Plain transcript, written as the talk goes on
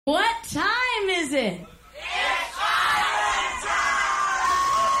What time is it? It's Island time!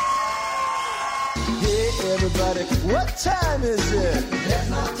 Hey everybody, what time is it? There's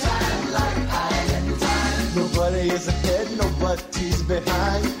no time like Island time. Nobody is ahead, nobody's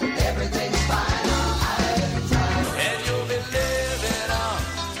behind. Everything's fine on Island time. And you'll be living on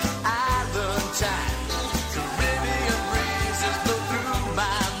Island time. Caribbean breezes blow through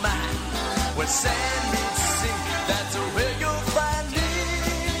my mind. When sand meets sea, that's where you'll find me.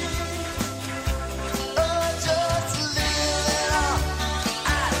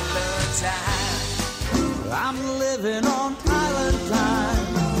 I'm living on island time.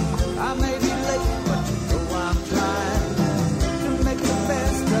 I may be late, but you know I'm trying to make the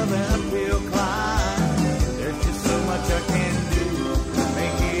best of an uphill climb. There's just so much I can do to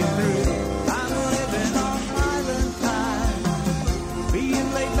make it through. I'm living on island time. Being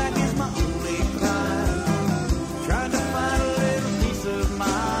laid back is my only crime. Trying to find a little peace of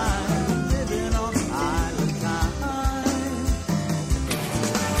mind. Living on island time.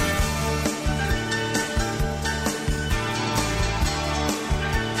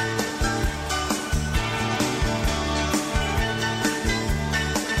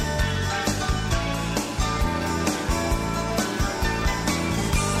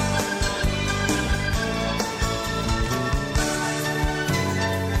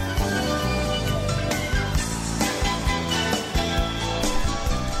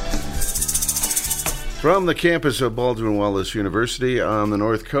 From the campus of Baldwin Wallace University on the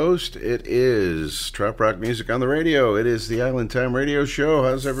North Coast, it is Trop Rock Music on the Radio. It is the Island Time Radio Show.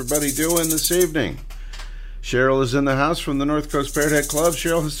 How's everybody doing this evening? Cheryl is in the house from the North Coast Parrothead Club.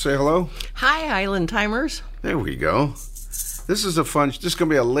 Cheryl, say hello. Hi, Island Timers. There we go. This is going to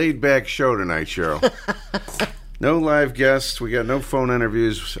be a laid-back show tonight, Cheryl. No live guests. We got no phone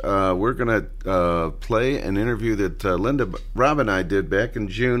interviews. We're going to play an interview that Linda Robb and I did back in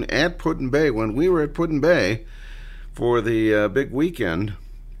June at Put-in-Bay. When we were at Put-in-Bay for the big weekend,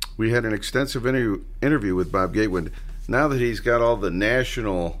 we had an extensive interview with Bob Gatewood. Now that he's got all the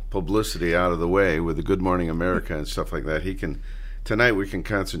national publicity out of the way with the Good Morning America and stuff like that, tonight we can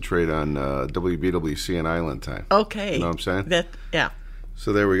concentrate on WBWC and Island Time. Okay. You know what I'm saying? Yeah.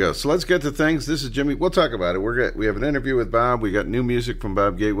 So there we go. So let's get to things. This is Jimmy. We'll talk about it. We have an interview with Bob. We got new music from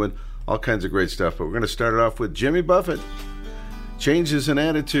Bob Gatewood. All kinds of great stuff. But we're going to start it off with Jimmy Buffett. Changes in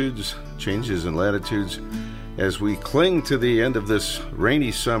attitudes, changes in latitudes, as we cling to the end of this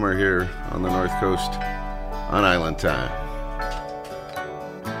rainy summer here on the North Coast on Island Time.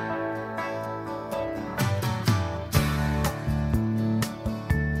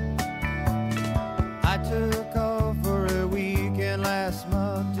 I took off for a weekend last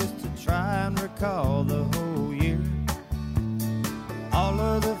month just to try and recall the whole year. All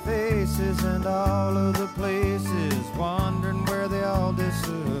of the faces and all of the places, wondering where they all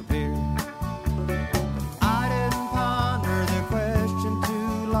disappeared. I didn't ponder the question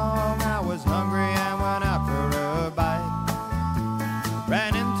too long. I was hungry and went out for a bite.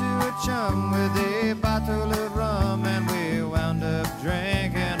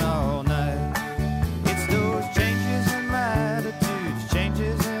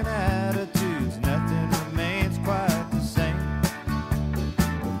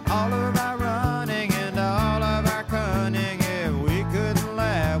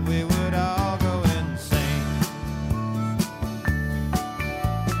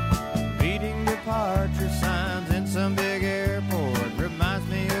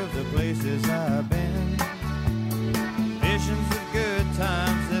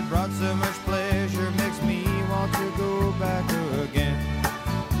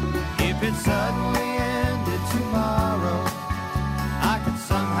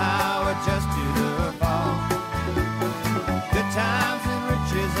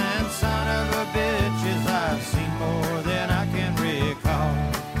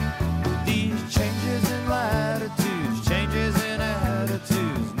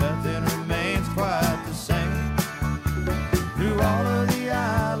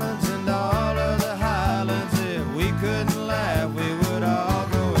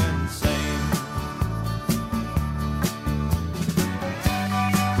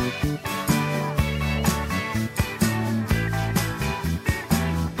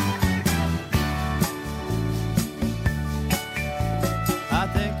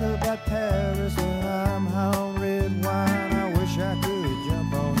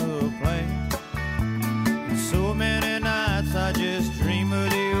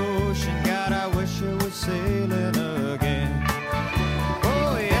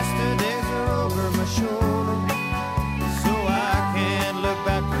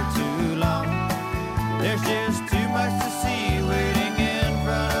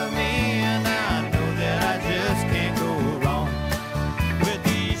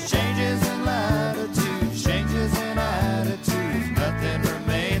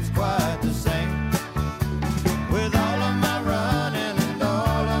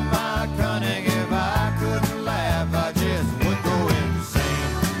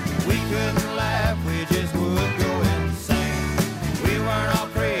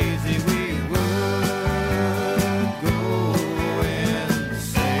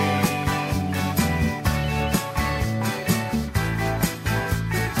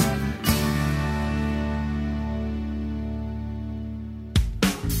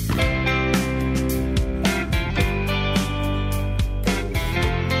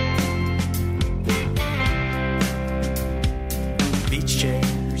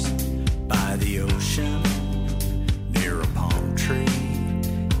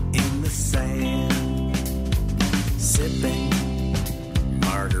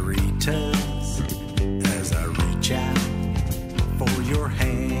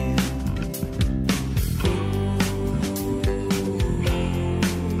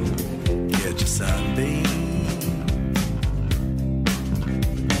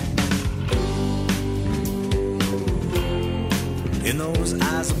 in those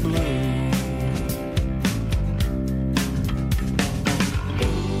eyes of blue.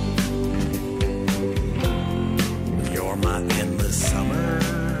 You're my endless summer.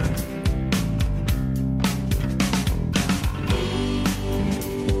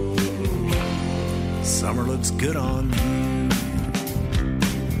 Summer looks good on you.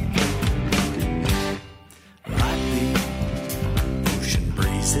 Like the ocean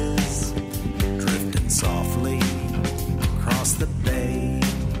breezes drifting softly across the bay,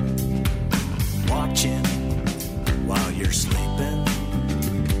 watching while you're sleeping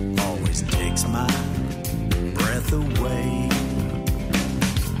always takes my breath away.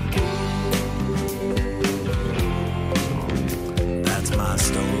 That's my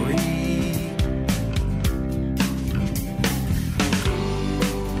story.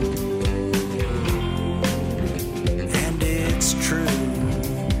 And it's true.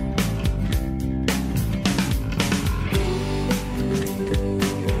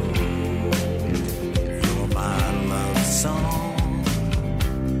 You're my love song.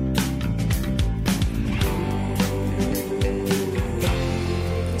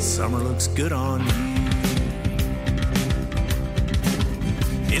 Summer looks good on you.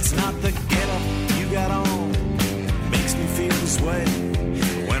 It's not the getup you got on makes me feel this way.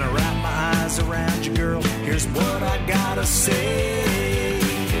 When I wrap my eyes around you, girl, here's what I gotta say.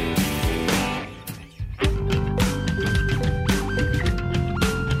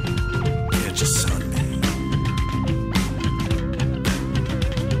 Catch a sunbeam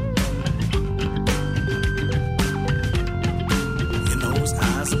in those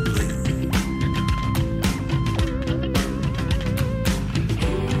eyes of blue.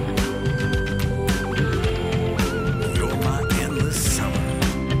 You're my endless summer.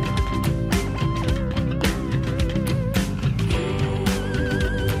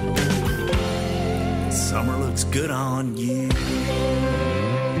 Summer looks good on you.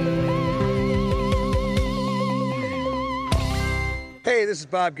 Hey, this is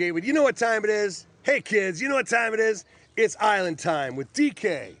Bob Gatewood. You know what time it is? Hey, kids, you know what time it is? It's Island Time with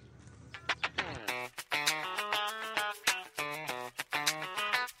DK.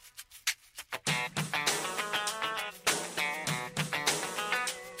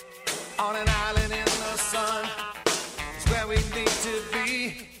 On an island in the sun is where we need to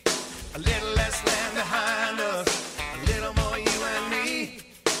be. A little less land behind us, a little more you and me.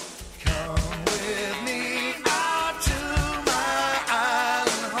 Come with me out to my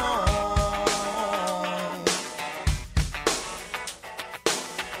island home.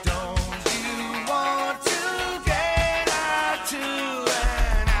 Don't you want to get out to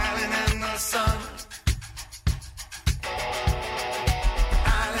an island in the sun?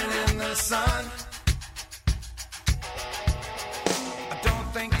 Island in the sun. I don't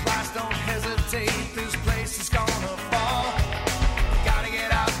think twice, don't hesitate.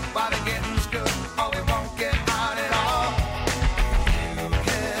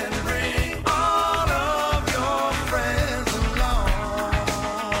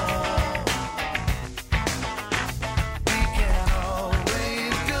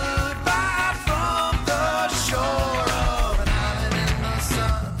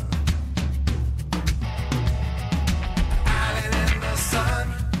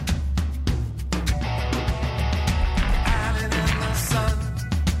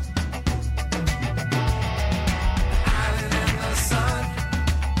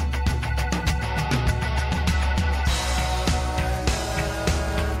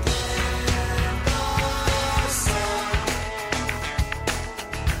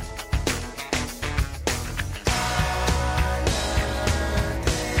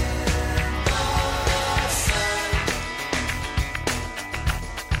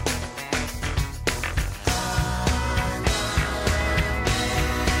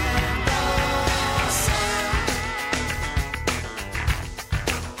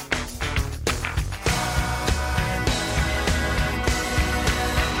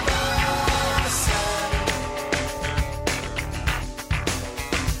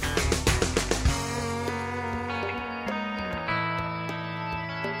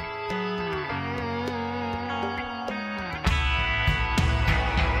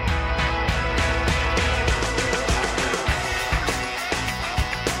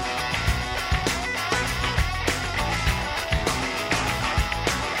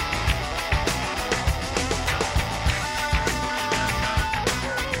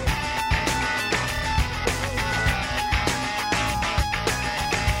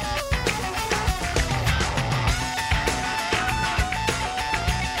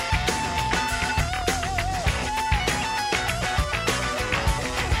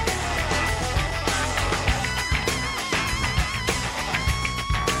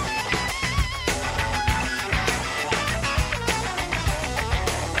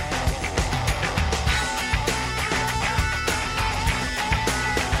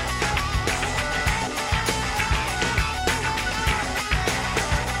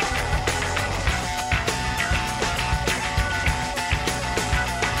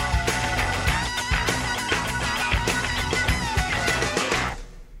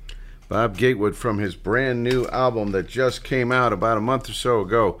 Bob Gatewood from his brand new album that just came out about a month or so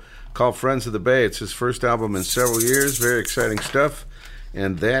ago called Friends of the Bay. It's his first album in several years. Very exciting stuff.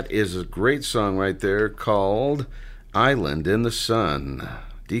 And that is a great song right there called Island in the Sun.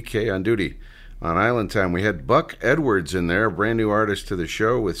 DK on duty. On Island Time, we had Buck Edwards in there, a brand new artist to the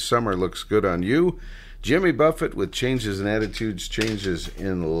show with Summer Looks Good on You. Jimmy Buffett with Changes in Attitudes, Changes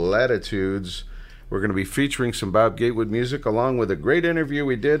in Latitudes. We're going to be featuring some Bob Gatewood music along with a great interview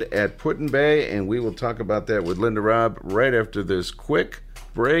we did at Put-in-Bay, and we will talk about that with Linda Robb right after this quick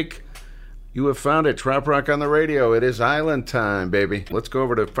break. You have found it, Trop Rock on the radio. It is Island Time, baby. Let's go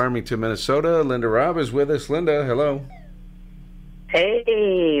over to Farmington, Minnesota. Linda Robb is with us. Linda, hello.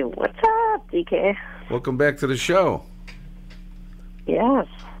 Hey, what's up, DK? Welcome back to the show. Yes,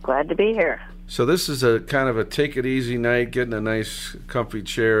 glad to be here. So this is a kind of a take-it-easy night, get in a nice comfy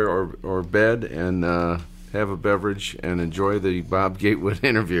chair or bed and have a beverage and enjoy the Bob Gatewood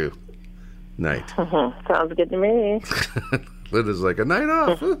interview night. Sounds good to me. Linda's like, a night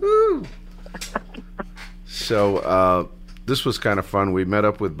off. Woo-hoo. So this was kind of fun. We met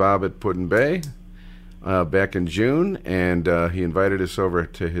up with Bob at Put-in-Bay back in June, and he invited us over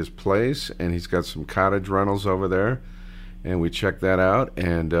to his place, and he's got some cottage rentals over there, and we checked that out,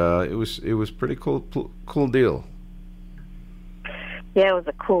 and it was pretty cool deal. Yeah, it was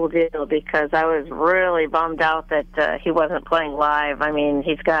a cool deal because I was really bummed out that he wasn't playing live. I mean,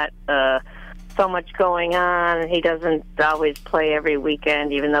 he's got so much going on. He doesn't always play every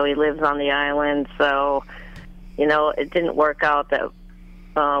weekend, even though he lives on the island. So, it didn't work out that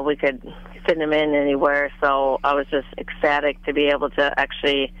we could fit him in anywhere. So I was just ecstatic to be able to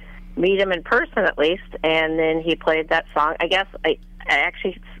actually meet him in person at least. And then he played that song. I guess I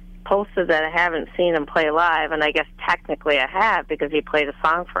actually posted that I haven't seen him play live, and I guess technically I have because he played a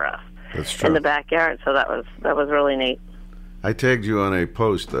song for us. That's true. In the backyard. So that was really neat. I tagged you on a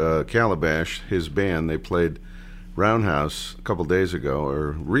post. Calabash, his band, they played Roundhouse a couple days ago,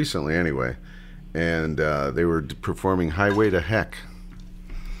 or recently anyway, and they were performing Highway to Heck.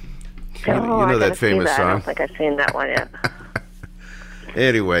 You know that famous song? I don't think I've seen that one yet.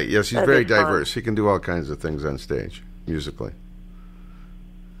 Anyway, yes, he's very That'd be fun. diverse. He can do all kinds of things on stage, musically.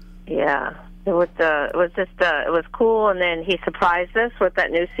 Yeah, it was cool, and then he surprised us with that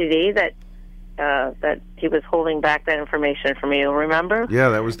new CD that he was holding back that information from you. Remember? Yeah,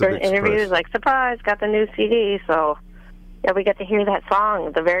 that was the For big an interview, surprise. he was like, surprise, got the new CD. So yeah, we got to hear that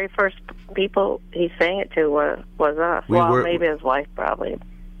song. The very first people he sang it to was us. Maybe his wife probably.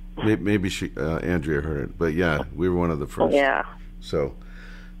 Maybe Andrea heard it, but yeah, we were one of the first. Yeah. So,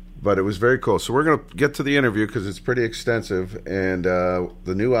 but it was very cool. So we're going to get to the interview because it's pretty extensive, and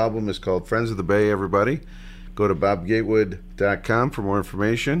the new album is called Friends of the Bay, everybody. Go to bobgatewood.com for more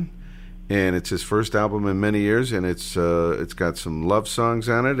information, and it's his first album in many years, and it's got some love songs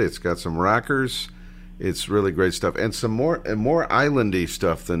on it. It's got some rockers. It's really great stuff, and some more islandy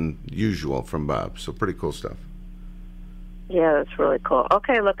stuff than usual from Bob. So pretty cool stuff. Yeah, that's really cool.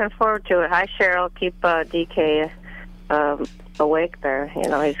 Okay, looking forward to it. Hi, Cheryl. Keep DK awake there.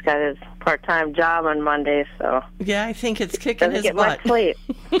 He's got his part-time job on Monday, so Yeah, I think it's kicking doesn't his get butt. much sleep.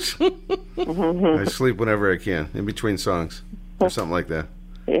 I sleep whenever I can, in between songs, or something like that.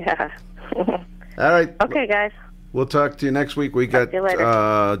 Yeah. All right. Okay, guys. We'll talk to you next week. We got Talk to you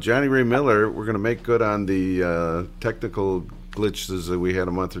later. Johnny Ray Miller. We're going to make good on the technical glitches that we had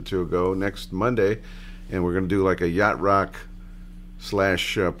a month or two ago next Monday, and we're going to do like a yacht rock /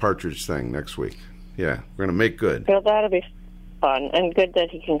 Partridge thing next week. Yeah, we're going to make good. So that'll be fun, and good that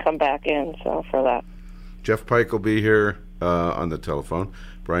he can come back in, so for that. Jeff Pike will be here on the telephone,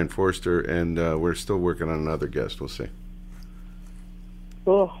 Brian Forster, and we're still working on another guest. We'll see.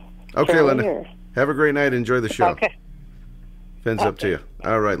 Cool. Okay, Sure, Linda. here. Have a great night. Enjoy the show. Okay. Fins up to you.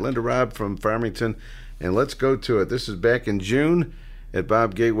 All right, Linda Robb from Farmington, and let's go to it. This is back in June at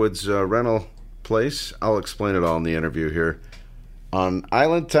Bob Gatewood's rental place. I'll explain it all in the interview here on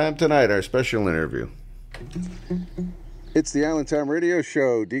Island Time Tonight, our special interview. It's the Island Time Radio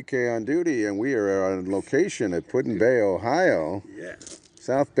Show, DK on duty, and we are on location at Put-in-Bay, Ohio,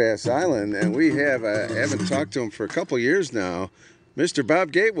 South Bass Island, and we haven't talked to him for a couple years now, Mr.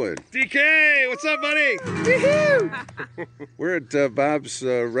 Bob Gatewood. DK, what's up, buddy? We're at Bob's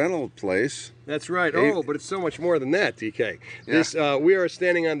rental place. That's right. Oh, but it's so much more than that, DK. Yeah. We are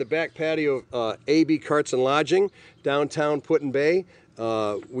standing on the back patio of AB Carts and Lodging, downtown Put-in-Bay.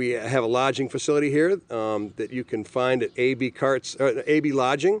 We have a lodging facility here that you can find at AB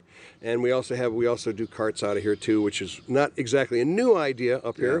Lodging, and we also do carts out of here too, which is not exactly a new idea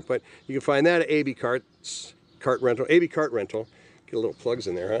up here, but you can find that at AB AB Cart Rental. Get a little plugs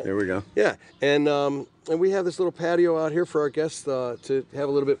in there, huh? There we go. Yeah, and we have this little patio out here for our guests to have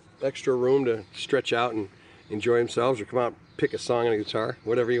a little bit extra room to stretch out and enjoy themselves, or come out and pick a song on a guitar,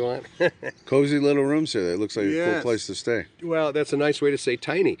 whatever you want. Cozy little rooms here. It looks like a cool Yes. place to stay. Well, that's a nice way to say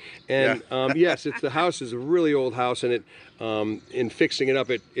tiny. And yes, the house is a really old house, and it in fixing it up,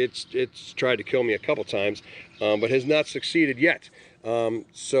 it's tried to kill me a couple times, but has not succeeded yet.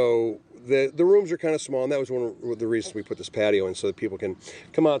 So the rooms are kind of small, and that was one of the reasons we put this patio in, so that people can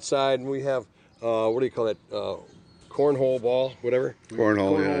come outside. And we have what do you call that? Cornhole ball, whatever.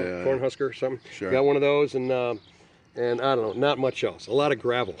 Cornhole, yeah. Cornhusker or something. Sure. Got one of those, and I don't know, not much else. A lot of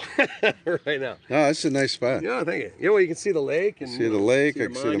gravel right now. Oh, it's a nice spot. Yeah, thank you. Yeah, well, you can see the lake and See the lake, I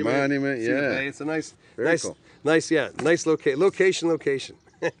can see the monument, see the yeah. bay. It's a nice, Very cool. nice location.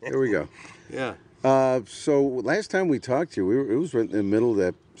 Here we go. Yeah. So last time we talked to you, it was right in the middle of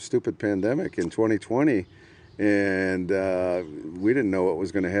that stupid pandemic in 2020, and we didn't know what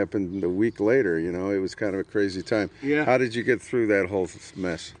was going to happen a week later. You know, it was kind of a crazy time. Yeah. How did you get through that whole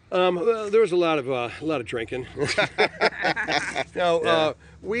mess? Well, there was a lot of drinking. No,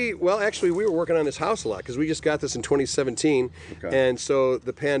 we were working on this house a lot because we just got this in 2017, Okay. and so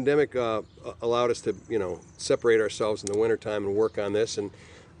the pandemic allowed us to separate ourselves in the wintertime and work on this, and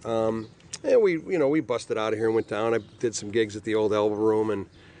we busted out of here and went down. I did some gigs at the old Elbow Room, and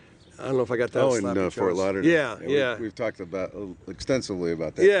I don't know if I got down. Oh, to in Sloppy Fort Joe's. Lauderdale. Yeah. We've talked about extensively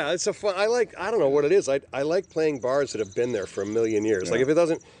about that. Yeah, it's a fun. I don't know what it is. I like playing bars that have been there for a million years. Yeah. Like if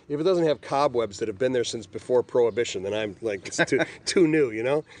it doesn't have cobwebs that have been there since before Prohibition, then I'm like it's too new, you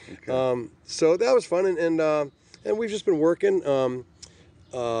know. Okay. So that was fun, and we've just been working on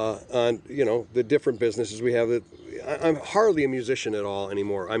the different businesses we have. I'm hardly a musician at all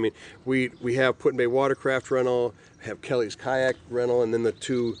anymore. I mean, we have Put in Bay Watercraft Rental, have Kelly's Kayak Rental, and then the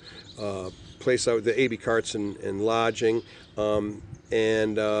two place out the AB Carts and Lodging, and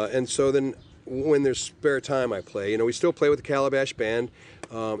so then when there's spare time I play. We still play with the Calabash Band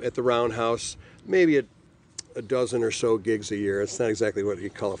at the Roundhouse, maybe a dozen or so gigs a year. It's not exactly what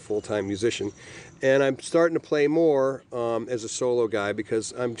you call a full-time musician, and I'm starting to play more as a solo guy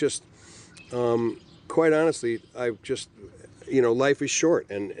because I'm just quite honestly, life is short,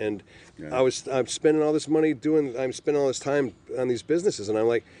 and Yeah. I'm spending all this money I'm spending all this time on these businesses, and I'm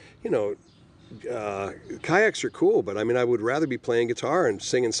like, kayaks are cool, but I mean, I would rather be playing guitar and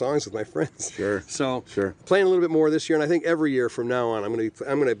singing songs with my friends. Sure. So Sure. playing a little bit more this year, and I think every year from now on, I'm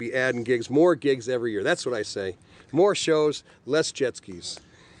gonna be adding gigs, more gigs every year. That's what I say. More shows, less jet skis.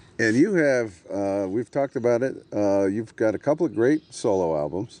 And you have, we've talked about it, you've got a couple of great solo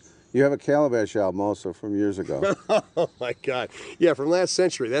albums. You have a Calabash album also from years ago. Oh my God! Yeah, from last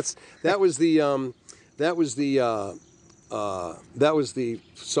century. That was the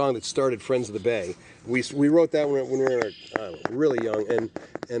song that started Friends of the Bay. We wrote that when we were really young,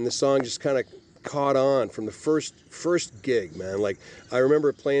 and the song just kind of caught on from the first gig, man. Like I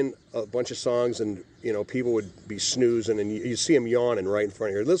remember playing a bunch of songs, and people would be snoozing, and you see them yawning right in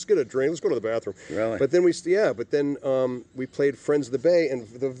front of you. Let's get a drink. Let's go to the bathroom. Really? But then we played Friends of the Bay, and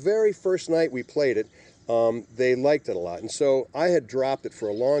the very first night we played it, they liked it a lot, and so I had dropped it for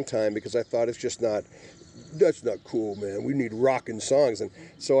a long time because I thought that's not cool, man. We need rockin' songs, and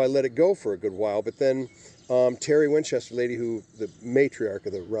so I let it go for a good while. But then Terry Winchester, lady the matriarch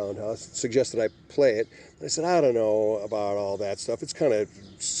of the Roundhouse, suggested I play it. And I said, I don't know about all that stuff. It's kind of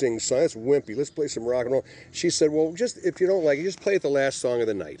sing-song. It's wimpy. Let's play some rock and roll. She said, well, just if you don't like it, just play it the last song of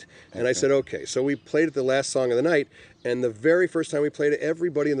the night. And I said, okay. So we played it the last song of the night, and the very first time we played it,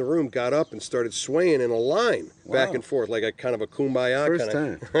 everybody in the room got up and started swaying in a line back and forth, like a kind of a kumbaya First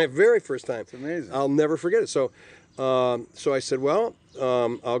kind of. time. Very first time. It's amazing. I'll never forget it. So I said, well,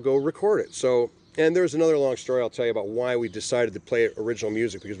 I'll go record it. So, and there's another long story I'll tell you about why we decided to play original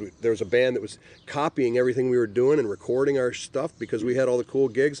music, because there was a band that was copying everything we were doing and recording our stuff because we had all the cool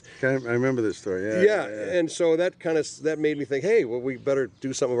gigs. I remember this story. Yeah, and so that made me think, hey, well, we better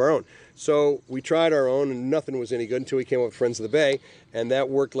do something of our own. So we tried our own, and nothing was any good until we came up with Friends of the Bay, and that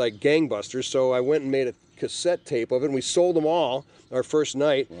worked like gangbusters. So I went and made a cassette tape of it, and we sold them all our first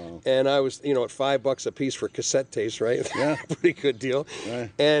night. Wow. And I was, at $5 a piece for cassette tapes, right? Yeah. Pretty good deal. Right.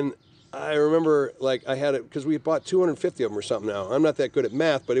 And I remember, I had it because we bought 250 of them or something. Now I'm not that good at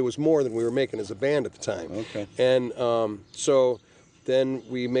math, but it was more than we were making as a band at the time. Okay. And so then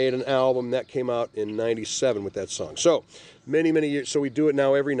we made an album that came out in '97 with that song. So many years. So we do it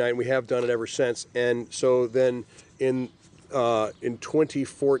now every night, and we have done it ever since. And so then in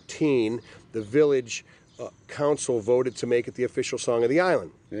 2014, the Village council voted to make it the official song of the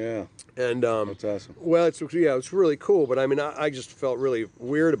island. Yeah. And That's awesome. well, it's really cool. But I mean, I just felt really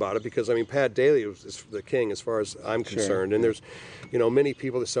weird about it because I mean, Pat Daly is the king as far as I'm concerned, and there's, many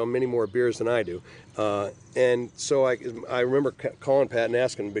people that sell many more beers than I do. And so I remember calling Pat and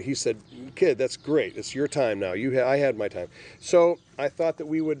asking him, but he said, "Kid, that's great. It's your time now. I had my time." So I thought that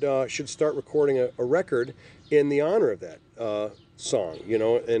we should start recording a record in the honor of that song,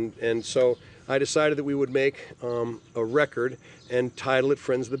 and so I decided that we would make a record and title it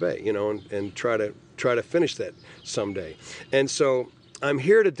 "Friends of the Bay," and try to finish that someday. And so I'm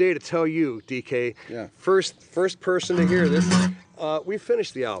here today to tell you, DK, first person to hear this. We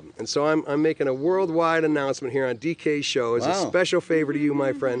finished the album, and so I'm making a worldwide announcement here on DK's show as a special favor to you,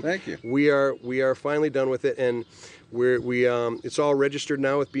 my friend. Thank you. We are finally done with it, and it's all registered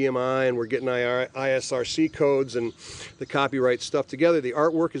now with BMI, and we're getting our ISRC codes and the copyright stuff together. The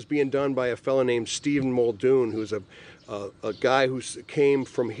artwork is being done by a fellow named Stephen Muldoon, who's a guy who came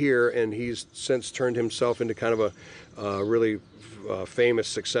from here, and he's since turned himself into kind of a really famous,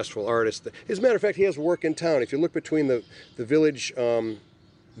 successful artist. As a matter of fact, he has work in town. If you look between the Village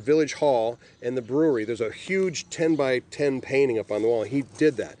Hall and the brewery, there's a huge 10 by 10 painting up on the wall. He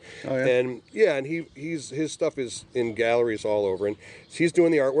did that. Oh, yeah? And his stuff is in galleries all over, and he's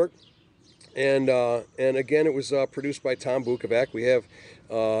doing the artwork. And again, it was produced by Tom Bukovac. We have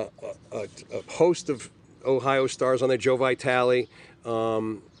a host of Ohio stars on there: Joe Vitale,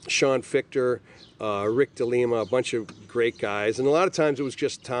 Sean Fichter, Rick DeLima, a bunch of great guys. And a lot of times it was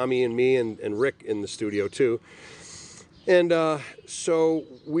just Tommy and me and Rick in the studio too. And so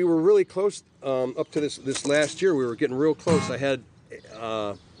we were really close up to this last year. We were getting real close. I had,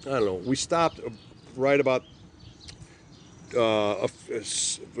 I don't know, we stopped right about a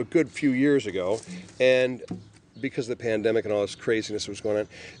good few years ago, and because of the pandemic and all this craziness was going on.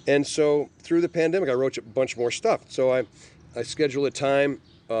 And so through the pandemic, I wrote a bunch more stuff. So I scheduled a time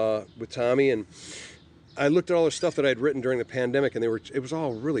with Tommy, and I looked at all the stuff that I'd written during the pandemic, and it was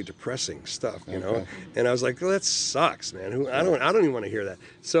all really depressing stuff, know. And I was like, well, that sucks, man. I don't even want to hear that.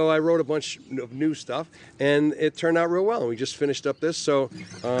 So I wrote a bunch of new stuff, and it turned out real well. And we just finished up this. So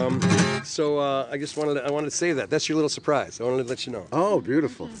I wanted to say that. That's your little surprise. I wanted to let you know. Oh,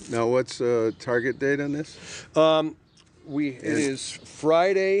 beautiful. Now, what's the target date on this? It is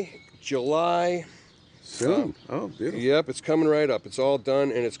Friday, July. Soon. Oh, beautiful. Yep, it's coming right up. It's all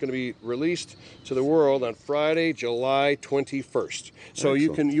done, and it's going to be released to the world on Friday, July 21st. So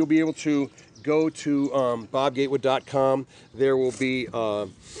Excellent. you'll be able to go to bobgatewood.com. There will be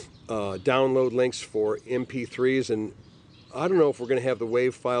download links for MP3s, and I don't know if we're going to have the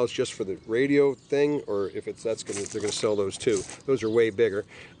WAV files just for the radio thing, or if they're going to sell those too. Those are way bigger.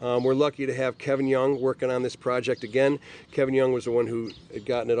 We're lucky to have Kevin Young working on this project again. Kevin Young was the one who had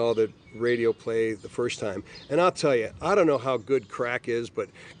gotten it all the radio play the first time. And I'll tell you, I don't know how good crack is, but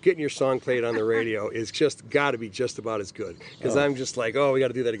getting your song played on the radio is just got to be just about as good. Because I'm just like, we got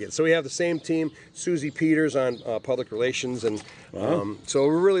to do that again. So we have the same team, Susie Peters on public relations, and so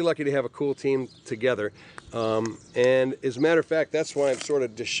we're really lucky to have a cool team together. And as a matter of fact, that's why I'm sort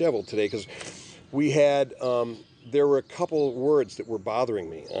of disheveled today, because we had, there were a couple words that were bothering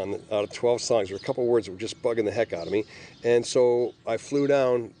me out of 12 songs. There were a couple words that were just bugging the heck out of me. And so I flew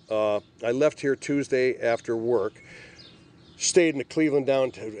down, I left here Tuesday after work, stayed in the Cleveland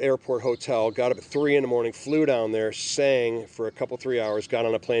down to Airport Hotel, got up at 3 in the morning, flew down there, sang for a couple, 3 hours, got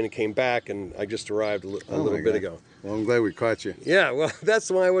on a plane and came back, and I just arrived a little bit ago. Well, I'm glad we caught you. Yeah, well,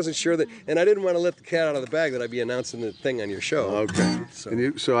 that's why I wasn't sure that, and I didn't want to let the cat out of the bag that I'd be announcing the thing on your show. Okay.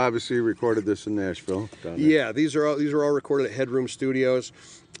 So obviously you recorded this in Nashville. Yeah, these are all recorded at Headroom Studios.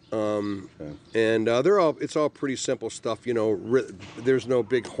 And it's all pretty simple stuff, there's no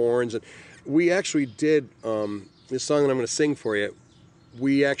big horns. And we actually did this song that I'm going to sing for you.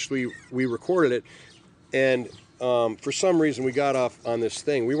 We recorded it, and for some reason we got off on this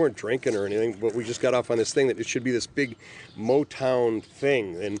thing. We weren't drinking or anything, but we just got off on this thing that it should be this big Motown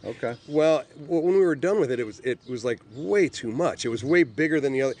thing. And well, when we were done with it, it was like way too much. It was way bigger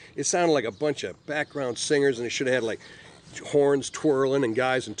than the other. It sounded like a bunch of background singers, and it should have had like horns twirling and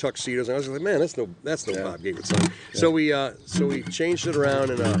guys in tuxedos. And I was like, man, that's no Bob Gatewood song. Yeah. So we changed it around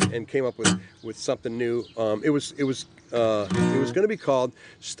and came up with something new. It was going to be called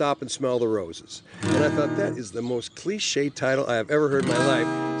 "Stop and Smell the Roses," and I thought that is the most cliche title I have ever heard in my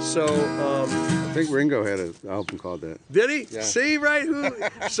life. So I think Ringo had an album called that. Did he? Yeah. See, right?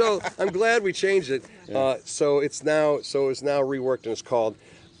 So I'm glad we changed it. Yeah. So it's now reworked, and it's called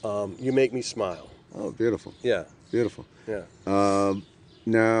 "You Make Me Smile." Oh, beautiful. Yeah. Beautiful. Yeah.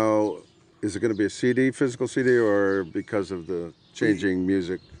 Now, is it going to be a CD, physical CD, or because of the changing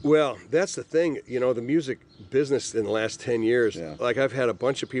music. Well, that's the thing. The music business in the last 10 years, Yeah. like I've had a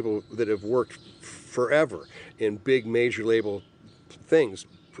bunch of people that have worked forever in big major label things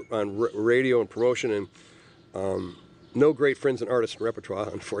on radio and promotion, and no great friends and artists in repertoire,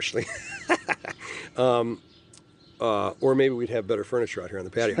 unfortunately. Or maybe we'd have better furniture out here on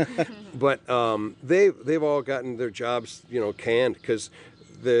the patio. But they've all gotten their jobs, canned because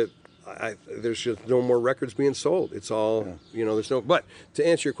there's just no more records being sold. It's all, there's no. But to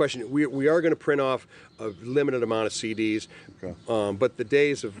answer your question, we are going to print off a limited amount of CDs. Okay. But the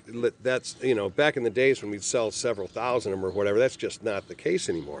days of that's back in the days when we'd sell several thousand of them or whatever, that's just not the case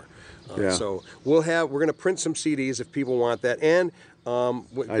anymore. Yeah. So we're going to print some CDs if people want that, and I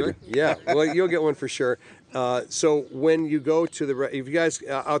do. yeah, well, you'll get one for sure. So when you go to if you guys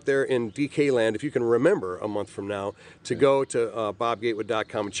out there in DK land, if you can remember a month from now to go to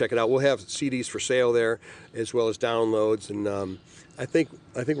bobgatewood.com and check it out, we'll have CDs for sale there as well as downloads, and I think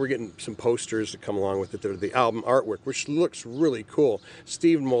we're getting some posters that come along with it. They're the album artwork, which looks really cool.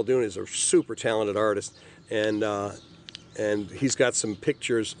 Stephen Muldoon is a super talented artist, and he's got some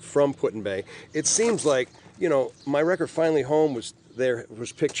pictures from Put-in-Bay. It seems like my record Finally Home was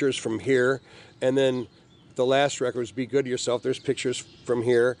pictures from here, and then the last record was Be Good to Yourself. There's pictures from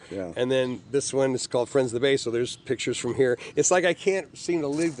here. Yeah. And then this one is called Friends of the Bay, so there's pictures from here. It's like I can't seem to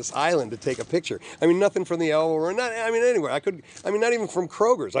leave this island to take a picture. I mean, nothing from the Elbow or anywhere. Not even from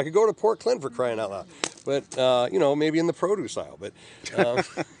Kroger's. I could go to Port Clinton for crying out loud. But, maybe in the produce aisle. But,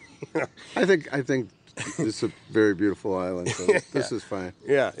 I think it's a very beautiful island, so this is fine.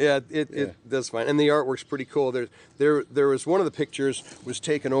 Yeah, it does fine, and the artwork's pretty cool. There was one of the pictures was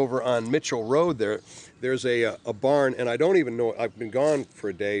taken over on Mitchell Road. There's a barn, and I don't even know. I've been gone for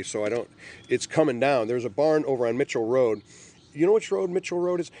a day, so I don't. It's coming down. There's a barn over on Mitchell Road. You know which road Mitchell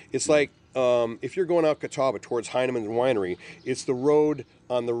Road is? It's like if you're going out Catawba towards Heineman's Winery, it's the road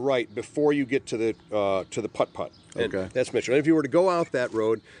on the right before you get to the putt-putt. And Okay. that's Mitchell. And if you were to go out that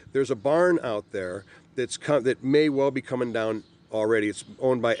road, there's a barn out there that may well be coming down already. It's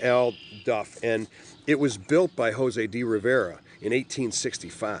owned by Al Duff, and it was built by Jose de Rivera in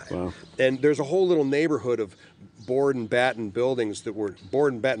 1865. Wow. And there's a whole little neighborhood of board and batten buildings that were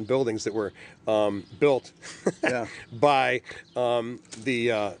built Yeah. by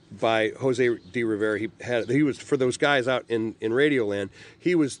by Jose de Rivera. He was for those guys out in Radioland.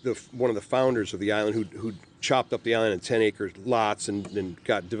 He was one of the founders of the island who chopped up the island in 10-acre lots and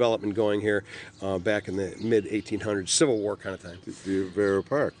got development going here back in the mid 1800s, Civil War kind of time. De Rivera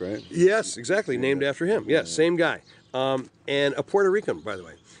Park, right? Yes, exactly, named after him. Yes, same guy, and a Puerto Rican, by the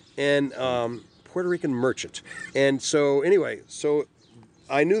way, and Puerto Rican merchant. And so anyway,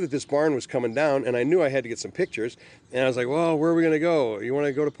 I knew that this barn was coming down, and I knew I had to get some pictures. And I was like, well, where are we going to go? You want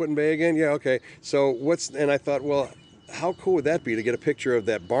to go to Put-in-Bay again? Yeah, okay. So and I thought, well, how cool would that be to get a picture of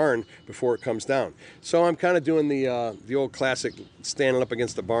that barn before it comes down? So I'm kind of doing the old classic standing up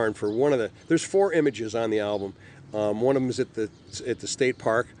against the barn for one of the. There's 4 images on the album. One of them is at the state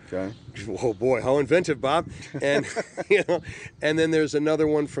park. Okay. Oh boy, how inventive, Bob! And and then there's another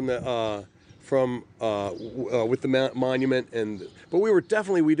one from the. With the monument, but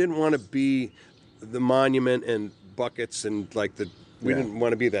we didn't want to be the monument and buckets and we didn't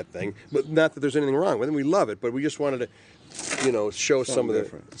want to be that thing. But not that there's anything wrong with it. We love it, but we just wanted to, show something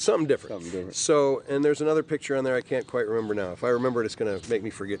different. Something different. So, and there's another picture on there I can't quite remember now. If I remember it, it's going to make me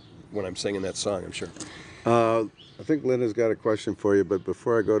forget when I'm singing that song, I'm sure. I think Linda's got a question for you, but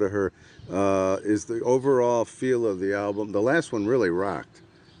before I go to her, is the overall feel of the album, the last one really rocked.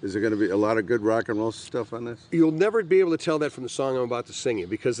 Is there going to be a lot of good rock and roll stuff on this? You'll never be able to tell that from the song I'm about to sing you,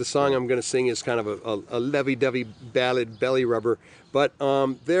 because the song I'm going to sing is kind of a levy-dovey ballad, belly rubber. But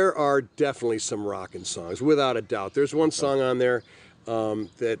there are definitely some rockin' songs, without a doubt. There's one song on there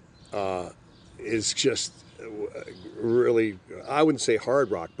that is just really, I wouldn't say hard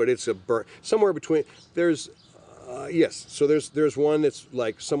rock, but it's somewhere between. There's one that's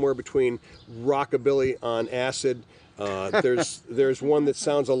like somewhere between rockabilly on acid. There's one that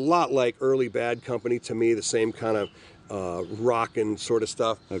sounds a lot like early Bad Company to me, the same kind of rockin' sort of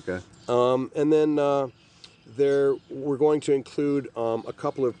stuff. Okay. And then we're going to include a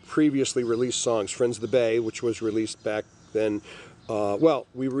couple of previously released songs. Friends of the Bay, which was released back then.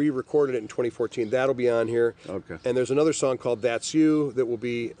 We re-recorded it in 2014. That'll be on here. Okay. And there's another song called That's You that will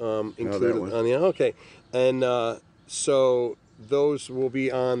be included on the. Okay. And so those will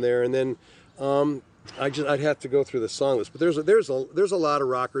be on there. And then I'd have to go through the song list, but there's a lot of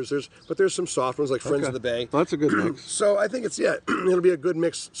rockers. But there's some soft ones like Friends of the Bay. Well, that's a good mix. So I think it'll be a good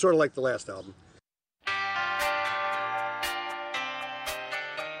mix, sort of like the last album.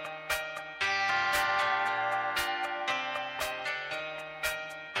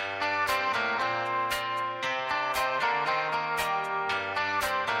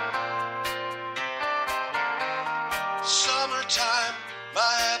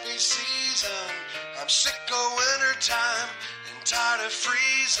 tired of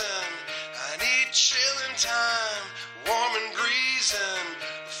freezing. I need chilling time, warm and breezing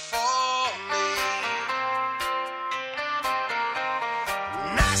for me.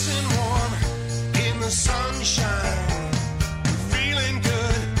 Nice and warm in the sunshine, feeling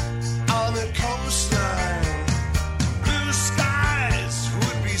good on the coastline. Blue skies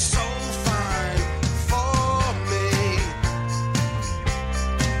would be so fine for me.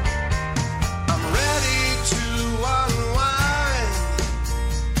 I'm ready to unwind,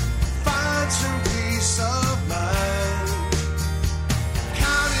 find some peace of mind,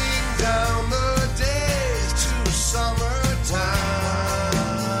 counting down the days to summertime.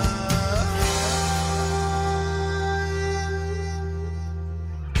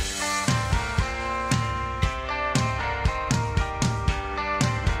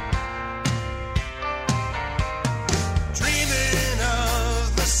 Dreaming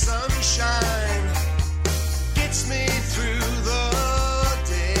of the sunshine gets me through the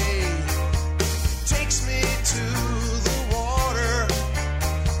day, takes me to the water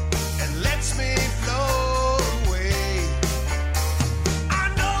and lets me float away. I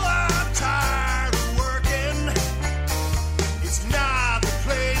know I'm tired of working, it's not the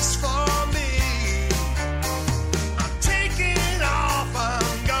place for me. I'm taking off,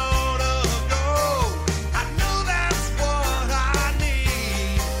 I'm gonna go, I know that's what I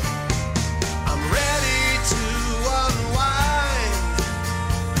need. I'm ready to unwind,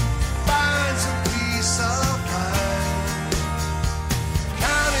 find some peace of mind,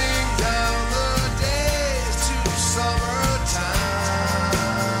 counting down the days to summertime.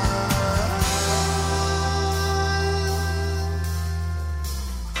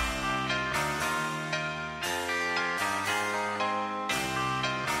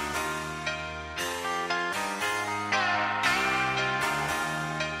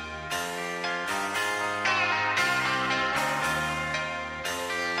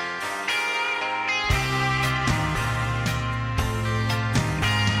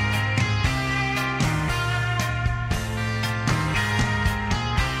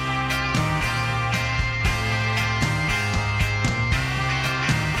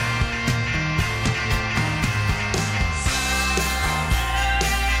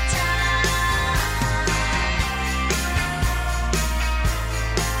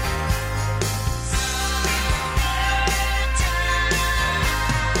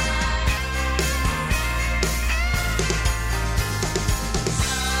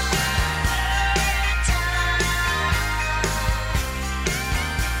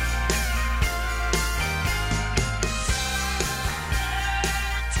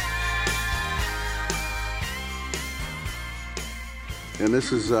 And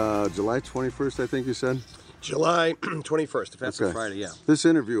this is July 21st, I think you said? July 21st, if that's a Okay. Friday, yeah. This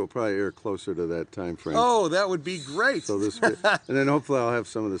interview will probably air closer to that time frame. Oh, that would be great. So this, and then hopefully I'll have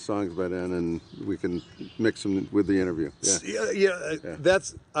some of the songs by then, and we can mix them with the interview. Yeah. Yeah.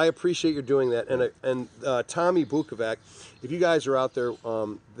 That's. I appreciate you doing that. And Tommy Bukovac, if you guys are out there,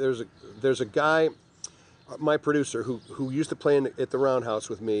 there's a guy, my producer who used to play at the Roundhouse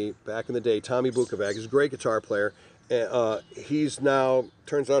with me back in the day. Tommy Bukovac is a great guitar player. He's now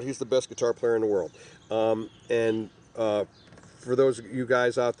turns out he's the best guitar player in the world. For those of you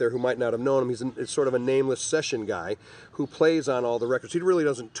guys out there who might not have known him, he's sort of a nameless session guy who plays on all the records. He really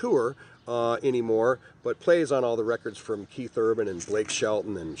doesn't tour anymore, but plays on all the records from Keith Urban and Blake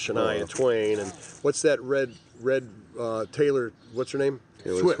Shelton and Shania Twain and what's that red Taylor? What's her name?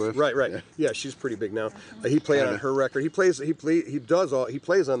 Taylor Swift. Right. Yeah, she's pretty big now. He played on her record. He plays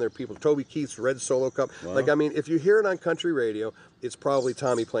on their people. Toby Keith's Red Solo Cup. Wow. Like, I mean, if you hear it on country radio, it's probably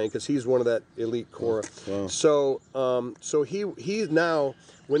Tommy playing because he's one of that elite core. Wow. So he now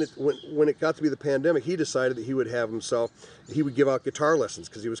when it got to be the pandemic, he decided that he would give out guitar lessons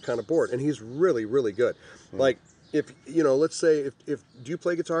because he was kind of bored, and he's really, really good. Like, if let's say if do you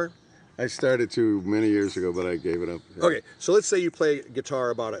play guitar? I started to many years ago, but I gave it up. Yeah. Okay, so let's say you play guitar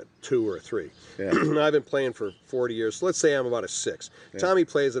about a 2 or a 3. Yeah. I've been playing for 40 years, so let's say I'm about a 6. Yeah. Tommy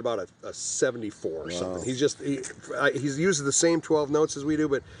plays at about a 74 or something. He's using the same 12 notes as we do,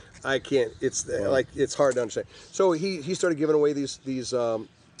 but I can't. It's like it's hard to understand. So he started giving away these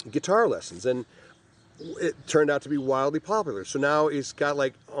guitar lessons, and it turned out to be wildly popular. So now he's got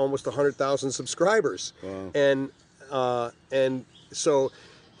like almost 100,000 subscribers, Wow. and so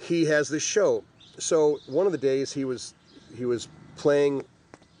he has this show. So one of the days he was playing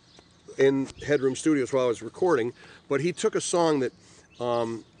in Headroom Studios while I was recording, but he took a song that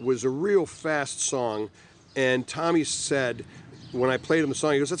was a real fast song, and Tommy said when I played him the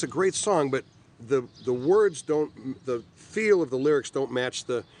song, he goes, "That's a great song, but the words don't, the feel of the lyrics don't match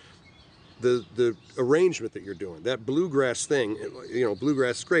the the arrangement that you're doing. That bluegrass thing,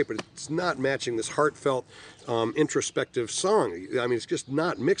 bluegrass is great, but it's not matching this heartfelt, introspective song. I mean, it's just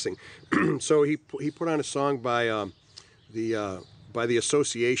not mixing. So he put on a song by the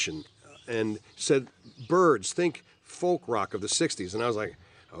Association and said, "Birds, think folk rock of the '60s," and I was like,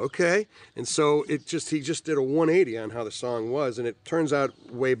 okay. And so he just did a 180 on how the song was, and it turns out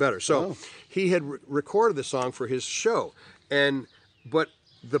way better. So he had recorded the song for his show, but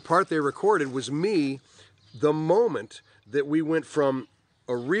the part they recorded was me, the moment that we went from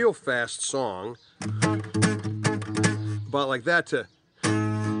a real fast song, about like that, to,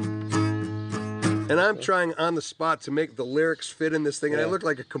 and I'm trying on the spot to make the lyrics fit in this thing, and I look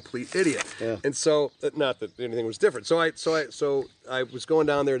like a complete idiot. Yeah. And so, not that anything was different. So I was going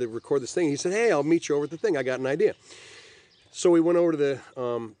down there to record this thing. He said, "Hey, I'll meet you over at the thing. I got an idea." So we went over to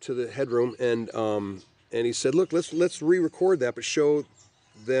the headroom, and he said, "Look, let's re-record that, but show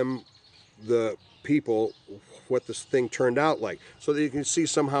them, the people, what this thing turned out like, so that you can see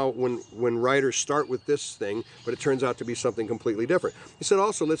somehow when writers start with this thing, but it turns out to be something completely different." He said,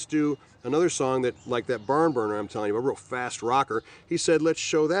 "Also, let's do another song that, like that Barn Burner I'm telling you, a real fast rocker." He said, "Let's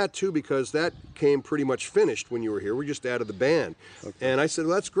show that too, because that came pretty much finished when you were here. We just added the band." Okay. And I said,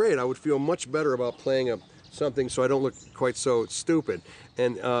 "Well, that's great. I would feel much better about playing something so I don't look quite so stupid."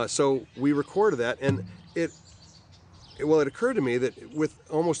 And so we recorded that, and it occurred to me that with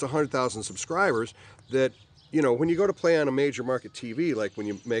almost 100,000 subscribers, that, when you go to play on a major market TV, like when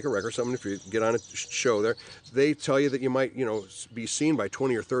you make a record or something, if you get on a show there, they tell you that you might, be seen by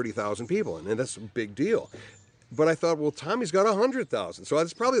 20 or 30,000 people, and that's a big deal. But I thought, well, Tommy's got 100,000, so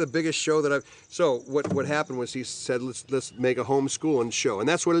that's probably the biggest show that I've. So what happened was he said, let's make a homeschooling show, and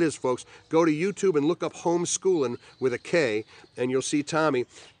that's what it is, folks. Go to YouTube and look up homeschooling with a K, and you'll see Tommy.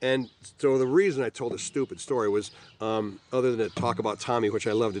 And so the reason I told a stupid story was, other than to talk about Tommy, which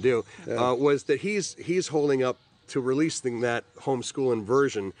I love to do, was that he's holding up to releasing that homeschooling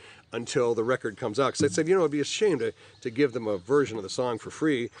version until the record comes out. Because I said, it'd be a shame to give them a version of the song for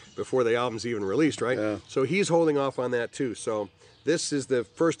free before the album's even released, right? Yeah. So he's holding off on that too. So this is the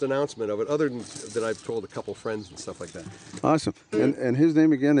first announcement of it, other than that I've told a couple friends and stuff like that. Awesome. And his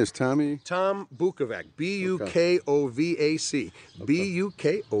name again is Tommy? Tom Bukovac. Bukovac.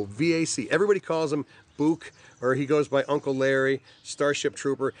 Bukovac. Everybody calls him Book, or he goes by Uncle Larry, Starship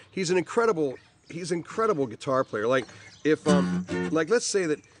Trooper. He's an incredible guitar player. Like if let's say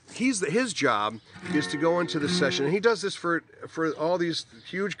that his job is to go into the session, and he does this for all these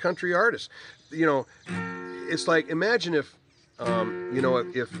huge country artists. It's like, imagine if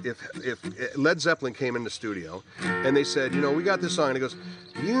Led Zeppelin came in the studio and they said, we got this song, and he goes,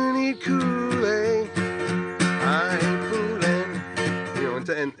 "You need Kool-Aid, I ain't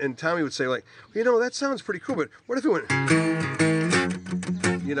foolin'," and Tommy would say, like, that sounds pretty cool, but what if it went,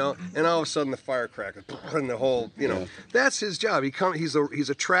 and all of a sudden the firecracker and the whole, that's his job. He's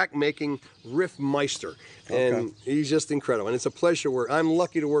a track making riff meister, and he's just incredible. And it's a pleasure to work. I'm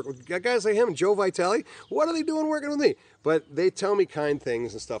lucky to work with guys like him and Joe Vitale. What are they doing working with me? But they tell me kind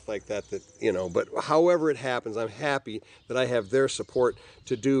things and stuff like that. But however it happens, I'm happy that I have their support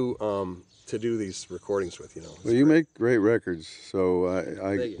to do these recordings with. Well, you make great records, so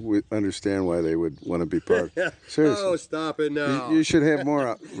I would understand why they would want to be part. Seriously. Oh, stop it now. You should have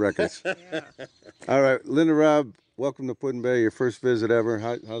more records. Yeah. All right, Linda Robb, welcome to Put-in-Bay, your first visit ever.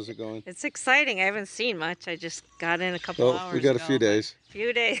 How's it going? It's exciting. I haven't seen much. I just got in a couple hours we got ago. A few days.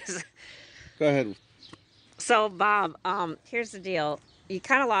 Go ahead. So, Bob, here's the deal. You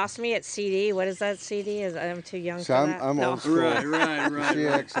kind of lost me at CD. What is that CD? I'm too young for that. I'm old school. Right. She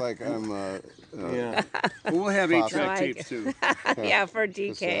acts like I'm. Yeah. We'll have 8-track tapes too. Yeah, for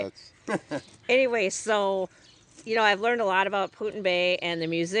DK. Anyway, so I've learned a lot about Put-in-Bay and the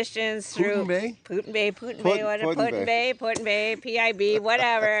musicians through Put-in-Bay, PIB,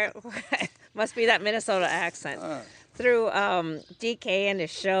 whatever. Must be that Minnesota accent. Through DK and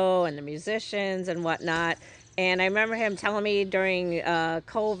his show and the musicians and whatnot. And I remember him telling me during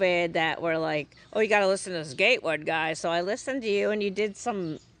COVID that we're like, "Oh, you got to listen to this Gatewood guy." So I listened to you, and you did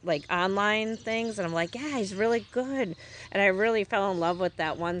some online things, and I'm like, yeah, he's really good. And I really fell in love with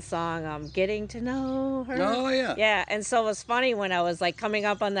that one song, Getting to Know Her. Oh, yeah. Yeah, and so it was funny when I was coming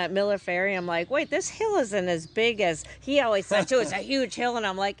up on that Miller Ferry, I'm like, wait, this hill isn't as big as he always said too. It's a huge hill, and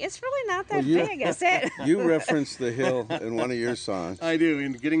I'm like, it's really not that big, is it? You referenced the hill in one of your songs. I do,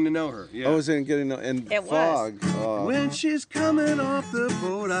 in Getting to Know Her. Yeah. I was in Getting to Know, and it Fog. When she's coming off the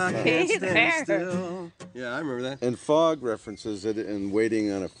boat, I can't stand still. Yeah, I remember that. And Fog references it in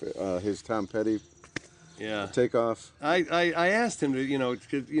Waiting on his Tom Petty Yeah. Take off. I asked him to,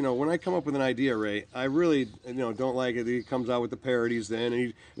 cause, when I come up with an idea, Ray, I really, don't like it. He comes out with the parodies then,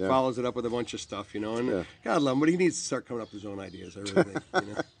 and he follows it up with a bunch of stuff, and God love him, but he needs to start coming up with his own ideas, I really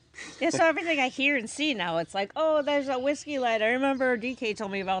think, Yeah, so everything I hear and see now, it's like, oh, there's a whiskey light. I remember DK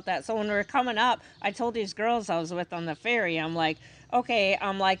told me about that. So when we were coming up, I told these girls I was with on the ferry, I'm like, okay,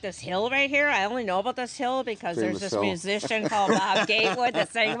 I'm like, this hill right here, I only know about this hill because Famous there's this hill. musician called Bob Gatewood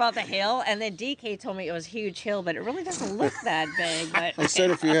that sang about the hill. And then DK told me it was a huge hill, but it really doesn't look that big. But I said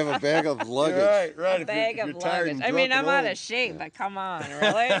if you have a bag of luggage. Right. a bag of luggage. I mean, I'm out of shape, but come on,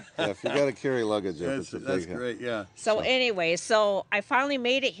 really? Yeah, if you got to carry luggage, it's a big That's hill. great, yeah. So anyway, so I finally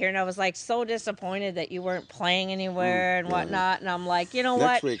made it here, and I was like so disappointed that you weren't playing anywhere and whatnot. And I'm like, you know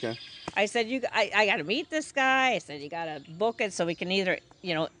Next what? week, huh? I said, I got to meet this guy. I said, you got to book it so we can either,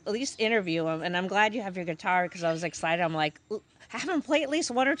 at least interview him. And I'm glad you have your guitar because I was excited. I'm like, have him play at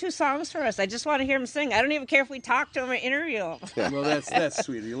least one or two songs for us. I just want to hear him sing. I don't even care if we talk to him or interview him. Well, that's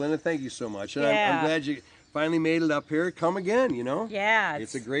sweet of you, Linda. Thank you so much. And Yeah. I'm glad you finally made it up here. Come again, Yeah.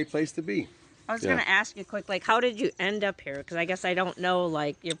 It's a great place to be. I was Yeah. going to ask you quick, how did you end up here? Because I guess I don't know,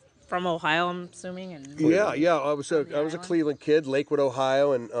 you're from Ohio, I'm assuming. And Yeah. I was a island? Cleveland kid, Lakewood,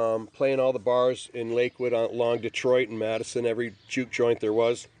 Ohio, and playing all the bars in Lakewood along Detroit and Madison, every juke joint there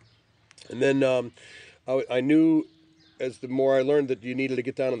was. And then I knew as the more I learned that you needed to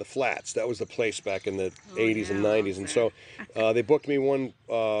get down in the flats. That was the place back in the 80s and 90s. And so they booked me one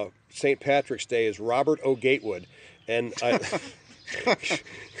St. Patrick's Day as Robert O. Gatewood. And I...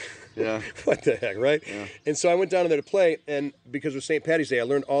 Yeah. What the heck, right? Yeah. And so I went down there to play, and because of St. Paddy's Day, I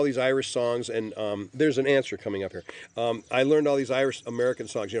learned all these Irish songs, and there's an answer coming up here. I learned all these Irish American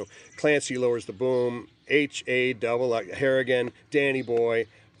songs, Clancy Lowers the Boom, H.A. Harrigan, Danny Boy,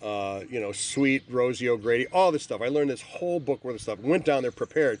 Sweet, Rosie O'Grady, all this stuff. I learned this whole book worth of stuff. Went down there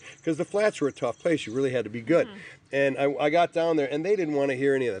prepared, because the flats were a tough place. You really had to be good. And I got down there, and they didn't want to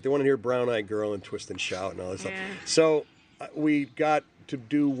hear any of that. They wanted to hear Brown Eyed Girl and Twist and Shout and all this stuff. So we got to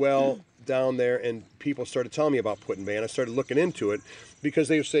do well down there, and people started telling me about Put in Bay, and I started looking into it because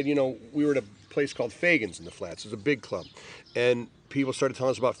they said, we were at a place called Fagan's in the Flats. It's a big club, and people started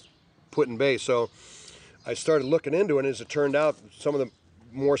telling us about Put in Bay. So I started looking into it, and as it turned out, some of the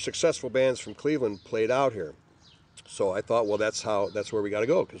more successful bands from Cleveland played out here. So I thought, well, that's where we got to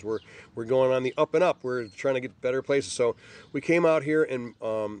go, because we're going on the up and up. We're trying to get better places. So we came out here and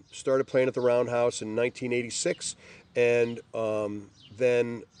started playing at the Roundhouse in 1986, and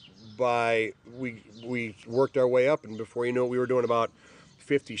then we worked our way up, and before you know it, we were doing about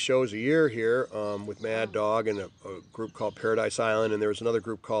 50 shows a year here with Mad Dog and a group called Paradise Island, and there was another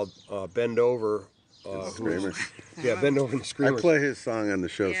group called Bend Over. Screamers. Bend Over and the Screamers. I play his song on the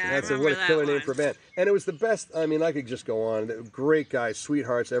show. Yeah. That's I what a remember killer that name one. for a band. And it was the best. I mean, I could just go on. Great guys,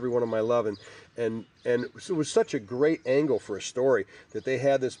 sweethearts, every one of my love. And it was such a great angle for a story that they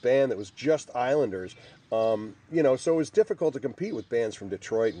had this band that was just Islanders. So it was difficult to compete with bands from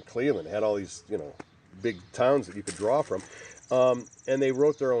Detroit and Cleveland. They had all these, big towns that you could draw from. And they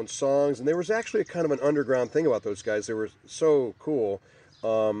wrote their own songs. And there was actually a kind of an underground thing about those guys. They were so cool.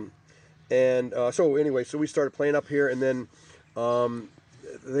 So anyway, so we started playing up here, and then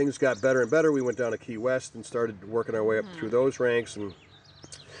things got better and better. We went down to Key West and started working our way up through those ranks,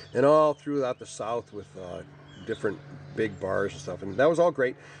 and all throughout the South with different big bars and stuff. And that was all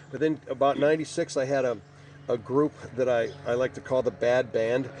great. But then about 96, I had a group that I like to call the Bad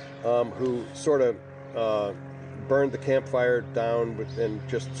Band, who sort of burned the campfire down and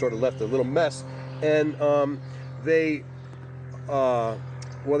just sort of left a little mess. And they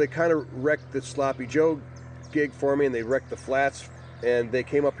kind of wrecked the Sloppy Joe gig for me, and they wrecked the Flats, and they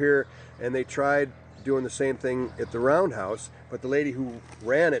came up here and they tried doing the same thing at the Roundhouse, but the lady who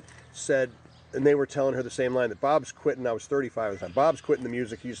ran it said, and they were telling her the same line, that Bob's quitting. I was 35 at the time. Bob's quitting the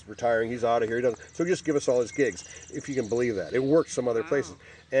music. He's retiring. He's out of here. He doesn't. So just give us all his gigs, if you can believe that. It worked some other places.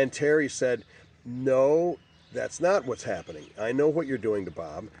 And Terry said, no, that's not what's happening. I know what you're doing to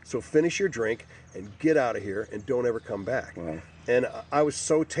Bob. So finish your drink and get out of here and don't ever come back. Wow. And I was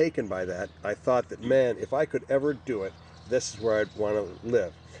so taken by that. I thought that, man, if I could ever do it, this is where I'd want to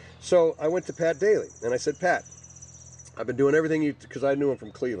live. So I went to Pat Daly, and I said, Pat, I've been doing everything because I knew him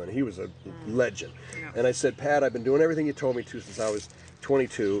from Cleveland. He was a legend. Yeah. And I said, Pat, I've been doing everything you told me to since I was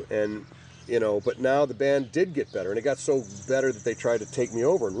 22, and, but now the band did get better, and it got so better that they tried to take me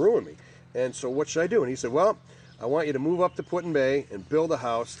over and ruin me. And so what should I do? And he said, well, I want you to move up to Put in Bay and build a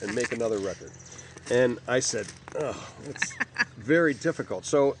house and make another record. And I said, oh, it's very difficult.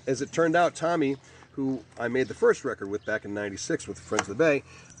 So as it turned out, Tommy, who I made the first record with back in 96 with Friends of the Bay,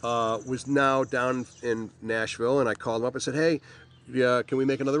 was now down in Nashville, and I called him up and said, hey, yeah, can we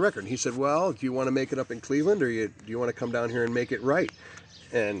make another record? And he said, well, do you want to make it up in Cleveland, or do you want to come down here and make it right?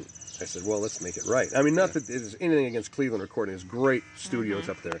 And I said, well, let's make it right. I mean, not that there's anything against Cleveland recording. There's great studios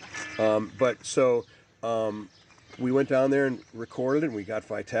up there. We went down there and recorded it, and we got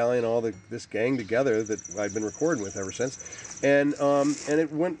Vitali and all this gang together that I've been recording with ever since. And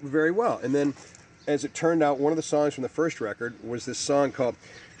it went very well. And then, as it turned out, one of the songs from the first record was this song called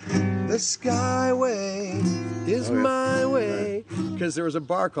The Skyway is My Way, because there was a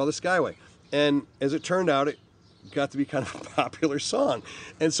bar called The Skyway. And as it turned out, it got to be kind of a popular song.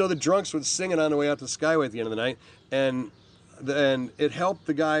 And so the drunks would sing it on the way out to the Skyway at the end of the night. And it helped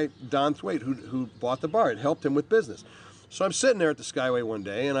the guy, Don Thwaite, who bought the bar. It helped him with business. So I'm sitting there at the Skyway one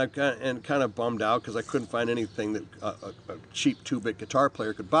day, and I'm kind of bummed out because I couldn't find anything that a cheap 2-bit guitar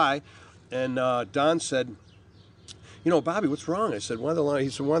player could buy. And Don said, Bobby, what's wrong? I said, why the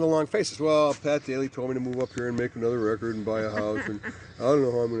long faces? Well, Pat Daly told me to move up here and make another record and buy a house, and I don't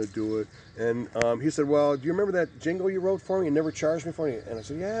know how I'm going to do it. And he said, well, do you remember that jingle you wrote for me? You never charged me for it? And I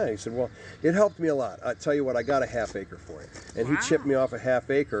said, yeah. He said, well, it helped me a lot. I tell you what, I got a half acre for it. And he chipped me off a half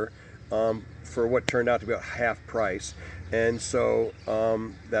acre for what turned out to be about half price. And so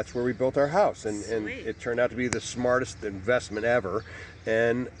that's where we built our house. And it turned out to be the smartest investment ever.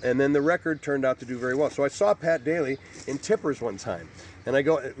 And then the record turned out to do very well. So I saw Pat Daly in Tippers one time. And I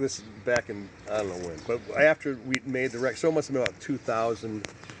go, this is back in, I don't know when, but after we made the record, so it must have been about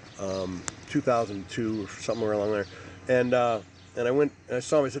 2002 or somewhere along there. And I went and I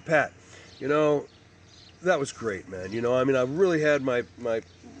saw him. I said, Pat, that was great, man. I mean, I really had my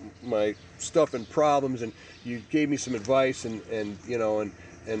stuff and problems, and you gave me some advice and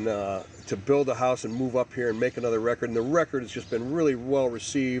to build a house and move up here and make another record. And the record has just been really well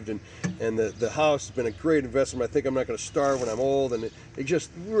received, and the house has been a great investment. I think I'm not going to starve when I'm old, and it just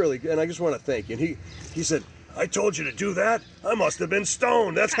really, and I just want to thank you. And he said, I told you to do that? I must have been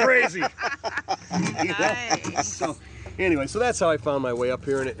stoned. That's crazy. Nice. So anyway, so that's how I found my way up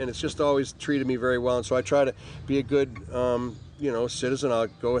here, and it's just always treated me very well. And so I try to be a good citizen. I'll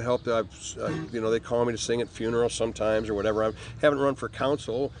go help. They call me to sing at funerals sometimes or whatever. I haven't run for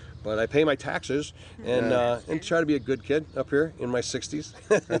council, but I pay my taxes and try to be a good kid up here in my 60s.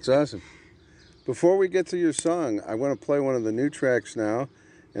 That's awesome. Before we get to your song, I want to play one of the new tracks now,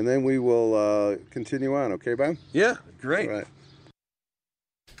 and then we will continue on. Okay, Bob? Yeah, great.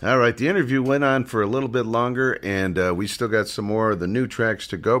 All right, the interview went on for a little bit longer, and we still got some more of the new tracks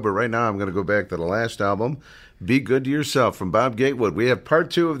to go, but right now I'm going to go back to the last album, Be Good to Yourself, from Bob Gatewood. We have part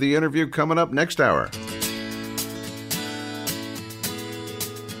 2 of the interview coming up next hour.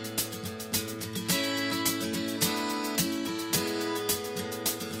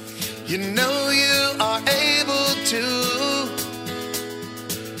 You know you are able to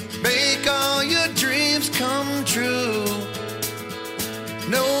make all your dreams come true.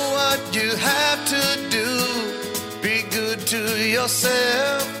 Know what you have to do. Be good to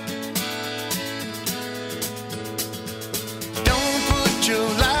yourself. Don't put your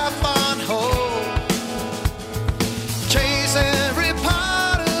life on hold. Chase every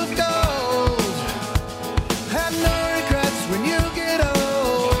pot of gold. Have no regrets when you get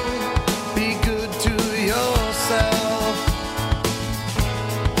old. Be good to yourself.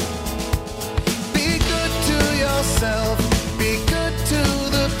 Be good to yourself. Be good to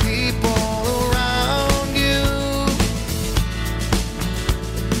the people around you.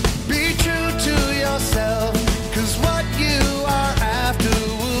 Be true to yourself, 'cause what you are after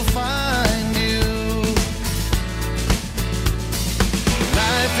will find you.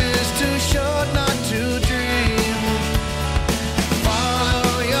 Life is too short not to dream.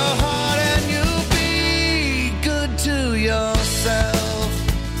 Follow your heart and you'll be good to yourself.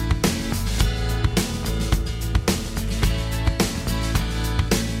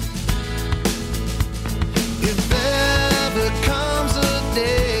 If ever comes a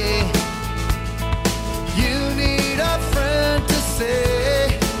day you need a friend to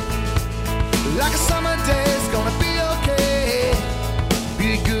say, like a summer day, it's gonna be okay.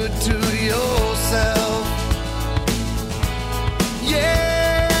 Be good to yourself.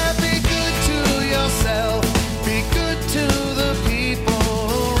 Yeah, be good to yourself. Be good to the people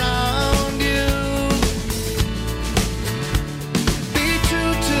around you. Be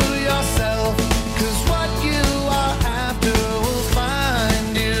true to yourself, 'cause what you are after will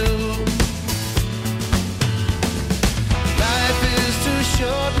find you. Life is too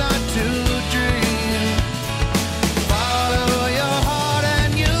short not to dream. Follow your heart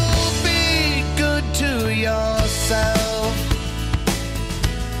and you'll be good to yourself.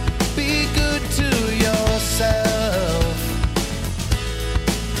 Be good to yourself.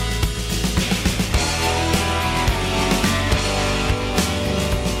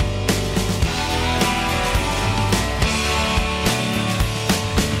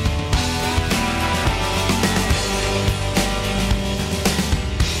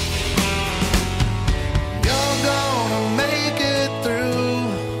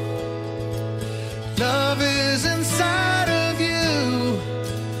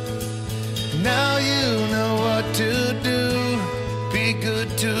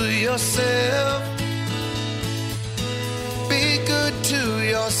 yourself. Be good to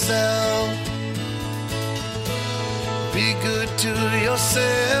yourself. Be good to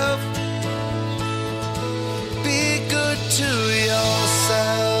yourself. Be good to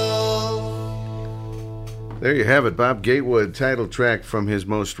yourself. There you have it, Bob Gatewood, title track from his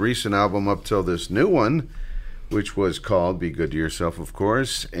most recent album up till this new one, which was called Be Good to Yourself, of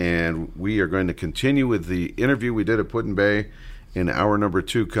course. And we are going to continue with the interview we did at Put-in-Bay in hour number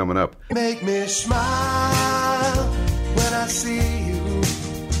 2 coming up. Make me smile when I see you.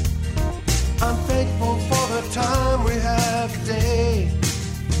 I'm thankful for the time we have today.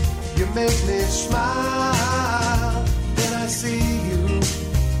 You make me smile when I see you.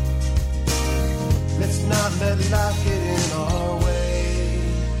 Let's not let life get in our way.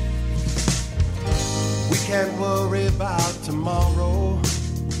 We can't worry about tomorrow.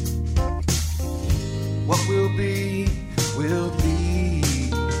 What will be, will be.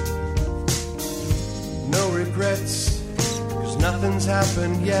 No regrets, 'cause nothing's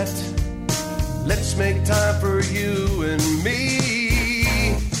happened yet. Let's make time for you and me.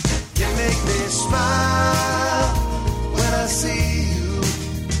 You make me smile when I see you.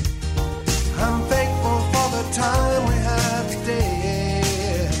 I'm thankful for the time we have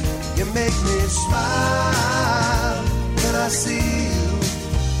today. You make me smile when I see you.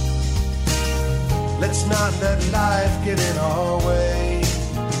 Let's not let life get in our way.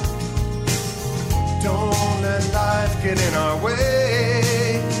 Don't let life get in our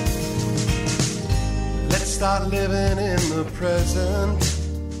way. Let's start living in the present,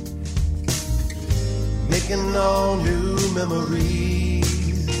 making all new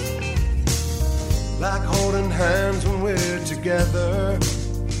memories, like holding hands when we're together,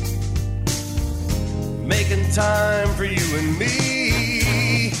 making time for you and me.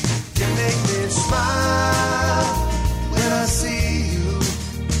 You make me smile when I see you.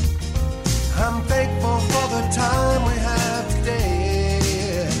 I'm thankful for the time we have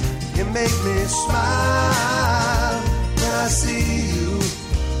today. You make me smile when I see you.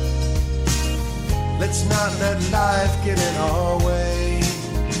 Let's not let life get in our way.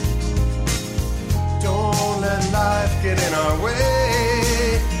 Don't let life get in our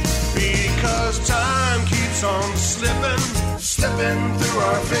way. Because time keeps on slipping, slipping through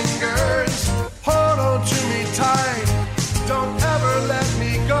our fingers. Hold on to me tight, don't ever let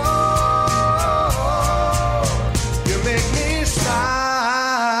me go. You make me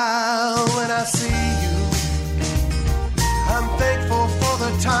smile when I see you. I'm thankful for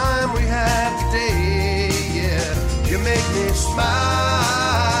the time we have today. Yeah, you make me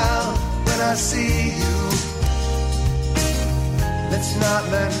smile when I see you. Let's not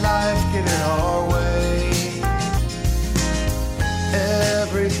let life get in our way.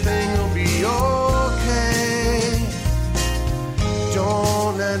 Everything will be okay.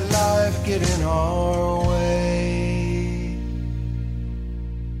 Don't let life get in our way.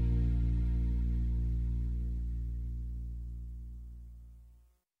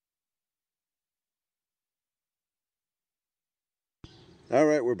 All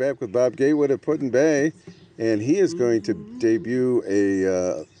right, we're back with Bob Gatewood at Put-in-Bay, and he is going to debut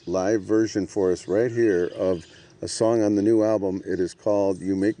a live version for us right here of a song on the new album. It is called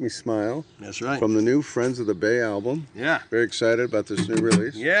You Make Me Smile. That's right. From the new Friends of the Bay album. Yeah. Very excited about this new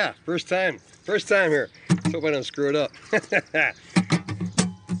release. Yeah, first time here. Let's hope I don't screw it up.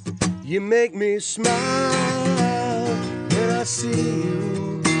 You make me smile when I see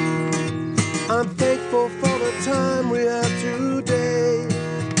you. I'm thankful for the time we have today.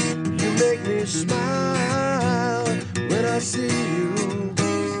 You make me smile when I see you.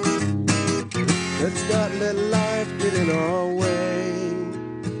 Let's not let life get in our way.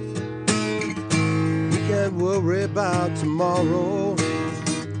 We can't worry about tomorrow.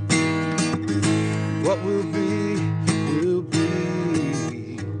 What will be, will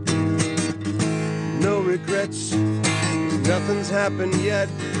be. No regrets, nothing's happened yet.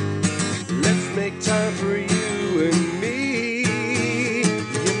 Let's make time for you and me.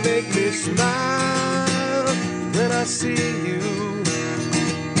 You make me smile when I see you.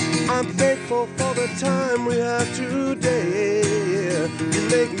 I'm thankful for the time we have today. You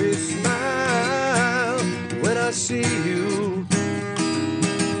make me smile when I see you.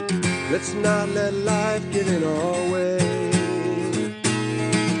 Let's not let life get in our way.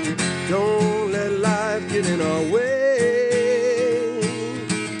 Don't let life get in our way.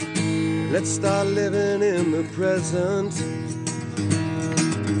 Let's start living in the present,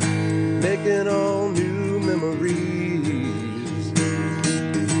 making all new memories,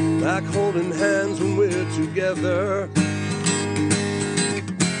 like holding hands when we're together,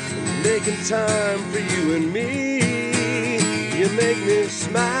 making time for you and me. You make me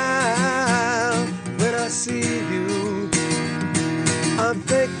smile when I see you. I'm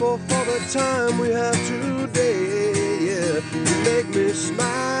thankful for the time we have today. Yeah, you make me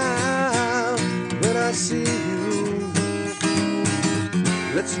smile when I see you.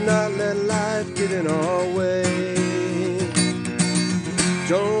 Let's not let life get in our way.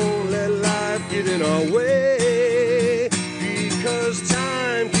 Don't let life get in our way, because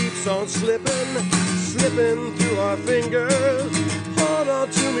time keeps on slipping through our fingers. Hold on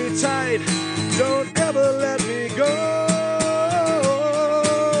to me tight, don't ever let me go.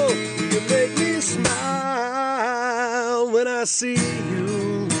 You make me smile when I see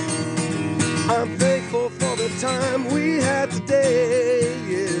you. I'm thankful for the time we had today.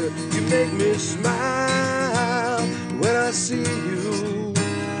 Yeah, you make me smile when I see you.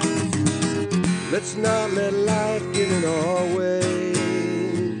 Let's not let life get in our way.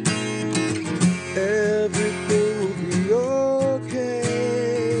 Everything will be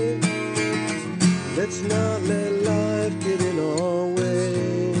okay. Let's not let life get in our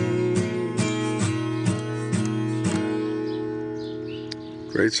way.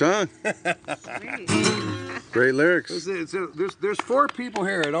 Great song. Great lyrics. There's 4 people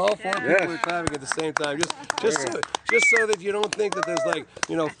here, and all 4 people are clapping at the same time. Just so that you don't think that there's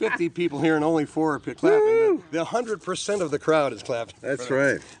 50 people here and only 4 are clapping. The 100% of the crowd is clapping. That's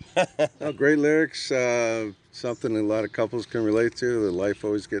right. Oh, great lyrics. Something a lot of couples can relate to. The life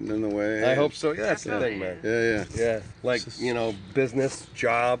always getting in the way. I hope so. Yeah, that's the thing, man. Yeah. Like business,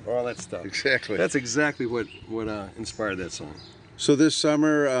 job, all that stuff. Exactly. That's exactly what inspired that song. So this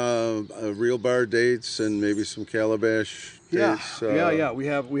summer, real bar dates and maybe some Calabash dates. Yeah. We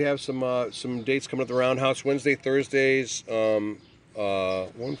have some dates coming up at the Roundhouse. Wednesday, Thursdays, one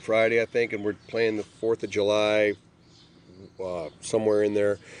Friday, I think, and we're playing the 4th of July somewhere in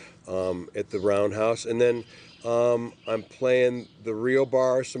there at the Roundhouse. And then I'm playing the Real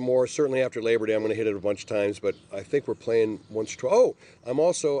Bar some more. Certainly after Labor Day, I'm going to hit it a bunch of times, but I think we're playing once or twice.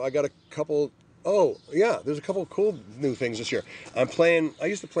 Oh, I got a couple. Oh, yeah, there's a couple of cool new things this year. I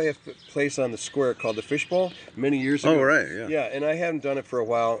used to play a place on the square called the Fishbowl many years ago. Oh, right, yeah. Yeah, and I haven't done it for a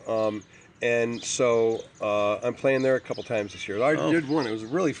while. And so I'm playing there a couple times this year. I did one. It was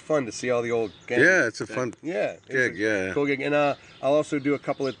really fun to see all the old gangs. Yeah, it's a fun gig. Cool gig. And I'll also do a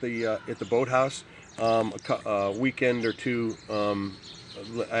couple at the Boathouse, a weekend or two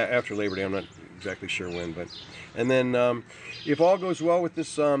after Labor Day. I'm not exactly sure when, but and then if all goes well with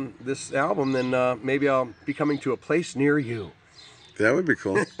this album, then maybe I'll be coming to a place near you. That would be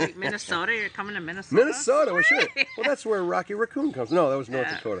cool. Minnesota? You're coming to Minnesota? Minnesota, well, sure. Well, that's where Rocky Raccoon comes. No, that was North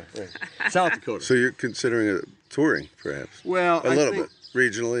Dakota. Yeah. South Dakota. So you're considering touring, perhaps? Well, a little bit,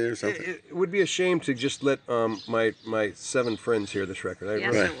 regionally or something. It would be a shame to just let my 7 friends hear this record.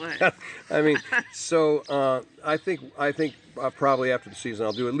 Yes, it would. I mean, so I think probably after the season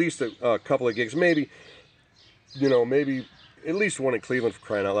I'll do at least a couple of gigs, maybe at least one in Cleveland for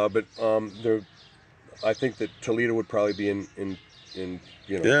crying out loud. But I think that Toledo would probably be in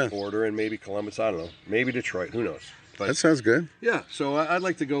order, and maybe Columbus. I don't know, maybe Detroit. Who knows? But, that sounds good. Yeah, so I'd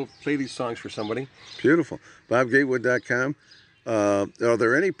like to go play these songs for somebody. Beautiful. BobGatewood.com. Are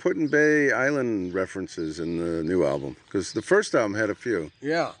there any Put-in-Bay Island references in the new album? Because the first album had a few.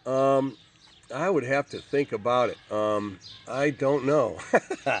 Yeah, I would have to think about it. I don't know.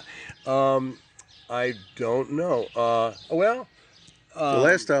 I don't know. The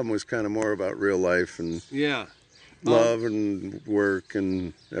last album was kind of more about real life and love and work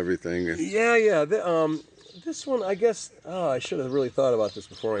and everything. Yeah. This one, I guess, I should have really thought about this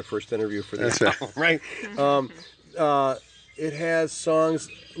before my first interview for this album, right? It has songs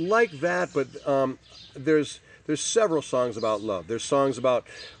like that, but there's several songs about love. There's songs about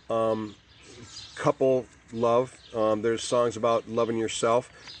couple love. There's songs about loving yourself.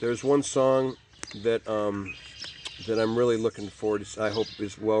 There's one song that I'm really looking forward to. I hope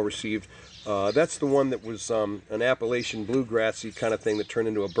is well received. That's the one that was an Appalachian bluegrassy kind of thing that turned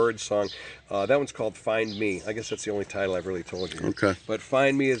into a bird song. That one's called "Find Me." I guess that's the only title I've really told you. Okay. But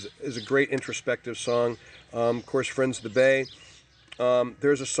 "Find Me" is a great introspective song. Of course, "Friends of the Bay."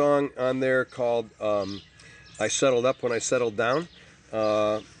 There's a song on there called "I Settled Up When I Settled Down."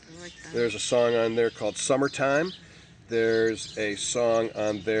 There's a song on there called "Summertime." There's a song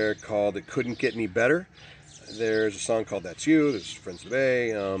on there called "It Couldn't Get Any Better." There's a song called "That's You." There's "Friends of the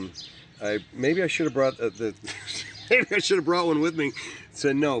Bay." Maybe I should have brought maybe I should have brought one with me.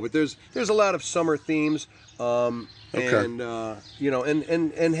 So no, but there's a lot of summer themes, and and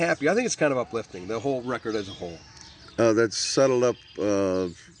happy. I think it's kind of uplifting. The whole record as a whole. That's Settled Up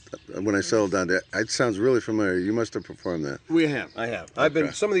When I Settled Down. It sounds really familiar. You must have performed that. I have. I've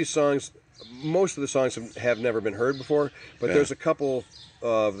been some of these songs. most of the songs have never been heard before, but Yeah. there's a couple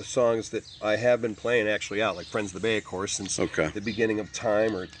of the songs that I have been playing actually out, like Friends of the Bay, of course, since Okay. the beginning of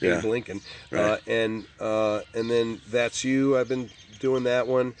time, or Yeah. Abe Lincoln. Right. And then That's You, I've been doing that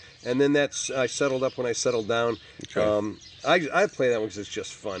one. And then I Settled Up When I Settled Down. Okay. I play that one because it's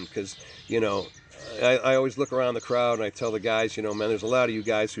just fun, because, I always look around the crowd and I tell the guys, man, there's a lot of you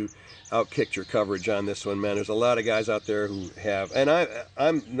guys who outkicked your coverage on this one, man. There's a lot of guys out there who have, and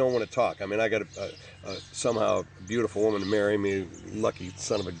I'm no one to talk. I mean, I got a somehow beautiful woman to marry me, lucky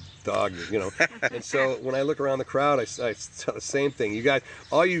son of a dog, And so when I look around the crowd, I tell the same thing. You guys,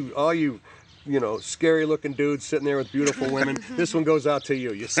 all you, scary looking dudes sitting there with beautiful women. This one goes out to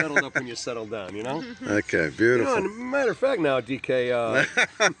you. You settled up when you settled down, Okay, beautiful. and matter of fact, now, DK.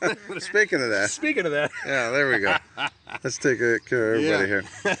 Speaking of that, Speaking of that, yeah, there we go. Let's take care of everybody here.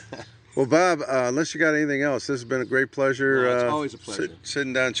 Well, Bob, unless you got anything else, this has been a great pleasure. No, it's always a pleasure.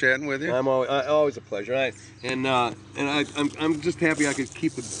 Sitting down chatting with you. always a pleasure. I'm just happy I could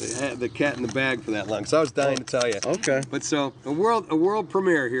keep the cat in the bag for that long. So I was dying to tell you. Okay. But so a world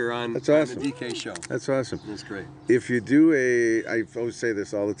premiere here on, That's on awesome. the DK show. That's awesome. That's great. If you do I always say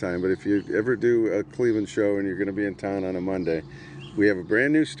this all the time, but if you ever do a Cleveland show and you're going to be in town on a Monday, we have a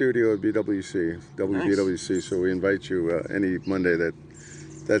brand new studio at WBWC, so we invite you any Monday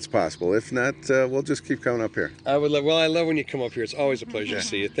that's possible. If not, we'll just keep coming up here. I love when you come up here. It's always a pleasure to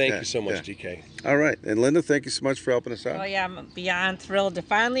see you. Thank you so much, DK. All right. And Linda, thank you so much for helping us out. Oh yeah, I'm beyond thrilled to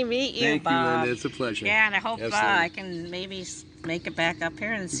finally meet you, Thank you, Bob. Linda. It's a pleasure. Yeah, and I hope Absolutely. I can maybe make it back up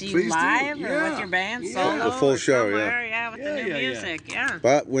here and see Please you do. live or Yeah. with your band Yeah. solo. The full or show, somewhere. Yeah, with the new Yeah. music. Yeah.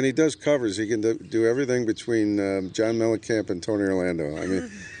 But when he does covers, he can do everything between John Mellencamp and Tony Orlando. I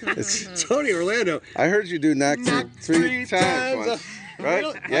mean, it's, Tony Orlando. I heard you do Knock three times once, right?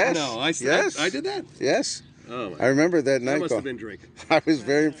 Really? Yes. No, yes. I did that. Yes. Oh, I remember that I night. must have been drinking. I was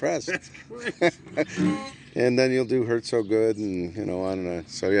very impressed. And then you'll do Hurt So Good and, on and on.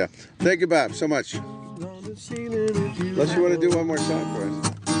 So, yeah. Thank you, Bob, so much. Unless you want to do one more song for us.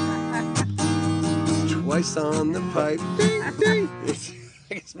 Twice on the pipe. Ding, ding.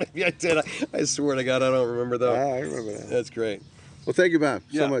 I guess maybe I did. I swear to God, I don't remember though. I remember that. That's great. Well, thank you, Bob,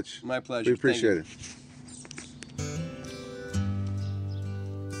 Yeah, so much. my pleasure. We appreciate it.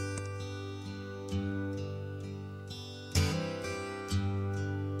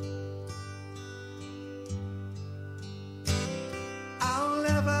 I'll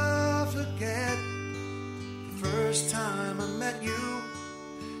never forget the first time I met you.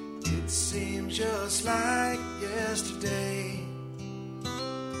 It seemed just like yesterday.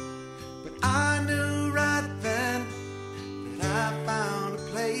 But I knew right then that I found a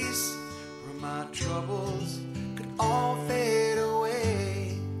place where my troubles could all fade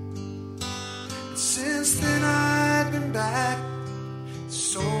away. And since then I've been back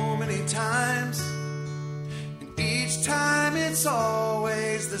so many times. Each time it's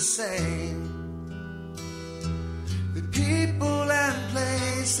always the same. The people and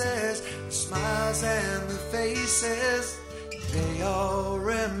places, the smiles and the faces, they all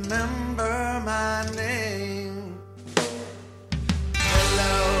remember my name.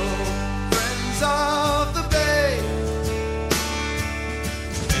 Hello, friends of the Bay.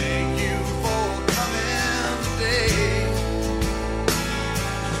 Thank you for coming today.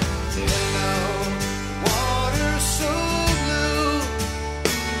 Hello, water so blue.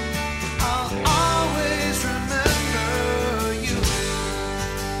 I'll always remember you.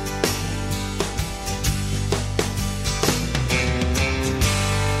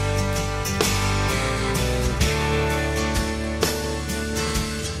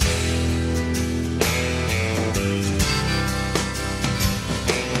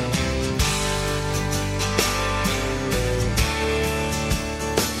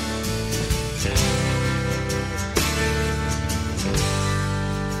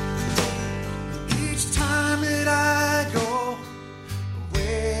 Each time that I go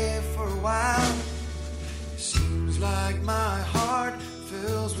away for a while, it seems like my heart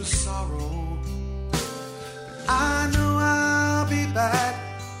fills with sorrow. But I know I'll be back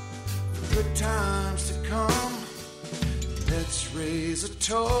for good times to come. Let's raise a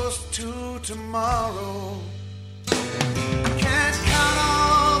toast to tomorrow. I can't count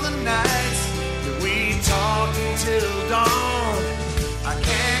all the nights that we talked until dawn. I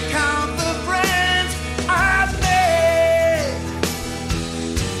can't count the friends I've made.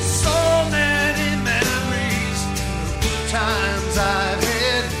 So many memories of good times I've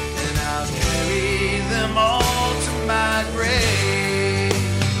had, and I'll carry them all to my grave.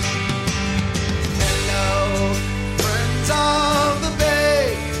 Hello, friends of the Bay.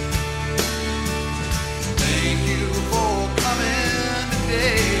 Thank you for coming.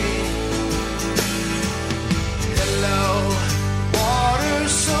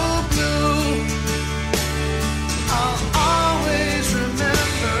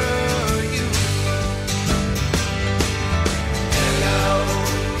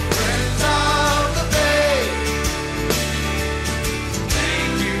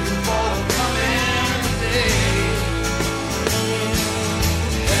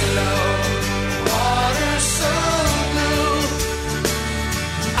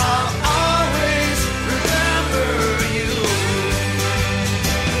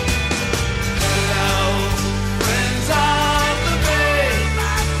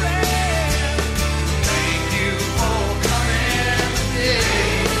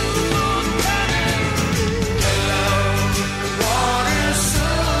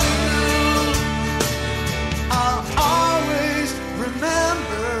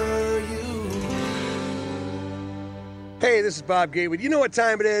 is Bob Gatewood. You know what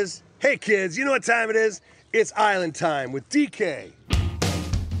time it is? Hey, kids, you know what time it is? It's Island Time with DK.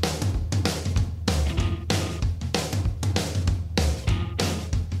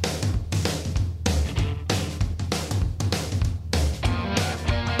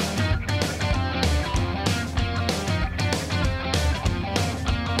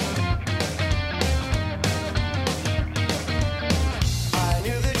 I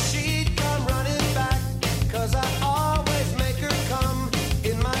knew that she'd come running back, 'cause I always make her come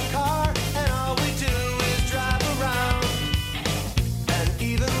in my car, and all we do is drive around. And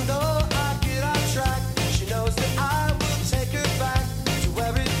even though I get off track, she knows that I will take her back to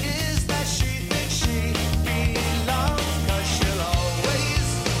where it is that she thinks she belongs, 'cause she'll always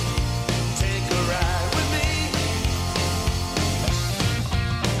take a ride with me.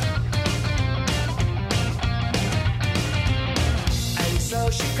 And so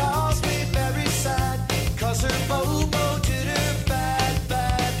she calls me very sad, 'cause her Bobo did her bad,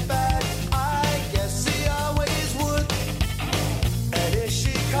 bad, bad. I guess he always would. And if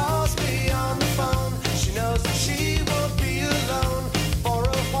she calls me on the phone, she knows that she won't be alone. For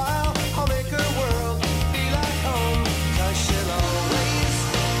a while, I'll make her world be like home, 'cause she'll always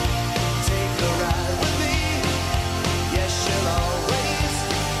take a ride with me. Yes, she'll always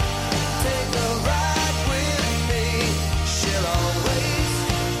take a ride with me. She'll always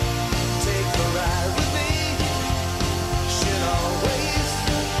take a ride with me. She'll always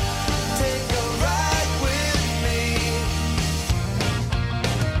take a ride with me.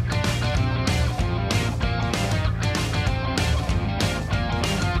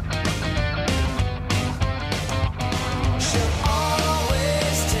 She'll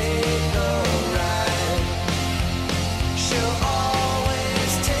always take a ride. She'll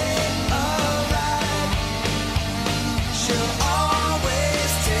always take a ride. She'll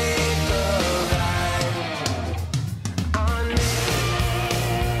always take a ride on me.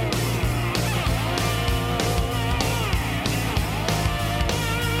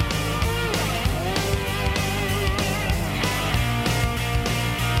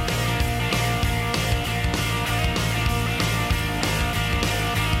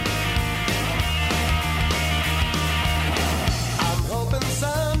 I'm hoping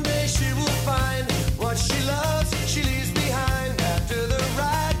someday she will find what she loves, she leaves behind after the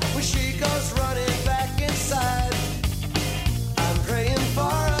ride when she goes running back inside. I'm praying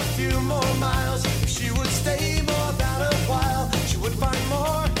for a few more miles. If she would stay more than a while, she would find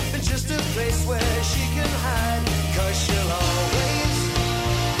more than just a place where she can hide. 'Cause she'll always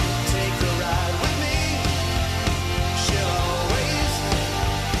take a ride with me. She'll always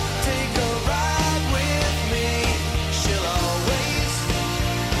take a ride with me. She'll always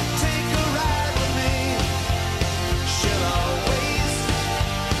take a ride with me. She'll always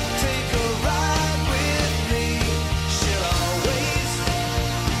take a ride with me. She'll always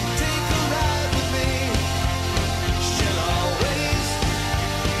take a ride with me. She'll always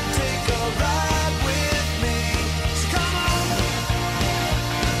take a ride with me. So come on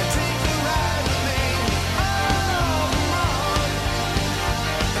and take a ride with me. Oh, come on,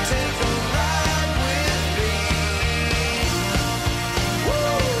 take a ride with me.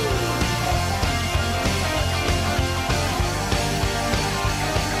 Woo!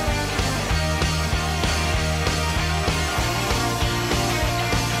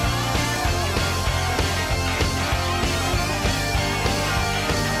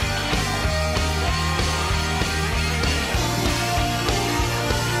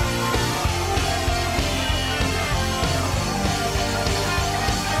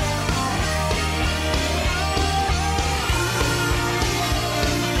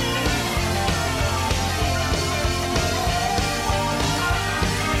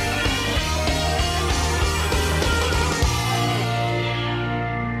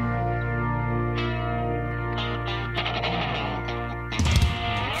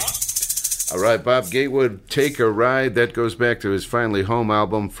 All right, Bob Gatewood, Take a Ride. That goes back to his Finally Home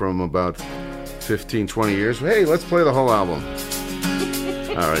album from about 15, 20 years. Hey, let's play the whole album.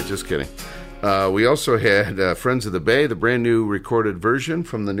 All right, just kidding. We also had Friends of the Bay, the brand new recorded version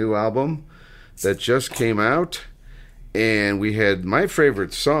from the new album that just came out. And we had my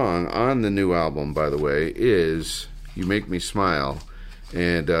favorite song on the new album, by the way, is You Make Me Smile.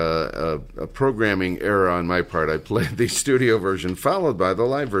 And a programming error on my part. I played the studio version followed by the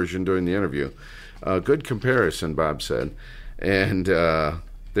live version during the interview. Good comparison, Bob said. And there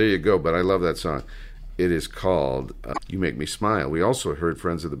you go, but I love that song. It is called You Make Me Smile. We also heard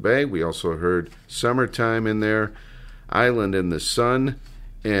Friends of the Bay. We also heard Summertime in there, Island in the Sun,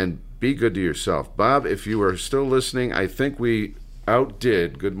 and Be Good to Yourself. Bob, if you are still listening, I think we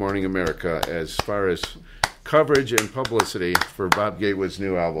outdid Good Morning America as far as coverage and publicity for Bob Gatewood's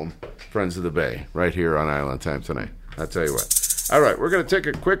new album, Friends of the Bay, right here on Island Time tonight. I'll tell you what. All right, we're going to take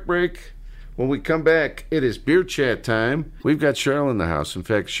a quick break. When we come back, it is beer chat time. We've got Cheryl in the house. In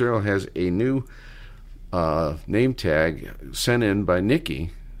fact, Cheryl has a new name tag sent in by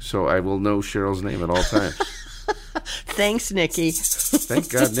Nikki, so I will know Cheryl's name at all times. Thanks, Nikki. Thank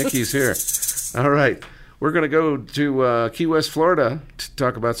God Nikki's here. All right. We're going to go to Key West, Florida to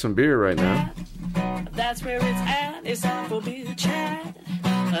talk about some beer right now. That's where it's at. It's time for beer chat.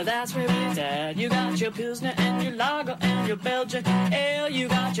 That's where it's at. You got your Pilsner and your Lager and your Belgian Ale. You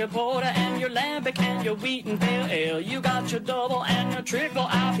got your Porter and your Lambic and your Wheat and Pale Ale. You got your Double and your Triple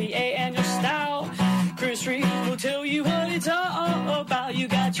IPA and your Stout. Chris Reed will tell you what it's all about. You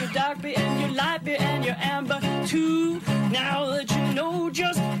got your dark beer and your light beer and your amber too. Now that you know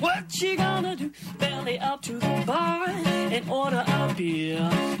just what you're gonna do, belly up to the bar and order a beer.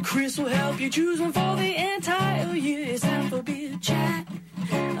 Chris will help you choose one for the entire year. It's time for beer chat.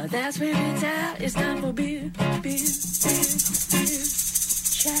 That's where it's at. It's time for beer chat.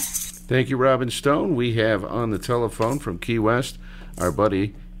 Thank you, Robin Stone. We have on the telephone from Key West our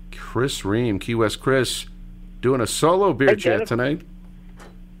buddy Chris Ream. Key West Chris, doing a solo beer chat tonight.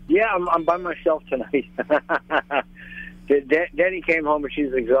 Yeah, I'm by myself tonight. Danny came home and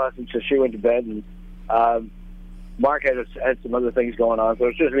she's exhausted, so she went to bed. And Mark had some other things going on, so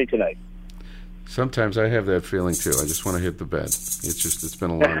it's just me tonight. Sometimes I have that feeling too. I just want to hit the bed. It's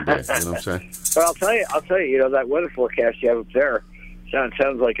been a long day. You know what I'm saying? But I'll tell you, that weather forecast you have up there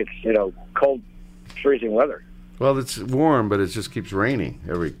sounds like it's cold, freezing weather. Well, it's warm, but it just keeps raining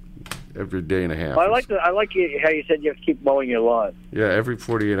every day and a half. Well, I like how you said you have to keep mowing your lawn. Yeah, every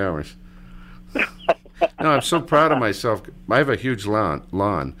 48 hours. No, I'm so proud of myself. I have a huge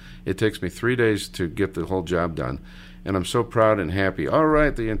lawn. It takes me 3 days to get the whole job done. And I'm so proud and happy. All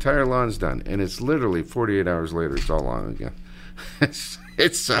right, the entire lawn's done. And it's literally 48 hours later, it's all on again.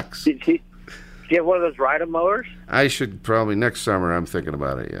 It sucks. Do you have one of those rider mowers? I should probably, next summer, I'm thinking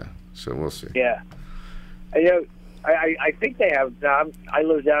about it, yeah. So we'll see. Yeah. I think they have, I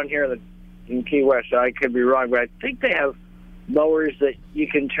live down here in Key West, so I could be wrong, but I think they have mowers that you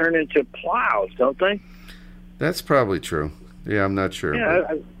can turn into plows, don't they? That's probably true. Yeah, I'm not sure.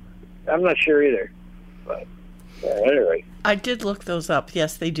 Yeah, I'm not sure either. But anyway. I did look those up.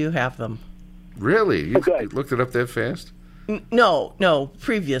 Yes, they do have them. Really? You looked it up that fast? No,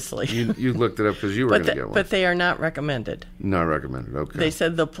 previously. You looked it up because you were going to get one. But they are not recommended. Not recommended, okay. They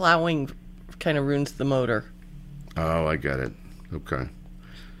said the plowing kind of ruins the motor. Oh, I got it. Okay.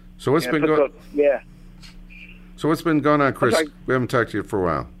 So what's been going? Yeah. So what's been going on, Chris? We haven't talked to you for a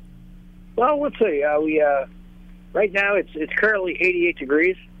while. Well, let's see. Right now it's currently 88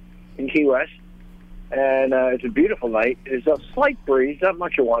 degrees in Key West, and it's a beautiful night. There's a slight breeze, not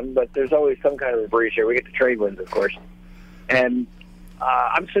much of one, but there's always some kind of a breeze here. We get the trade winds, of course, and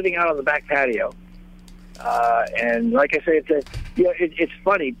I'm sitting out on the back patio, and like I say, it's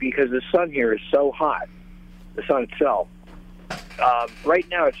funny because the sun here is so hot. The sun itself. Right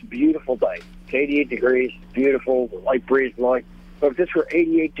now, it's a beautiful day. It's 88 degrees, beautiful, light breeze blowing. But if this were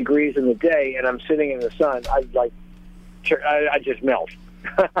 88 degrees in the day and I'm sitting in the sun, I'd just melt.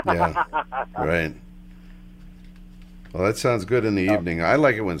 Yeah, right. Well, that sounds good in the evening. I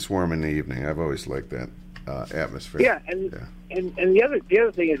like it when it's warm in the evening. I've always liked that atmosphere. Yeah, and the other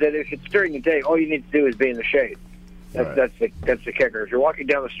thing is that if it's during the day, all you need to do is be in the shade. That's the kicker. If you're walking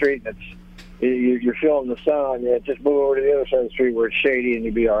down the street and you're feeling the sun, just move over to the other side of the street where it's shady and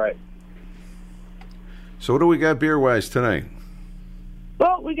you'll be all right. So what do we got beer-wise tonight?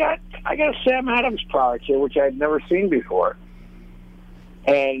 Well, I got a Sam Adams product here, which I'd never seen before.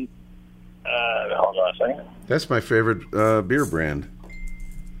 And, hold on a second. That's my favorite beer brand.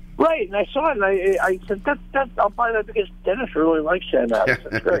 Right, and I saw it, and I said, I'll buy that because Dennis really likes Sam Adams.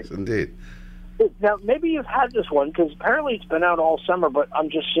 That's great. Yes, indeed. Now, maybe you've had this one, because apparently it's been out all summer, but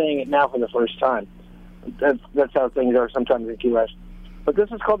I'm just seeing it now for the first time. That's how things are sometimes in Key West. But this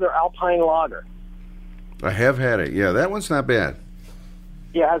is called their Alpine Lager. I have had it. Yeah, that one's not bad.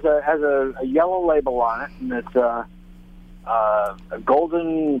 Yeah, it has a yellow label on it, and it's a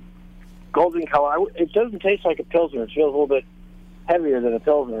golden color. It doesn't taste like a Pilsner. It feels a little bit heavier than a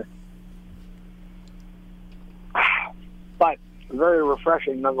Pilsner. But very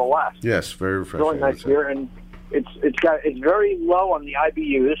refreshing nonetheless. Yes, very refreshing. Really nice beer, and it's very low on the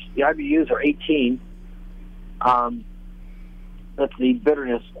IBUs. The IBUs are 18. That's the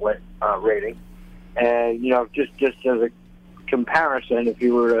bitterness rating. And just as a comparison, if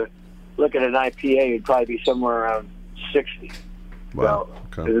you were to look at an IPA, it'd probably be somewhere around 60. Wow.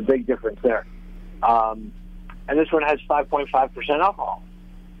 So there's a big difference there. And this one has 5.5% alcohol.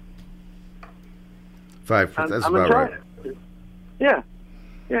 5. That's I'm about enjoying right. it. Yeah,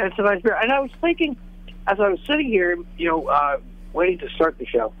 it's a nice beer. And I was thinking, as I was sitting here, waiting to start the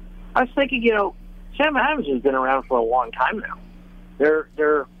show, I was thinking, Sam Adams has been around for a long time now.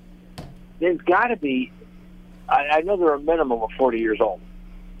 They've got to be. I know they're a minimum of 40 years old.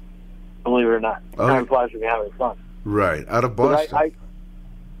 Believe it or not, time flies when you're having fun. Right, out of Boston. I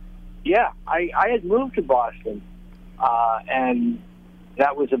had moved to Boston, and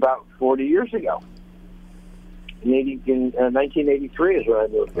that was about 40 years ago. In 1983 is when I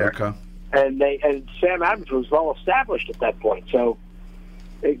moved there. Okay. And Sam Adams was well established at that point, so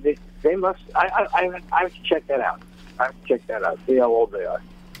they must. I have to check that out. See how old they are.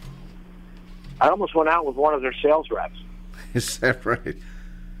 I almost went out with one of their sales reps. Is that right?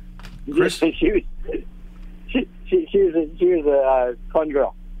 Chris? She was a fun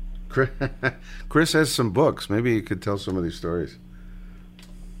girl. Chris has some books. Maybe you could tell some of these stories.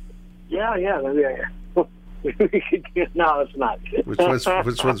 Yeah. Maybe no, it's not.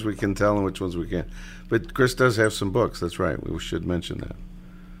 Which ones we can tell and which ones we can't. But Chris does have some books. That's right. We should mention that.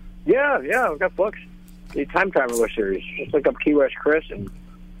 Yeah, I've got books. The Time Traveler series. Just look up Key West Chris, and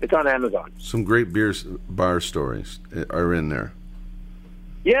it's on Amazon. Some great bar stories are in there.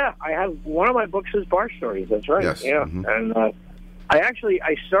 Yeah, I have one of my books is bar stories. That's right. Yes. Yeah, and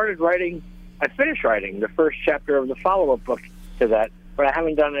I started writing. I finished writing the first chapter of the follow-up book to that, but I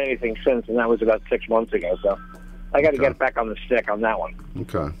haven't done anything since, and that was about 6 months ago. So I got to get back on the stick on that one.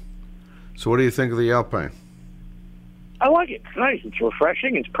 Okay. So what do you think of the Alpine? I like it. It's nice. It's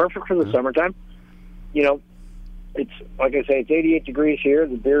refreshing. It's perfect for the summertime. It's like I say, it's 88 degrees here.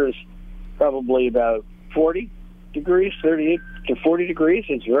 The beer is probably about 40 degrees, 38 to 40 degrees.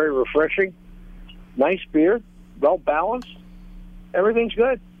 It's very refreshing. Nice beer, well balanced. Everything's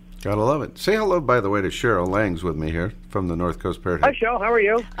good. Gotta love it. Say hello, by the way, to Cheryl Lang's with me here from the North Coast Parrot. Hi, Cheryl. How are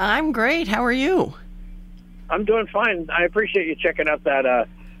you? I'm great. How are you? I'm doing fine. I appreciate you checking out that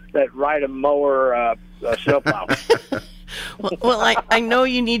ride a mower snowplow. well, I know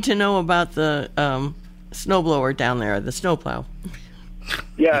you need to know about the snowblower down there, the snowplow.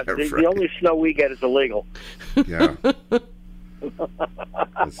 Yeah, the only snow we get is illegal. Yeah.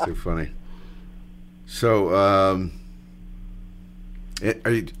 That's too funny. So,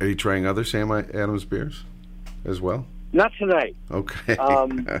 are you trying other Sam Adams beers as well? Not tonight. Okay.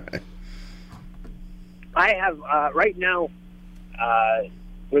 I have right now,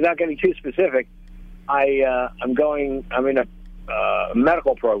 without getting too specific, I'm in a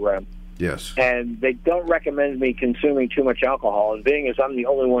medical program. Yes. And they don't recommend me consuming too much alcohol. And being as I'm the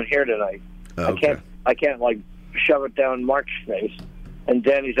only one here tonight, Okay. I can't like shove it down Mark's face. And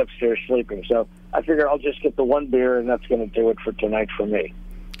Danny's upstairs sleeping, so I figure I'll just get the one beer, and that's going to do it for tonight for me.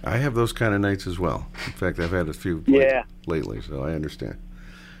 I have those kind of nights as well. In fact, I've had a few lately, so I understand.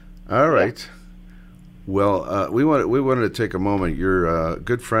 All right. Yeah. Well, we wanted to take a moment. Your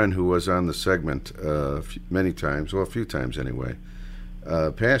good friend who was on the segment many times, well, a few times anyway,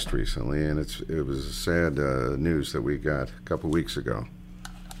 passed recently, and it was sad news that we got a couple weeks ago.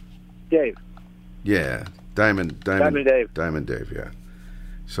 Dave. Yeah, Diamond Dave. Diamond Dave, yeah.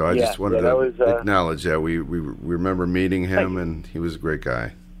 So I just wanted to acknowledge that we remember meeting him, and he was a great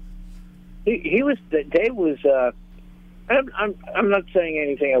guy. He was. Dave was. I'm not saying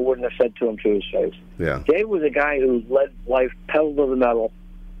anything I wouldn't have said to him to his face. Yeah. Dave was a guy who led life pedal to the metal.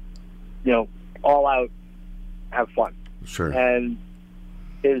 All out, have fun. Sure. And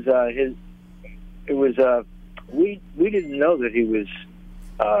it was we didn't know that he was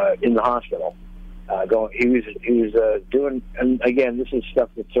in the hospital. He was doing, and again, this is stuff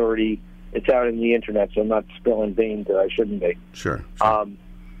that's it's out in the internet, so I'm not spilling beans that I shouldn't be. Sure.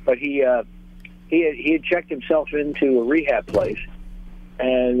 But he had checked himself into a rehab place,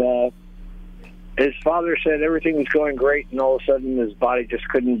 and his father said everything was going great, and all of a sudden his body just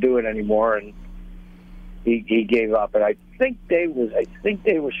couldn't do it anymore, and he gave up. And I think Dave was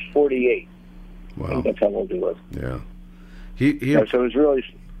 48. Wow. I think that's how old he was. Yeah. So it was really.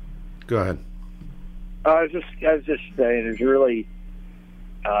 Go ahead. I was just saying, it's really,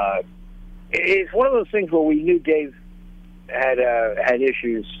 it's one of those things where we knew Dave had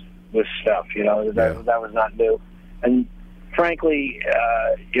issues with stuff, that was not new. And frankly,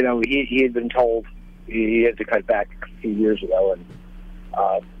 he had been told he had to cut back a few years ago. And,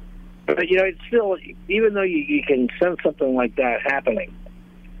 but, it's still, even though you can sense something like that happening,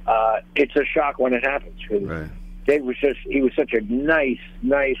 it's a shock when it happens. Right. Dave was such a nice,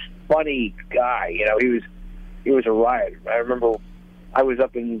 funny guy. He was a riot. I remember I was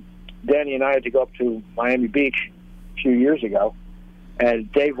Danny and I had to go up to Miami Beach a few years ago,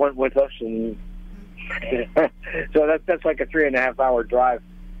 and Dave went with us, and so that's like a 3.5 hour drive.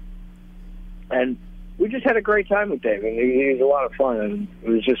 And we just had a great time with Dave, and he was a lot of fun, and it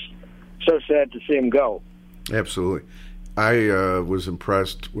was just so sad to see him go. Absolutely. I was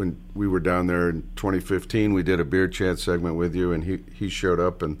impressed when we were down there in 2015. We did a beer chat segment with you, and he showed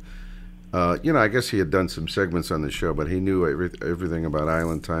up, and I guess he had done some segments on the show, but he knew everything about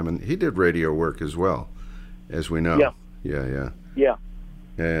Island Time, and he did radio work as well, as we know. Yeah.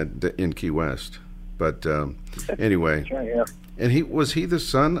 And in Key West. But anyway, That's right, yeah. And was he the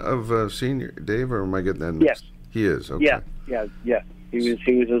son of Senior Dave, or am I getting that mixed? Yes. He is. Okay. Yeah. He was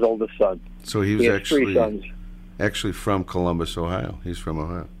his oldest son. So he was three sons. actually from Columbus, Ohio. He's from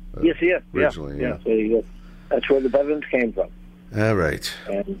Ohio. Yes, he is. Originally, yeah. So that's where the Bevins came from. All right.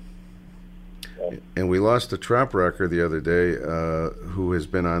 And we lost a trop rocker the other day who has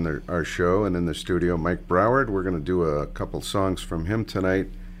been on our show and in the studio, Mike Broward. We're going to do a couple songs from him tonight.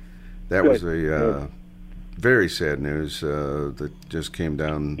 That was a very sad news that just came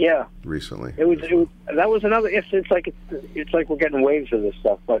down recently. It was that was another. It's like we're getting waves of this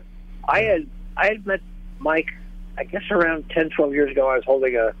stuff. But I had met Mike, I guess around 10, 12 years ago. I was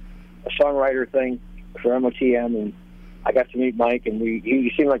holding a songwriter thing for MOTM, and I got to meet Mike, and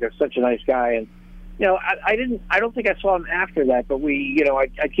he seemed like such a nice guy. And I don't think I saw him after that, but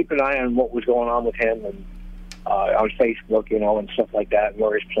I'd keep an eye on what was going on with him, and on Facebook, and stuff like that, and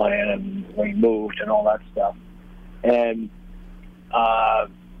where he's playing and where he moved and all that stuff. And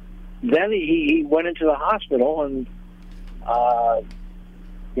then he went into the hospital, and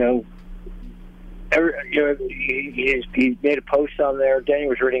he made a post on there. Danny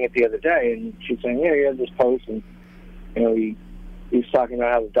was reading it the other day, and she's saying, "Yeah, he had this post," and he was talking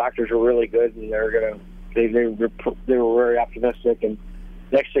about how the doctors were really good, and they were very optimistic. And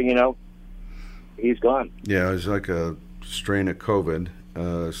next thing you know, he's gone. Yeah, it was like a strain of COVID.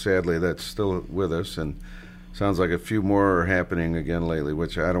 Sadly, that's still with us, and sounds like a few more are happening again lately,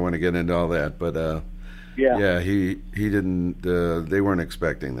 which I don't want to get into all that. But he didn't. They weren't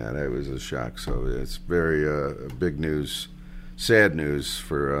expecting that. It was a shock. So it's very big news, sad news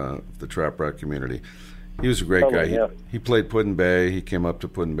for the trop rock community. He was a great guy. He played Put-in-Bay. He came up to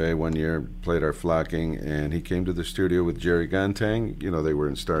Put-in-Bay one year, played our flocking, and he came to the studio with Jerry Gontang. They were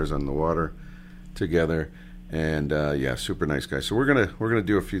in Stars on the Water together, and super nice guy. So we're gonna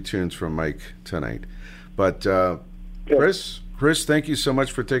do a few tunes from Mike tonight. But Chris, thank you so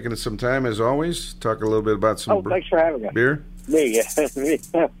much for taking some time as always. Talk a little bit about some. Thanks for having me. Beer. Me, me.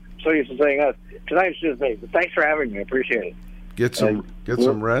 So used to saying us. Tonight's just me. But thanks for having me. I appreciate it. Get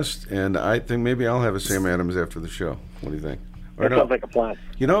some rest, and I think maybe I'll have a Sam Adams after the show. What do you think? That sounds like a plan.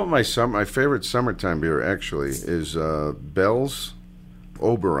 My favorite summertime beer actually is Bell's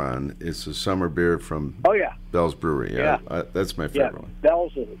Oberon. It's a summer beer from Bell's Brewery. Yeah. That's my favorite one.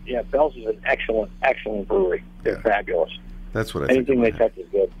 Bell's is an excellent brewery. They're fabulous. That's what I think. Anything they touch is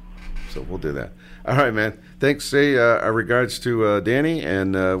good. So we'll do that. All right, man. Thanks. Say our regards to Danny,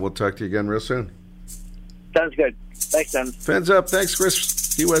 and we'll talk to you again real soon. Sounds good. Thanks, Dennis. Fans up. Thanks,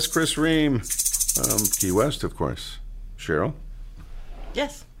 Chris. Key West, Chris Ream. Key West, of course. Cheryl?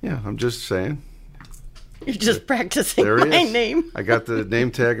 Yes. Yeah, I'm just saying. You're just practicing my name. I got the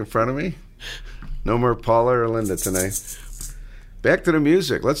name tag in front of me. No more Paula or Linda tonight. Back to the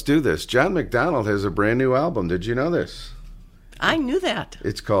music. Let's do this. John McDonald has a brand new album. Did you know this? I knew that.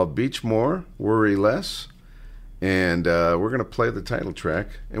 It's called Beach More, Worry Less. And we're going to play the title track.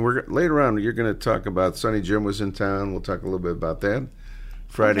 And later on, you're going to talk about Sonny Jim was in town. We'll talk a little bit about that.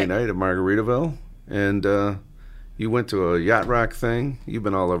 Friday night at Margaritaville. And you went to a yacht rock thing. You've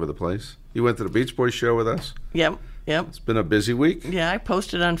been all over the place. You went to the Beach Boys show with us. Yep. It's been a busy week. Yeah, I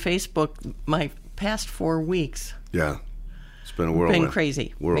posted on Facebook my past 4 weeks. Yeah. It's been a whirlwind. Been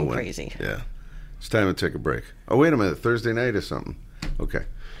crazy. Yeah. It's time to take a break. Oh, wait a minute. Thursday night or something. Okay.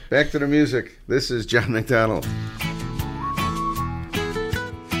 Back to the music. This is John McDonald.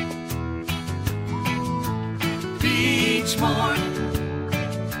 Beach more,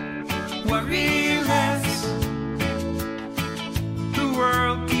 worry less. The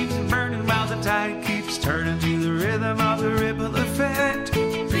world keeps burning while the tide keeps turning to the rhythm of the ripple effect.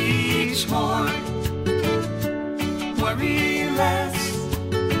 Beach more, worry less.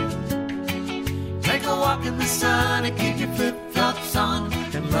 Take a walk in the sun and keep your flip-flops on.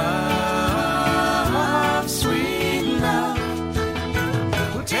 And love, sweet love,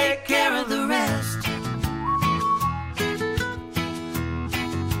 will take care of the rest.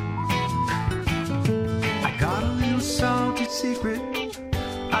 I got a little salty secret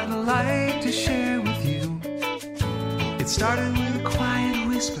I'd like to share with you. It started with a quiet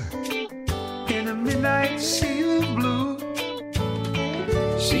whisper in a midnight sea of blue.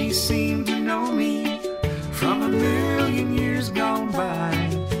 She seemed to know me from a million years gone by.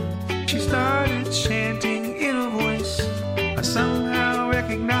 She started chanting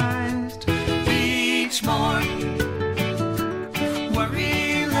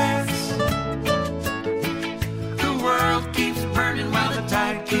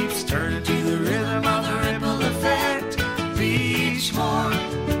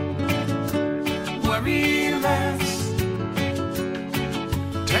worry less.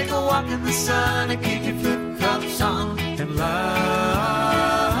 Take a walk in the sun and keep your flip-flops on. And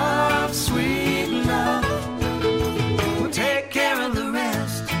love, sweet love, will take care of the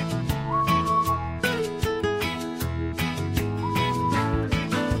rest.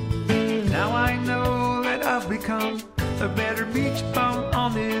 Now I know that I've become a better beach bum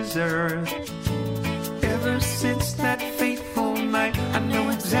on this earth. Ever since that fateful night, I know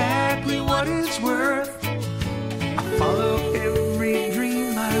exactly what it's worth. I follow every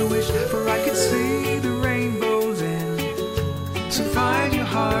dream I wish, for I could see the rainbows in. So find your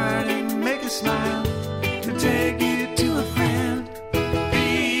heart and make a smile to take you to a friend.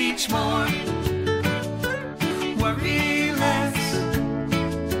 Beach more, worry less.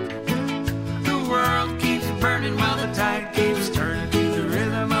 The world keeps burning while the tide keeps turning to the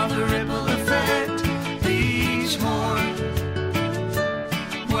rhythm of the ripple effect. Beach more,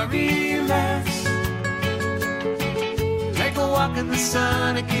 worry less. Take a walk in the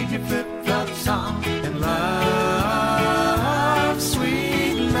sun and keep your flip-flops on. And love,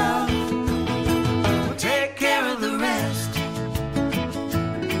 sweet love, will take care of the rest.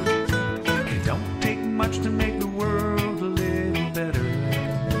 It don't take much to make the world a little better.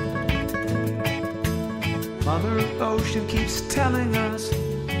 Mother Ocean keeps telling us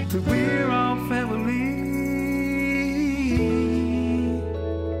that we're all family.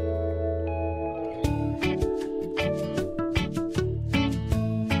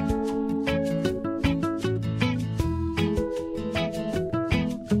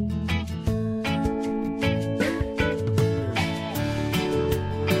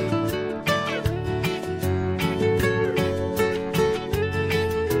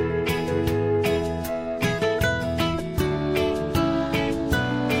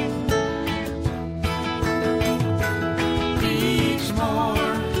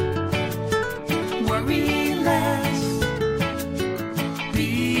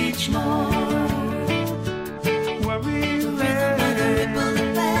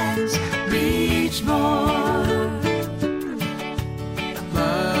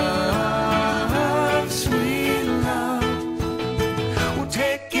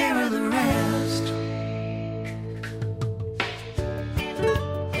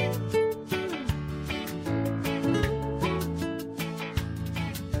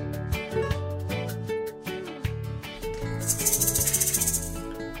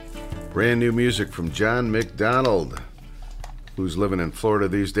 Brand new music from John McDonald, who's living in Florida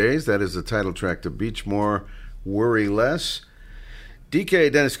these days. That is the title track to Beach More, Worry Less.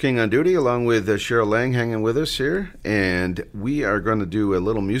 DK, Dennis King on duty, along with Cheryl Lang hanging with us here. And we are going to do a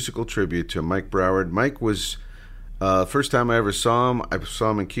little musical tribute to Mike Broward. Mike was, first time I ever saw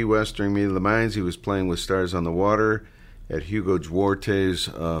him in Key West during Meet of the Minds. He was playing with Stars on the Water at Hugo Duarte's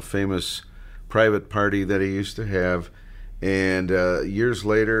famous private party that he used to have. And years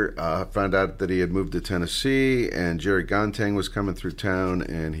later, I found out that he had moved to Tennessee, and Jerry Gontang was coming through town,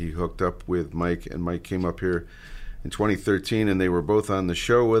 and he hooked up with Mike, and Mike came up here in 2013, and they were both on the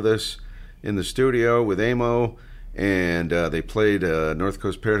show with us in the studio with Amo, and they played North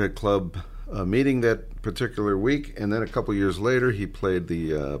Coast Parrothead Club meeting that particular week, and then a couple years later, he played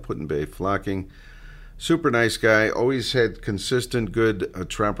the Put-in-Bay Flocking. Super nice guy, always had consistent, good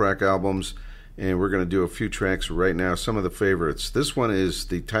trop rock albums. And we're going to do a few tracks right now, some of the favorites. This one is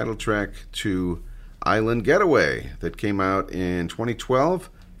the title track to Island Getaway that came out in 2012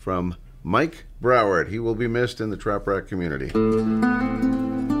 from Mike Broward. He will be missed in the trop rock community.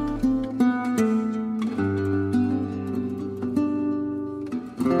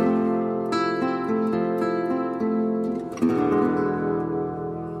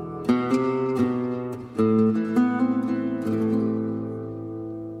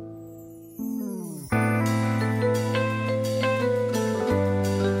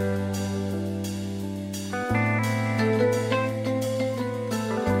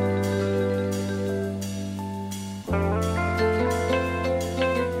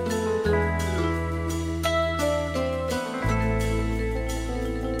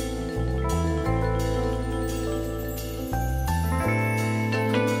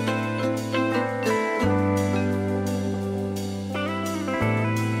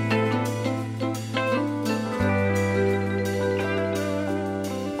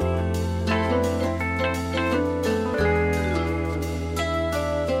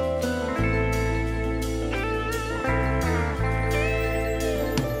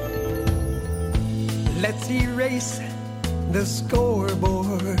 Let's erase the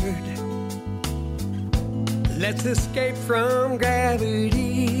scoreboard. Let's escape from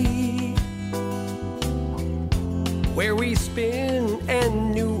gravity, where we spin a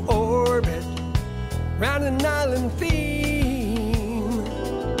new orbit round an island theme.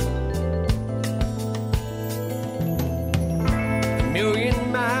 A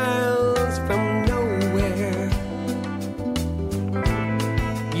million miles from nowhere.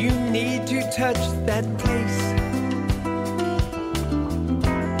 You need to touch that place.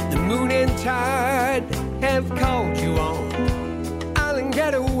 The moon and tide have called you on Island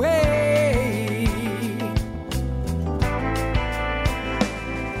Getaway.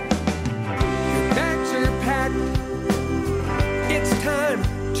 It's time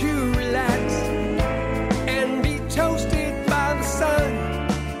to relax and be toasted by the sun.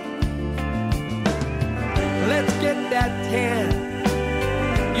 Let's get that tan.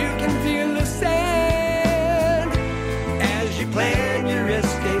 You can feel the sand as you plan your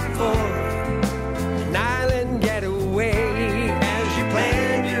escape for an island getaway. As you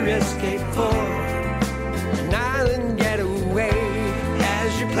plan your escape for an island getaway.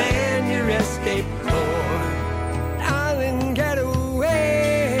 As you plan your escape for island getaway.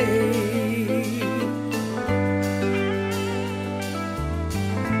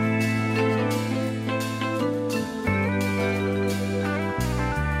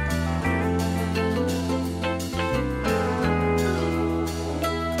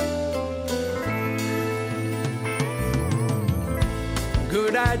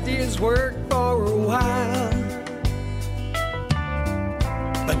 Good ideas work for a while,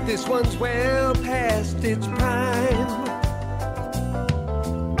 but this one's well past its prime.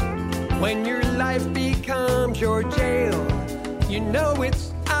 When your life becomes your jail, you know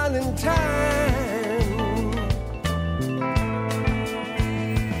it's island time.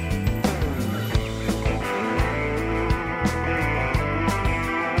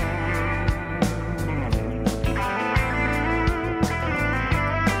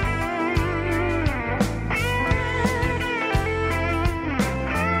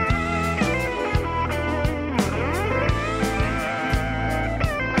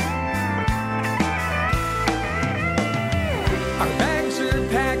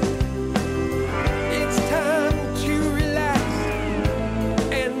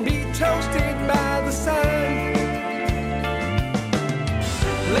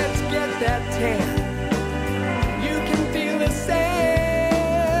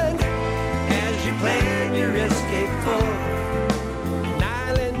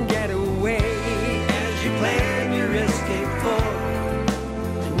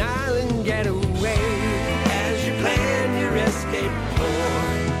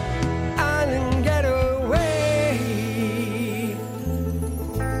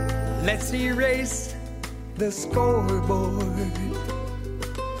 Let's erase the scoreboard.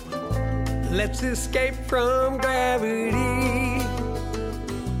 Let's escape from gravity,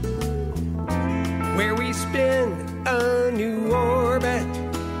 where we spin a new orbit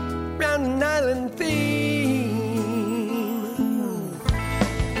round an island theme.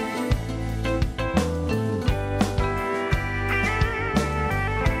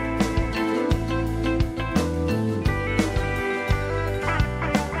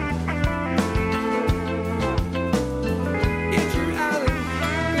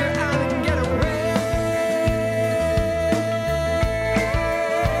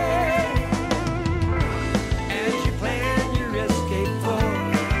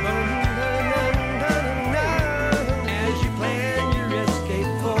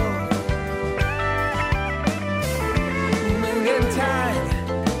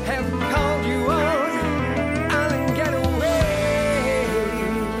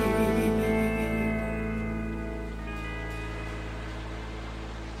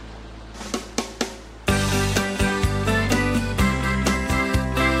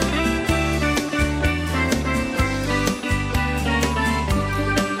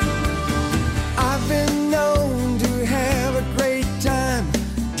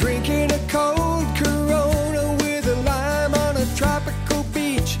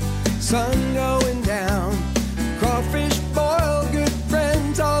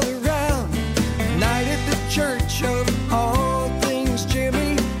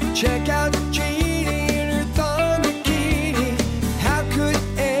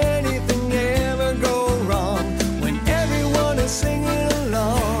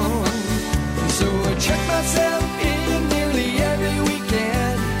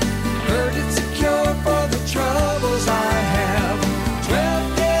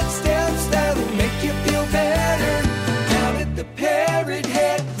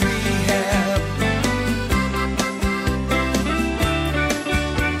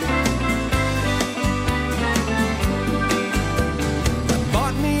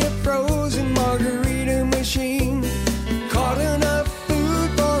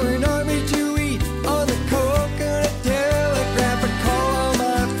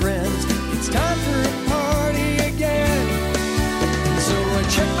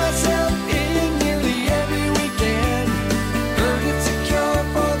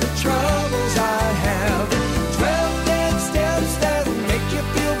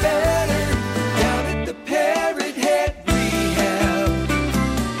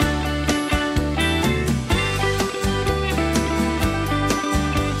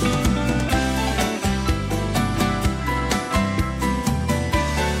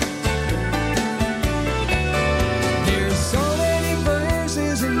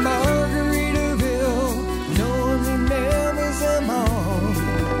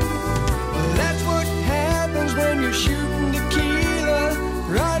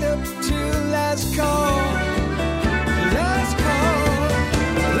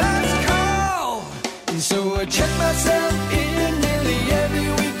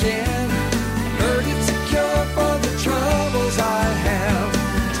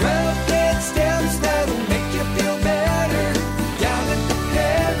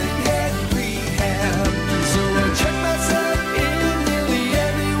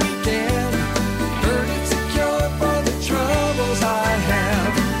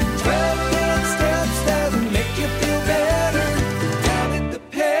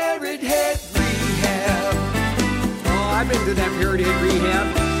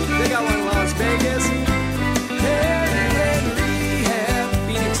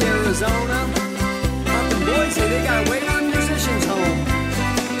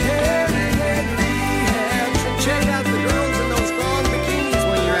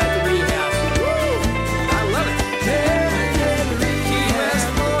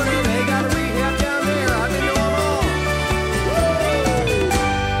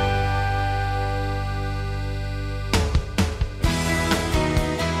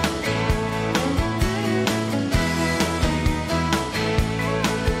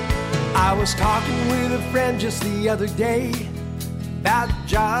 was talking with a friend just the other day about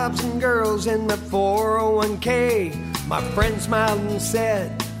jobs and girls in my 401k. My friend smiled and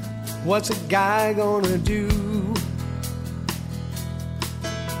said, "What's a guy gonna do?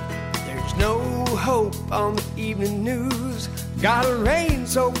 There's no hope on the evening news. Got a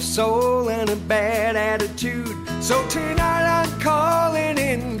rain-soaked soul and a bad attitude. So tonight I'm calling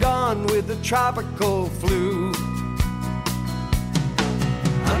in Gone with the tropical flu.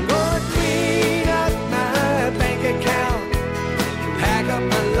 I'm gonna clean up my bank account, pack up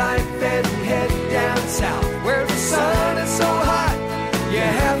my life and head down south, where the sun is so hot you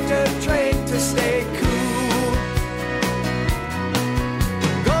have to drink to stay cool.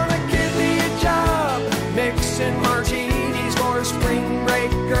 Gonna get me a job mixing martinis for spring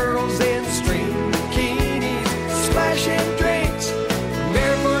break girls in string bikinis, splashing drinks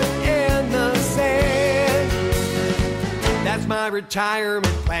barefoot in the sand. That's my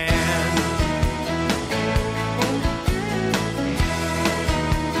retirement plan.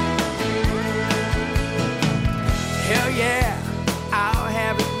 Hell yeah, I'll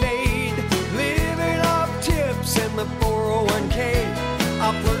have it made, living off tips in the 401k.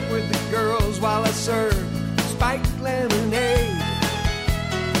 I'll flirt with the girls while I serve spiked lemonade.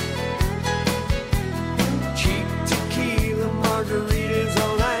 Cheap tequila margaritas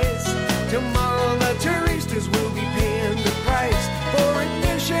on ice. Tomorrow the touristas will be paying the price for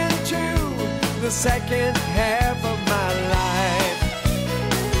admission to the second half of my life.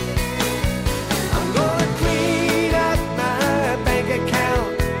 I'm gonna clean up my bank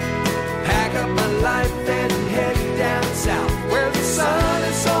account, pack up my life and head down south, where the sun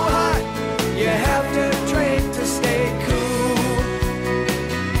is so hot you have to drink to stay cool.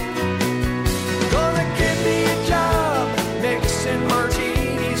 Gonna get me a job mixing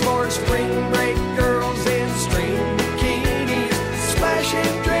martinis for spring break girls in string bikinis,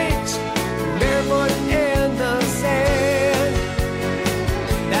 splashing drinks barefoot in the sand.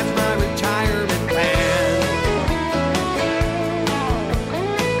 That's my retirement plan.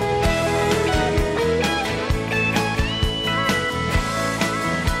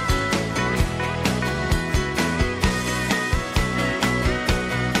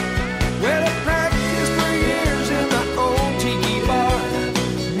 Well, I practiced for years in my old tiki bar,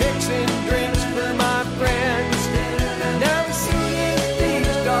 mixing drinks for my friends. Now as soon as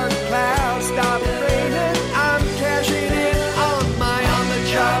these dark clouds stop raining, I'm cashing in on my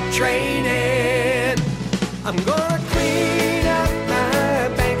on-the-job training. I'm gonna clean up my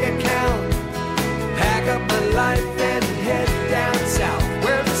bank account, pack up my life and head down south,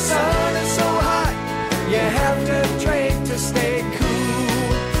 where the sun is so hot you have to drink to stay cool.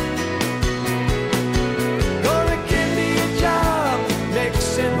 Gonna get me a job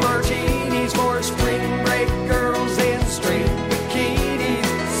mixing martinis for spring break girls in string bikinis,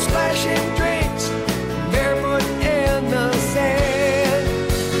 splashing drinks barefoot in the sand.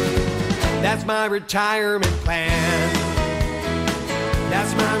 That's my retirement plan.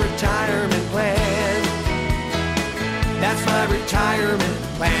 That's my retirement plan. That's my retirement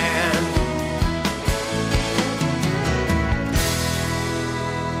plan.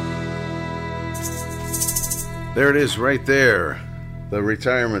 There it is right there. The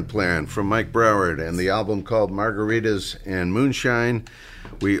retirement plan from Mike Broward and the album called Margaritas and Moonshine.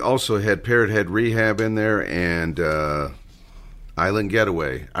 We also had Parrot Head Rehab in there and Island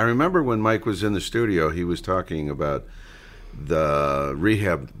Getaway. I remember when Mike was in the studio, he was talking about the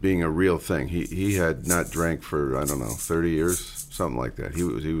rehab being a real thing. He had not drank for, I don't know, 30 years, something like that. He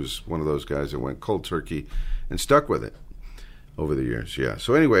was one of those guys that went cold turkey and stuck with it over the years. Yeah.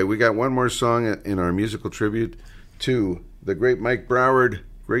 So anyway, we got one more song in our musical tribute to the great Mike Broward,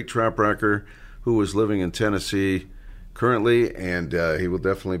 great trop rocker who was living in Tennessee currently, and he will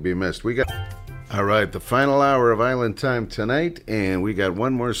definitely be missed. We got all right, the final hour of Island Time tonight, and we got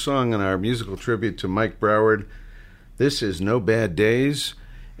one more song in our musical tribute to Mike Broward. This is No Bad Days.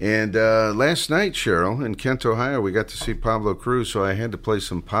 And last night, Cheryl, in Kent, Ohio, we got to see Pablo Cruz, so I had to play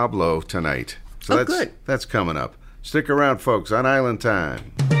some Pablo tonight. So good. That's coming up. Stick around, folks, on Island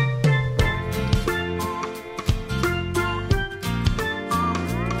Time.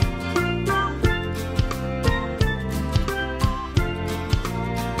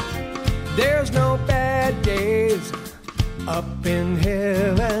 There's no bad days up in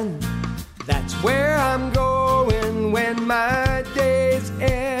heaven. That's where I'm going when my days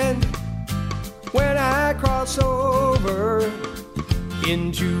end. When I cross over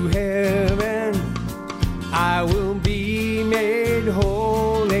into heaven, I will be made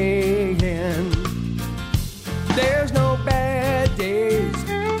whole again. There's no bad days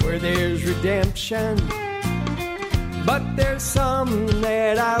where there's redemption. But there's some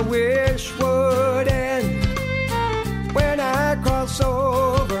that I wish would end when I cross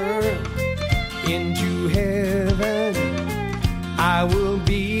over into heaven. I will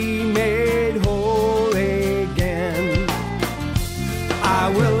be made whole again. I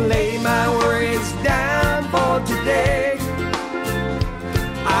will lay my worries down for today.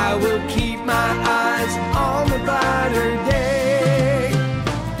 I will keep my eyes on the brighter day.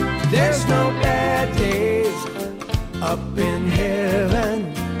 There's no bad days up in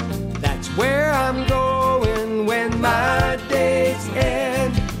heaven. That's where I'm going when my days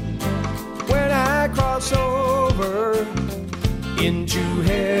end. When I cross over into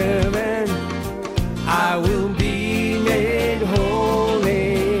heaven, I will be made whole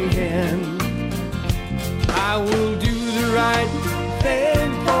again. I will do the right thing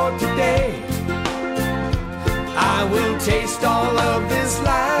for today. I will taste all of this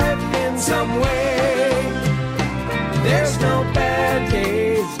life in some way. There's no bad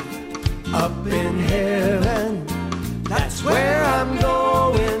days up in heaven. That's where I'm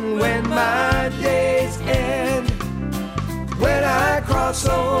going when my days end. When I cross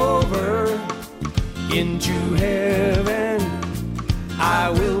over into heaven, I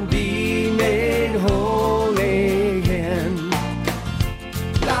will be made whole again.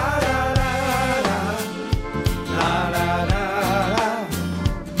 La da da da, la da da da,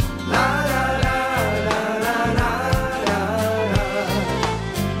 la da da da da da da,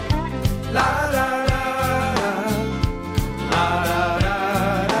 la da da da,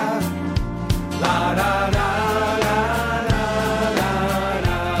 la da da da, la da da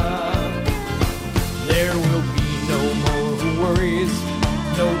da. There will be no more worries,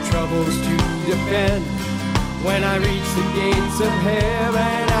 no troubles to defend. When I reach the gates of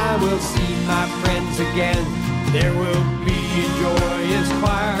heaven, I will see my friends again. There will be a joyous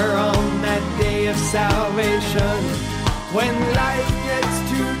choir on that day of salvation. When life gets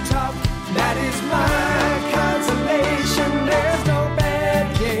too tough, that is my consolation. There's no bad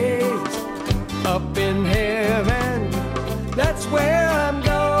days up in heaven. That's where I'm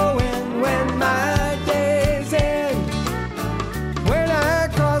going when my days end. When I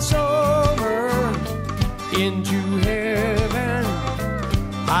cross over into heaven,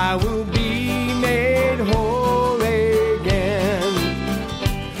 I will be made whole again.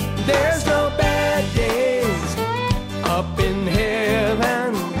 There's no bad days up in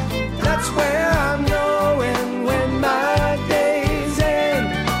heaven. That's where I'm going when my days end.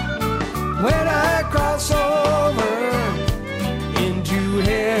 When I cross over into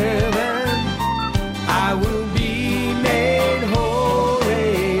heaven, I will be made whole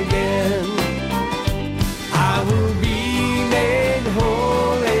again. I will be made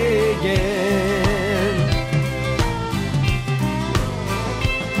whole again.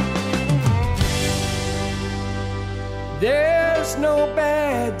 There's no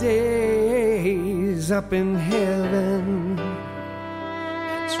bad days up in heaven.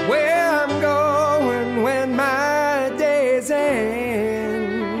 That's where I'm going when my days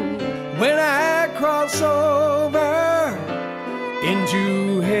end. When I cross over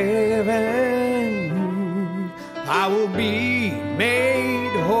into heaven, I will be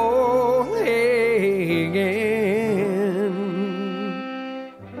made whole again.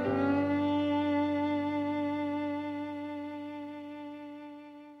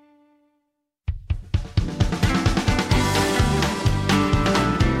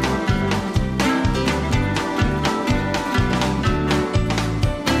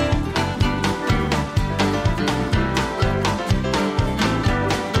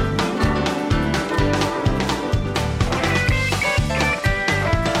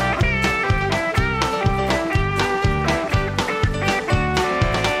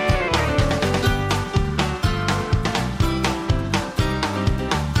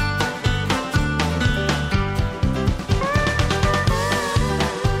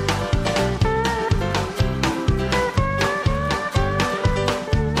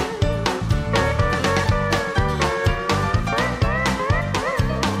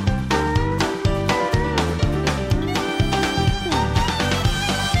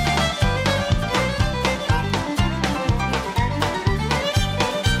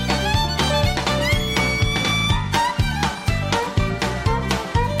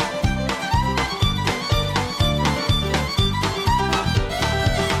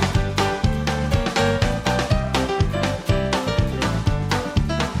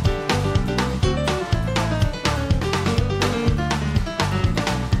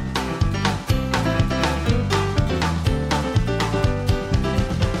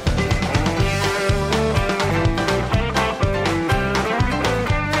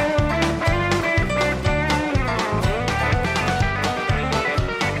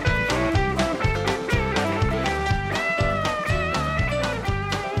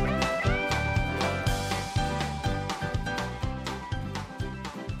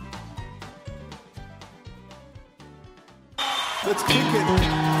 Let's kick it.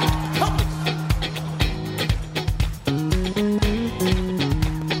 Come.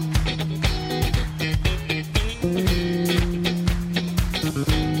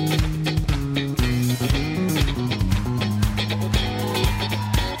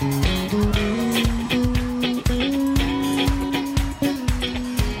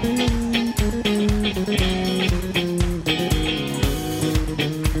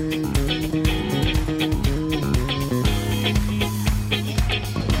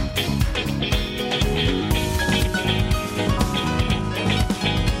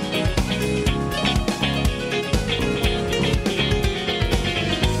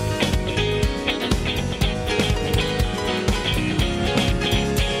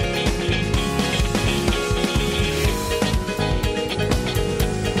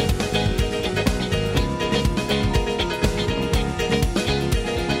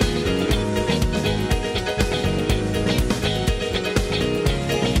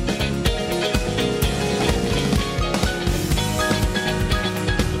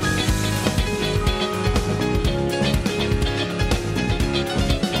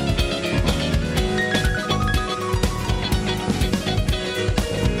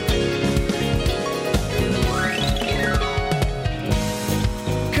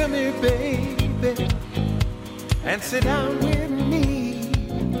 And sit down with me.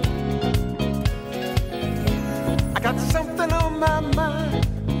 I got something on my mind.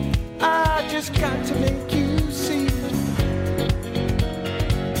 I just got to make you see.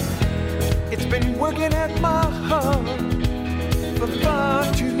 It's been working at my heart for far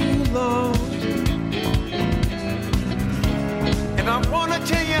too long. And I wanna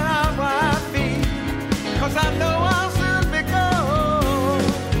tell you how I feel, 'cause I know I'll soon be gone.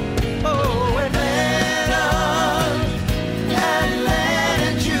 Oh, Atlanta,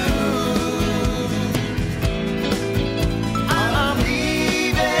 Atlanta June. I'm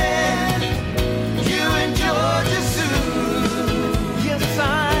leaving you in Georgia soon. Yes, I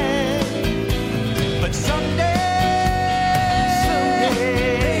am. But someday,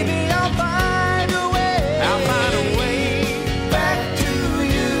 maybe I'll find a way. I'll find a way back to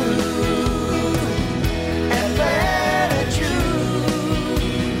you, Atlanta June.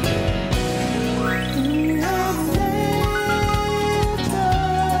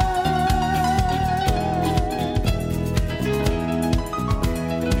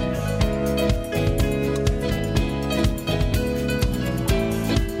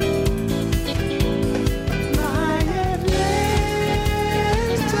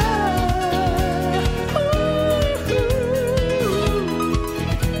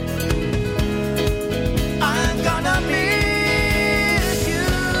 I'm gonna miss you,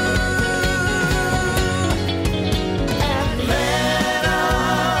 Atlanta,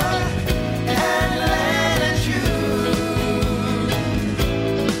 Atlanta June.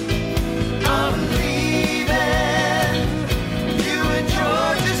 I'm leaving you in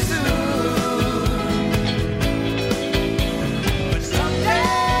Georgia soon. But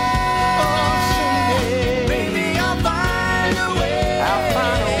someday, maybe I'll find a way. I'll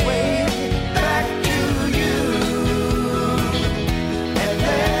find a way back to you,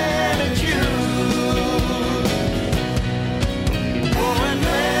 Atlanta June. Oh,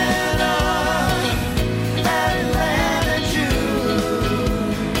 Atlanta, Atlanta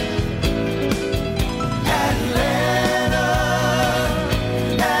June. Atlanta,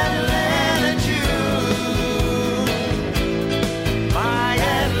 Atlanta June. My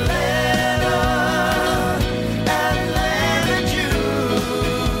Atlanta, Atlanta June.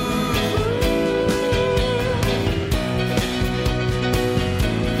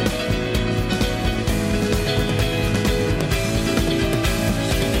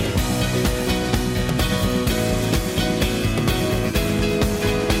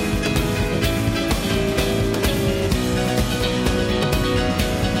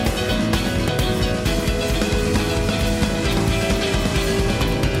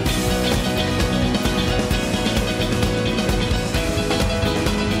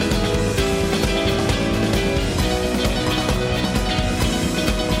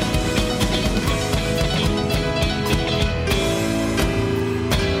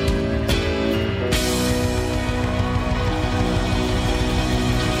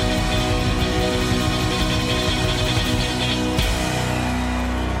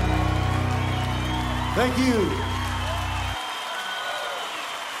 Thank you.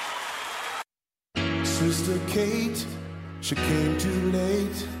 Sister Kate, she came too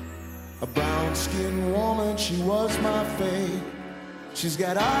late. A brown-skinned woman, she was my fate. She's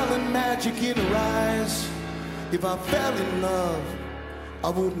got island magic in her eyes. If I fell in love, I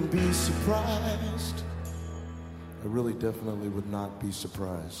wouldn't be surprised. I really definitely would not be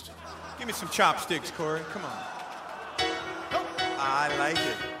surprised. Give me some chopsticks, Corey. Come on. Oh, I like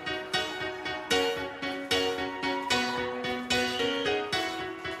it.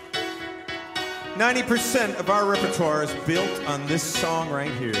 "90% of our repertoire is built on this song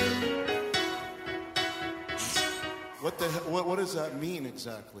right here." What does that mean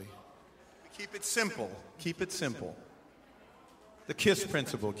exactly? Keep it simple. Keep it simple. The KISS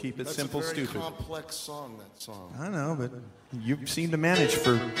principle. Keep it simple, stupid. That's a very complex song, that song. I know, but you seem to manage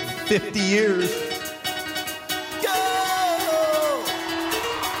for 50 years.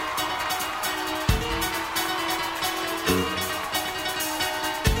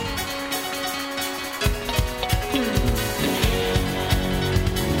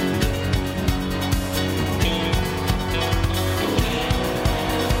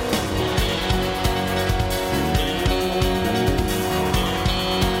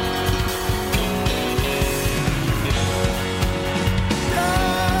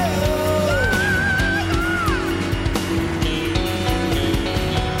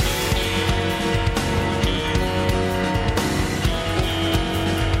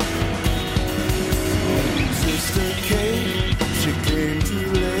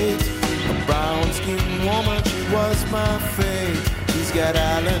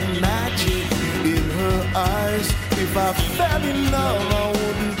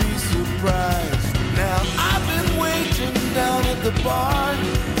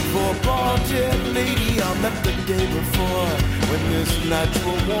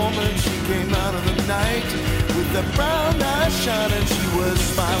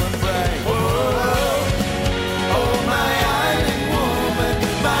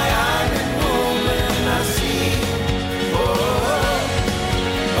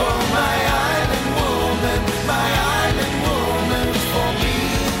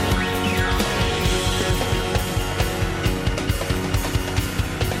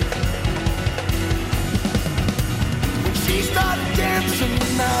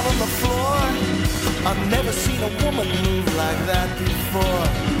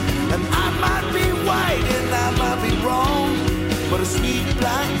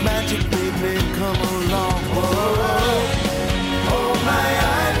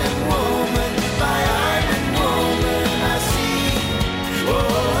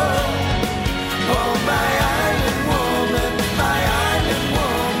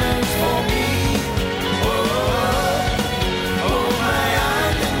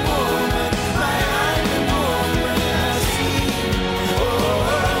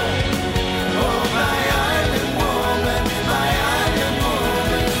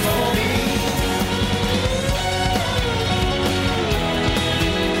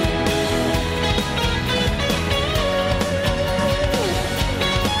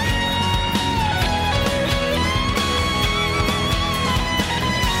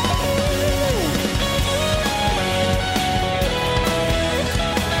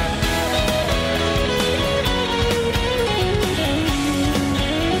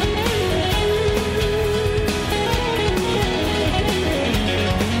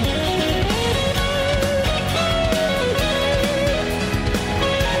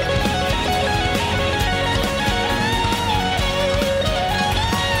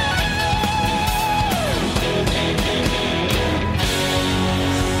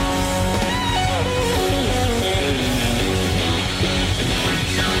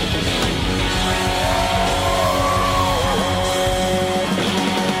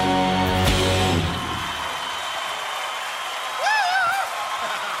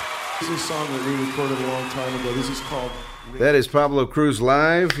 That is Pablo Cruz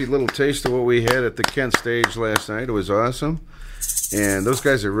live. A little taste of what we had at the Kent stage last night. It was awesome. And those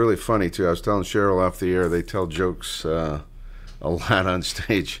guys are really funny, too. I was telling Cheryl off the air, they tell jokes a lot on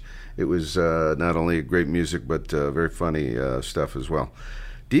stage. It was not only great music, but very funny stuff as well.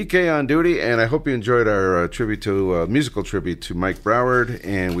 DK on duty, and I hope you enjoyed our musical tribute to Mike Broward.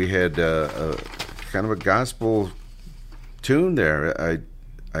 And we had kind of a gospel tune there.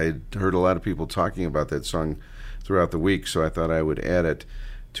 I heard a lot of people talking about that song throughout the week, so I thought I would add it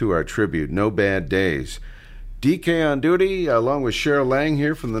to our tribute. No Bad Days. DK on duty, along with Cheryl Lang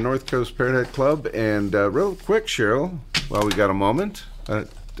here from the North Coast Parrot Club. And real quick, Cheryl, while we got a moment, I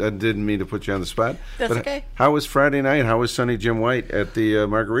didn't mean to put you on the spot. That's okay. How was Friday night? How was Sonny Jim White at the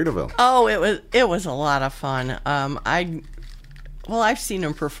Margaritaville? Oh, it was a lot of fun. I've seen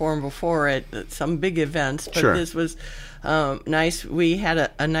him perform before at some big events, but Sure. This was nice. We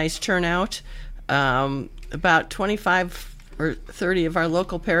had a nice turnout. About 25 or 30 of our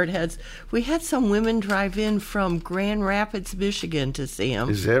local parrot heads. We had some women drive in from Grand Rapids, Michigan to see him.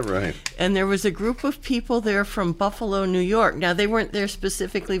 Is that right? And there was a group of people there from Buffalo, New York. Now, they weren't there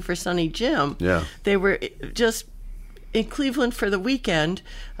specifically for Sonny Jim. Yeah. They were just in Cleveland for the weekend.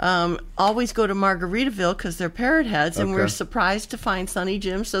 Always go to Margaritaville because they're parrot heads, and Okay. we're surprised to find Sonny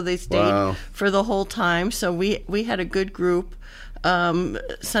Jim, so they stayed for the whole time. So we had a good group.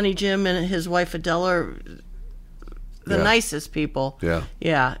 Sonny Jim and his wife Adela are the nicest people. Yeah.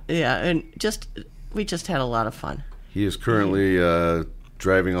 Yeah, and we just had a lot of fun. He is currently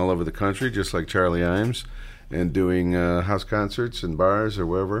driving all over the country, just like Charlie Imes, and doing house concerts and bars or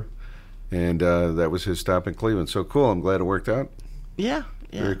wherever. And that was his stop in Cleveland. So cool. I'm glad it worked out. Yeah.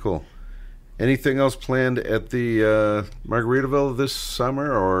 Very cool. Anything else planned at the Margaritaville this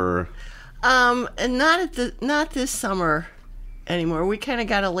summer, or? And not this summer anymore. We kind of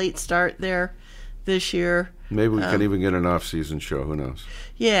got a late start there this year. Maybe we can even get an off-season show. Who knows?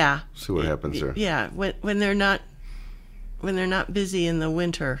 Yeah. See what happens there. Yeah, when they're not busy in the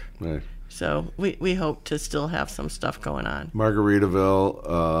winter. Right. So we hope to still have some stuff going on.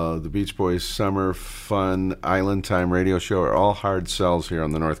 Margaritaville, the Beach Boys Summer Fun Island Time radio show are all hard sells here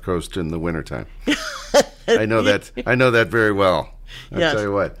on the North Coast in the wintertime. I know that very well. I'll tell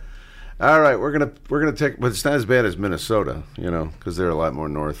you what. All right, we're gonna take, but it's not as bad as Minnesota, because they're a lot more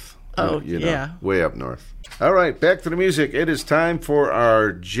north. Way up north. All right, back to the music. It is time for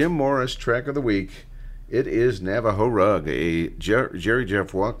our Jim Morris track of the week. It is Navajo Rug, a Jerry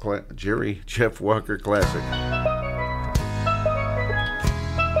Jeff Walker classic.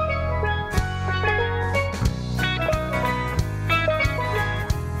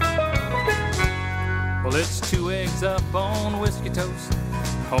 Well, it's 2 eggs up on whiskey toast,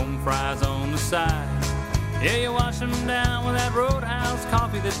 home fries on the side. Yeah, you wash them down with that Roadhouse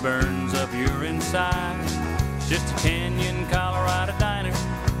coffee that burns up your inside. It's just a Canyon, Colorado diner,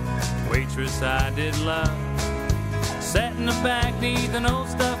 waitress I did love. Sat in the back neath an old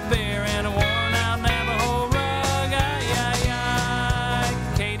stuffed bear and a worn-out Navajo rug. Ay,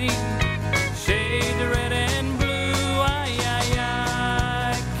 Katie, shades of red and blue.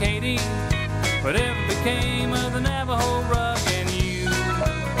 Ay, Katie, whatever became of the Navajo rug and you?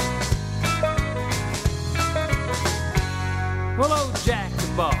 Well, old Jack the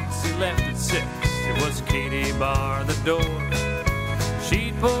boss, he left at 6. It was Katie bar the door.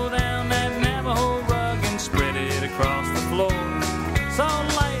 She'd pull down that Navajo rug and spread it across the floor. Saw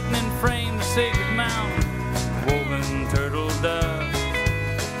lightning frame the sacred mountain, woven turtle dove,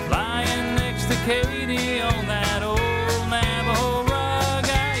 lying next to Katie on that old Navajo rug.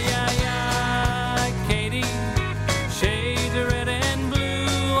 Ay, Katie, shades of red and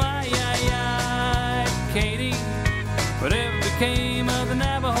blue. Ay, Katie, whatever became of the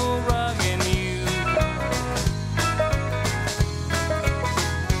Navajo rug and you?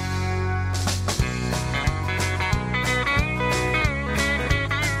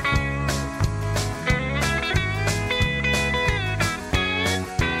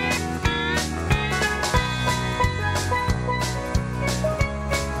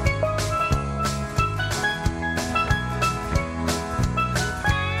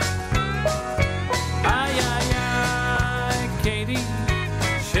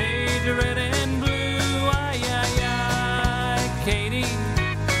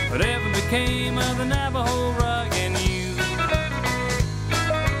 Came of the Navajo rug and you?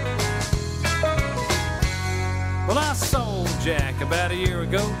 Well, I sold Jack about a year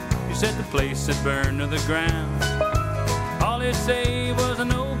ago. He said the place had burned to the ground. All he'd say was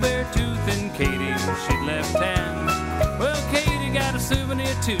an old bear tooth and Katie, she'd left town. Well, Katie got a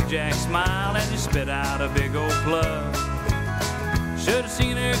souvenir too. Jack smiled as he spit out a big old plug. Should have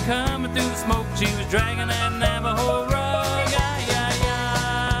seen her coming through the smoke. She was dragging that Navajo rug.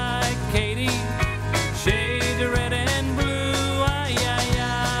 Katie, shades of red and blue.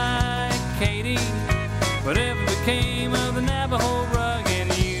 Ay, Katie, whatever became of the Navajo rug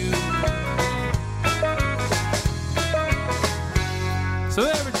and you? So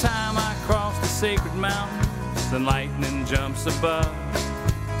every time I cross the sacred mountains, the lightning jumps above.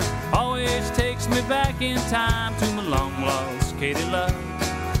 Always takes me back in time to my long-lost Katie love.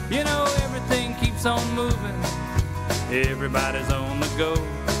 You know, everything keeps on moving, everybody's on the go.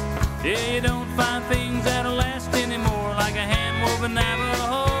 Yeah, you don't find things that'll last anymore, like a hand-woven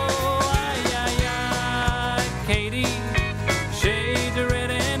Navajo. Ay, Katie, shades of red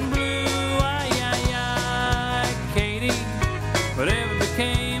and blue. Ay, Katie, whatever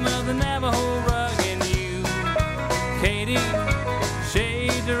became of the Navajo rug and you? Katie,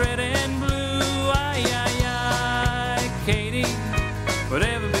 shades of red and blue. Ay, Katie,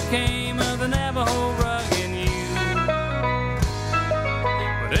 whatever became of the Navajo rug and you?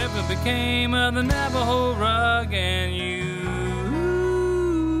 came of the Navajo rug and you,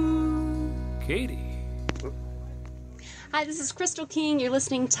 Katie. Hi, this is Crystal King. You're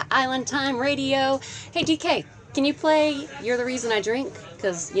listening to Island Time Radio. Hey, DK, can you play You're the Reason I Drink?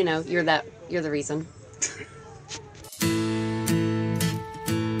 Because, you know, you're the reason.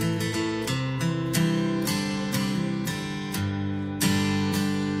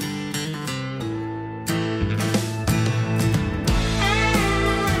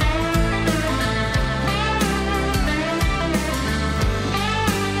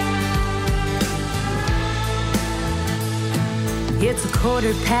 It's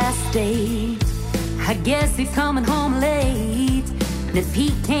 8:15. I guess he's coming home late. And if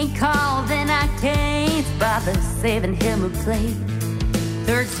he can't call, then I can't bother saving him a plate.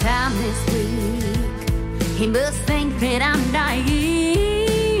 Third time this week, he must think that I'm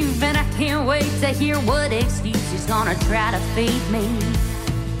naive. And I can't wait to hear what excuse he's gonna try to feed me.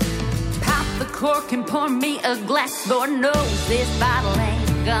 Pop the cork and pour me a glass. Lord knows this bottle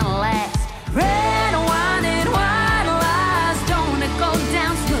ain't gonna last. Red wine and white lies, don't it go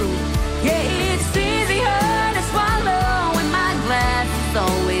down smooth? Yeah, it's easier to swallow when my glass is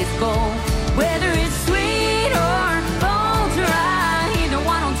always full. Whether it's sweet or bone dry, either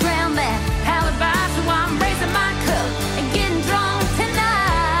one will drown that alibi. So I'm raising my cup and getting drunk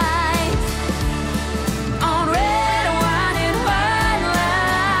tonight on red wine and white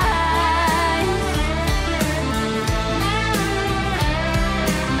lies.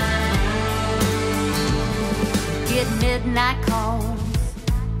 Get midnight calls,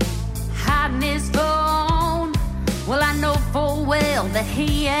 hiding his phone. Well, I know full well that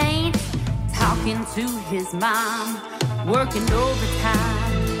he ain't talking to his mom, working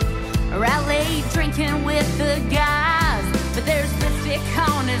overtime, or out late drinking with the guys. But there's lipstick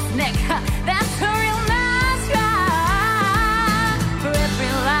on his neck, that's a real nice guy. For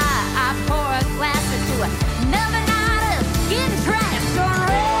every lie, I pour a glass into another night of getting trashed on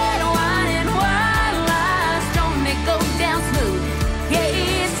red wine and white lies. Don't it go down smooth? Yeah,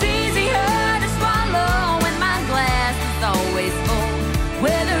 it's easier to swallow when my glass is always full.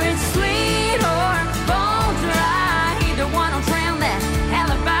 Whether it's sweet or bone dry, either one will drown that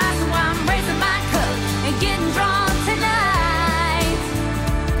alibi. So I'm raising my cup and getting drunk tonight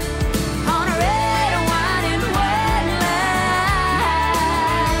on a red wine and white lies.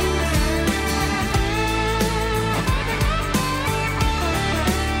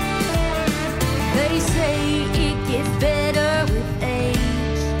 They say it gets better with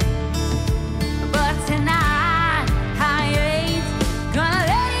age, but tonight I ain't gonna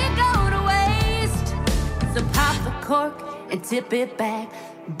let it go to waste. So pop the cork and tip it back.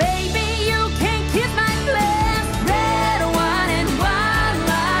 Baby, you can't kiss my glass. Red wine and white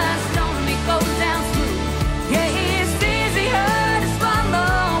lies, don't it go down smooth? Yeah, it's easier to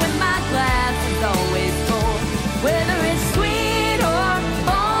swallow when my glass is always full. Whether it's sweet or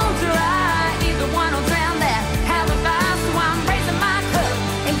bone dry, either one will drown that alibi. So I'm raising my cup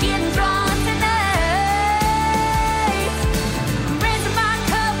and getting drunk tonight. Raising my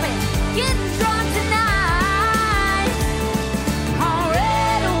cup and getting drunk tonight on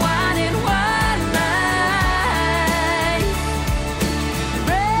red wine and white lies.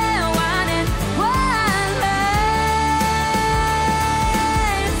 Red wine and white lies.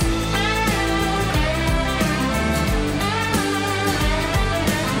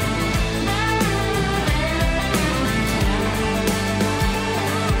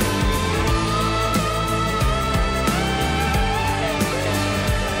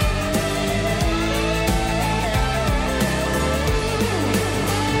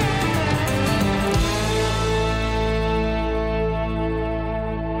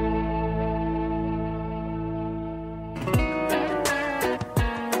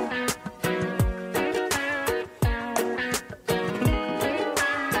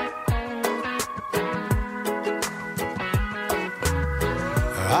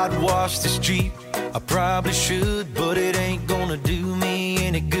 I'd wash this Jeep, I probably should, but it ain't gonna do me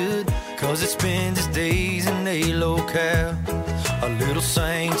any good, 'cause it spends its days in a locale, a little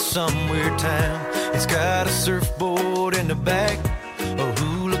Saint somewhere town. It's got a surfboard in the back, a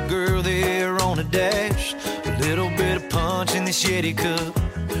hula girl there on a dash, a little bit of punch in this Yeti cup.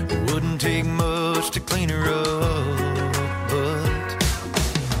 It wouldn't take much to clean her up, but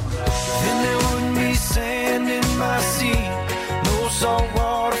then there wouldn't be sand in my seat, no salt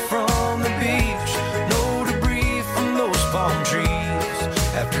water from the beach, no debris from those palm trees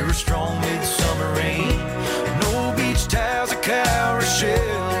after a strong midsummer rain, no beach towels or cowrie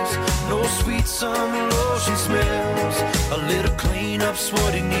shells, no sweet summer lotion smells. A little cleanup's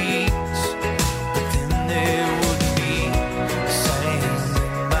what it needs, but then there wouldn't be sand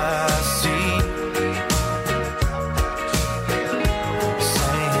in my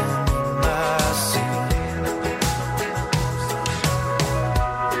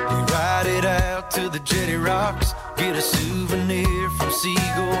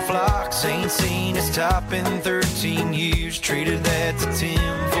stop in 13 years. Traded that to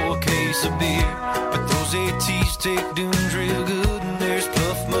Tim for a case of beer. But those ATs take dunes real good, and there's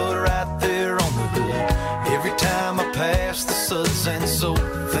Puff Mud right there on the hood. Every time I pass the Suds and Soap,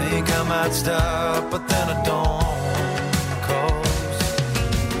 think I might stop, but then I don't.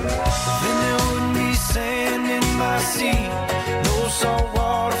 Then there wouldn't be sand in my sea, no salt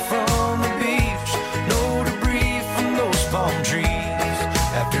water from the beach, no debris from those palm trees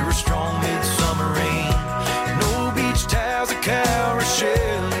after a strong midsummer rain, no beach towels or cowrie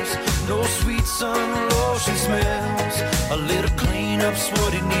shells, no sweet sun lotion smells. A little cleanup's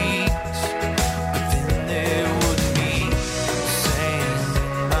what it needs, but then there wouldn't be sand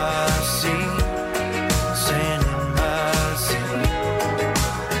in my sea, sand in my sea.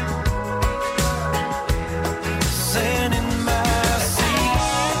 Sand in my sea.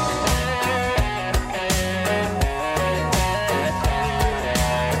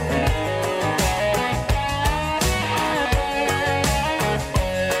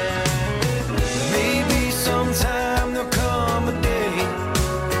 Maybe sometime there'll come a day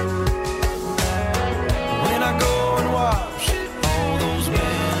when I go and wash all those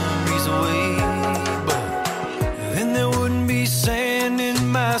memories away. But then there wouldn't be sand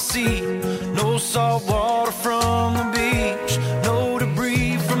in my sea, no salt water from the beach, no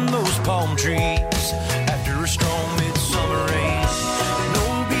debris from those palm trees after a strong midsummer rain,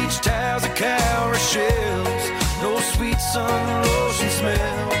 no beach towels or cowrie shells, no sweet sun lotion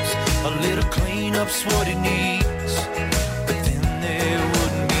smells. A little cleanup's what it needs, but then there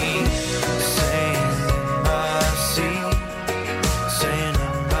wouldn't be sand in my sea, sand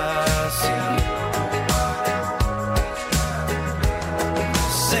in my sea,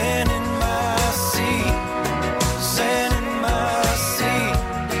 sand in my sea, sand in my sea.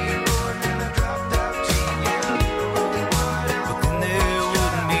 But then there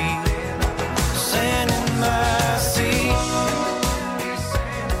wouldn't be sand in my sea.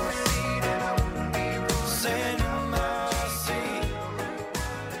 Sand in my sea.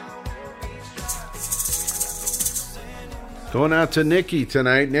 Going out to Nikki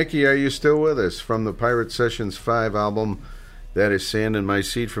tonight. Nikki, are you still with us? From the Pirate Sessions 5 album, that is Sand in My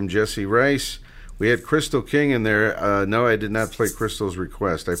Seat from Jesse Rice. We had Crystal King in there. No, I did not play Crystal's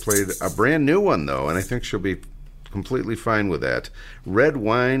request. I played a brand new one, though, and I think she'll be completely fine with that. Red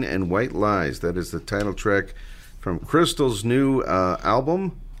Wine and White Lies. That is the title track from Crystal's new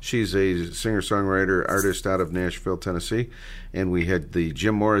album. She's a singer-songwriter, artist out of Nashville, Tennessee. And we had the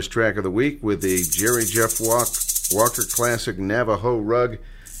Jim Morris track of the week with the Jerry Jeff Walker classic Navajo Rug.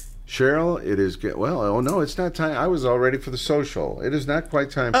 Cheryl, it is... Well, oh no, it's not time. I was all ready for the social. It is not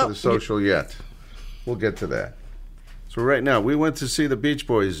quite time for the social yet. We'll get to that. So right now, we went to see the Beach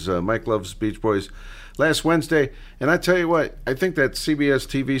Boys. Mike loves Beach Boys last Wednesday. And I tell you what, I think that CBS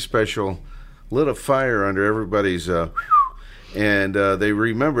TV special lit a fire under everybody's... and they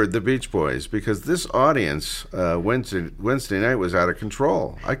remembered the Beach Boys, because this audience Wednesday night was out of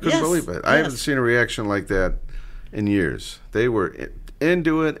control. I couldn't believe it. I haven't seen a reaction like that in years. They were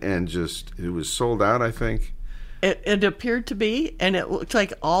into it, and just it was sold out, I think. It appeared to be, and it looked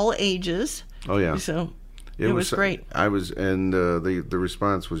like all ages. Oh yeah, so it was great. I was, and the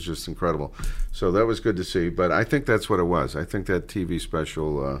response was just incredible. So that was good to see. But I think that's what it was. I think that TV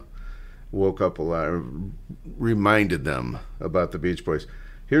special woke up a lot, reminded them about the Beach Boys.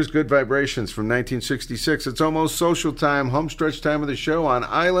 Here's Good Vibrations from 1966. It's almost social time, homestretch time of the show on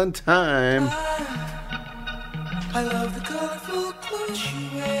Island Time. I love the colorful clothes you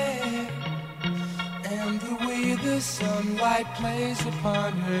wear, and the way the sunlight plays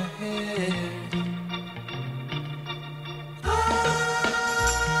upon her hair. I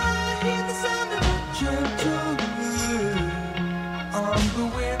hear the sound of a gentle wind on the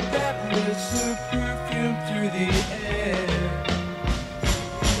wind that lifts her perfume through the air.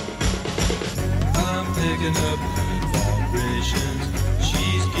 I'm picking up good vibrations.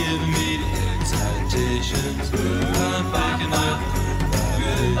 She's giving me the excitations. I'm picking up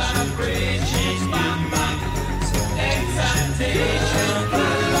good vibrations. She's giving me the excitations.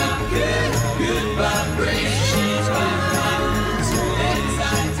 Good vibrations. She's giving me the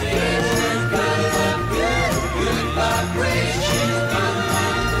excitations. Good vibrations.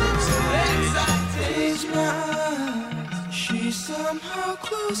 Close my eyes. She's somehow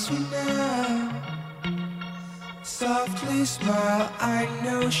closer now. Softly smile, I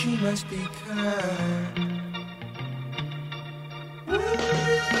know she must be kind.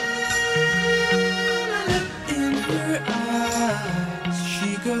 In her eyes,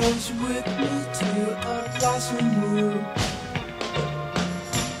 she goes with me to a blossom room.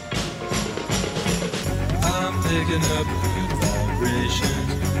 I'm picking up good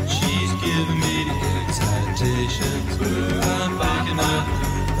vibrations. She's giving me the Salutations, I'm picking up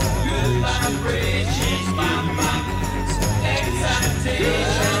good vibrations.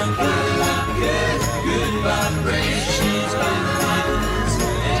 Excitation, good vibrations.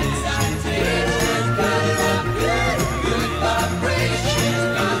 Excitation, good vibrations.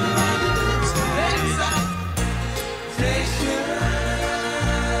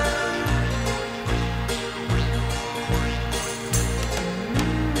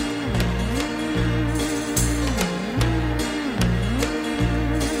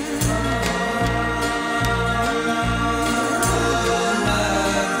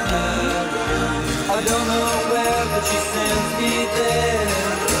 She sends me there.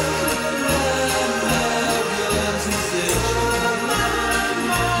 Love, sensation.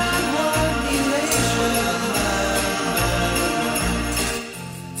 Elation.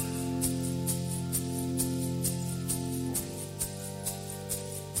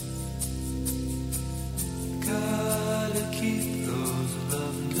 Gotta keep those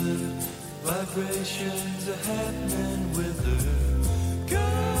lovely vibrations happening with her.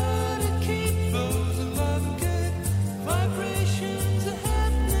 Gotta keep those lovely vibrations are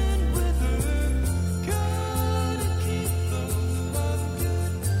happening with her. Gotta keep those love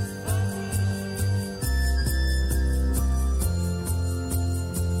good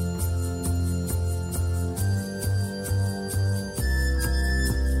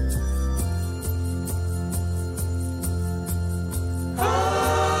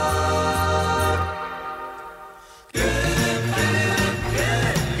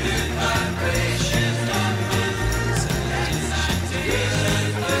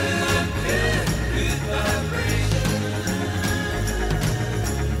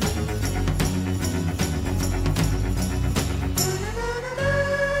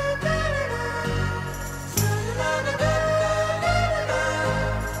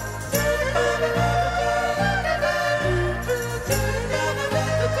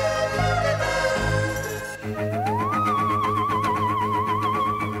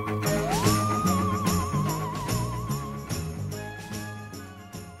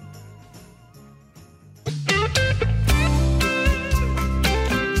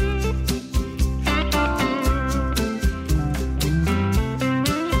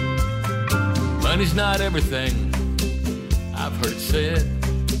Money's not everything, I've heard it said,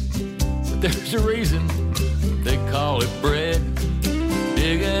 but there's a reason they call it bread.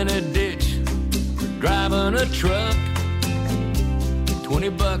 Digging a ditch, driving a truck,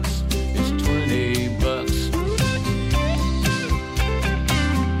 $20 is $20.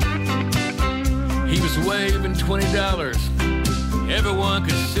 He was waving $20, everyone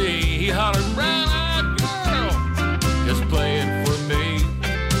could see. He hollered, "Brown-eyed girl, just play it for me."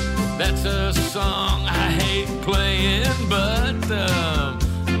 That's a song I hate playing, but,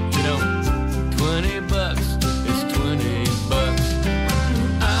 you know, $20 is $20.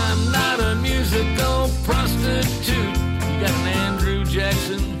 I'm not a musical prostitute. You got an Andrew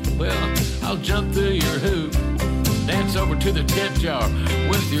Jackson? Well, I'll jump through your hoop. Dance over to the tip jar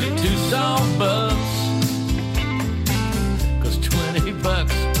with your 2 song bucks. 'Cause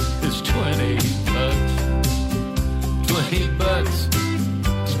 $20 is $20. $20.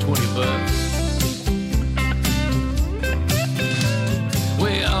 $20.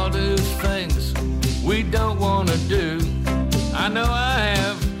 We all do things we don't want to do. I know I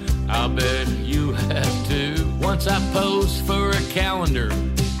have, I'll bet you have too. Once I posed for a calendar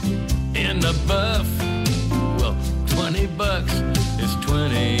in the buff. Well, $20 is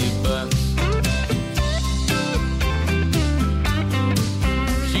 $20.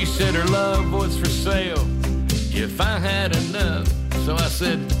 She said her love was for sale if I had enough. So I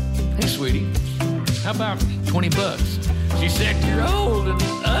said, "Hey, sweetie, how about $20? She said, "You're old and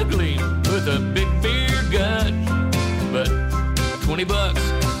ugly with a big beer gut, but $20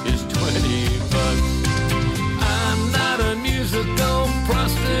 is $20. I'm not a musical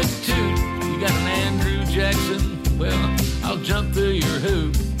prostitute. You got an Andrew Jackson? Well, I'll jump through your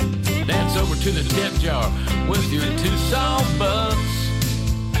hoop. Dance over to the tip jar with your 2 song bucks.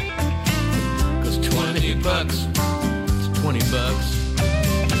 'Cause $20 is $20.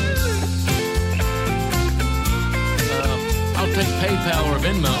 I'll take PayPal or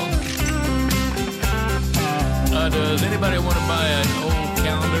Venmo. Does anybody want to buy an old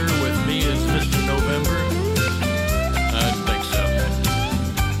calendar with me as Mr. November? I think so.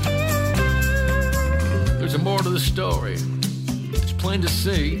 There's a more to the story. It's plain to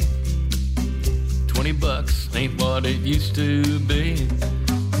see. $20 ain't what it used to be.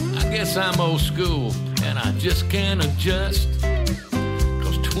 I guess I'm old school and I just can't adjust.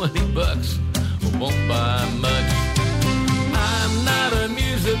 'Cause $20 won't buy much. I'm not a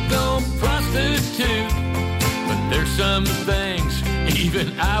musician. musical prostitute. But there's some things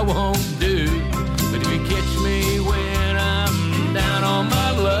even I won't do. But if you catch me when I'm down on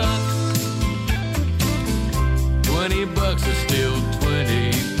my luck, $20 is still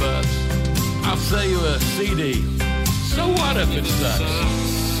 $20. I'll sell you a CD. So what if it sucks?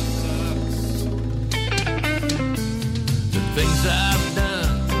 The things I've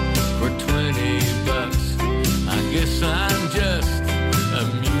done for $20, I guess I'm just a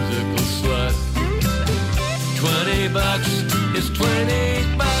musical slut. $20 is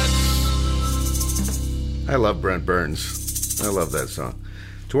 $20. I love Brent Burns. I love that song.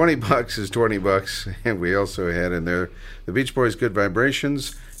 $20 is $20, and we also had in there the Beach Boys' Good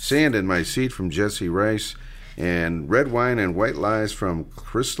Vibrations, Sand in My Seat from Jesse Rice, and Red Wine and White Lies from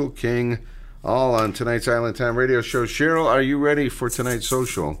Crystal King, all on tonight's Island Time radio show. Cheryl, are you ready for tonight's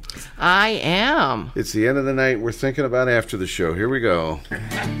social? I am. It's the end of the night. We're thinking about after the show. Here we go.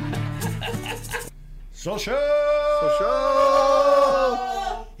 Social!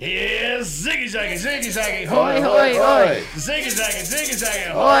 Yeah, ziggy zaggy, ziggy zaggy, Hoi, hoi, hoi. Ziggy zaggy, ziggy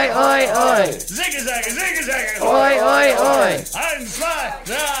zaggy, Hoi, hoi, hoi. Ziggy zaggy, ziggy zaggy, Hoi, hoi, hoi. I'm Sly,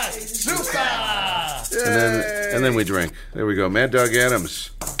 Super. And then we drink. There we go. Mad Dog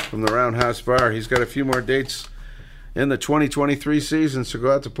Adams from the Roundhouse Bar. He's got a few more dates in the 2023 season, so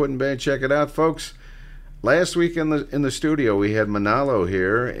go out to Put-in-Bay and check it out, folks. Last week in the studio, we had Manalo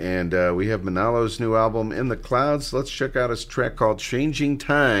here, and we have Manalo's new album, In the Clouds. Let's check out his track called Changing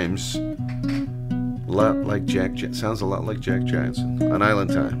Times. Sounds a lot like Jack Johnson on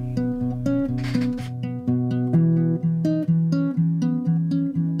Island Time.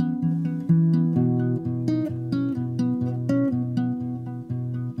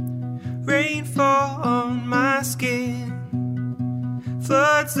 Rainfall on my skin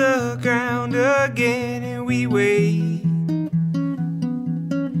floods the ground again, and we wait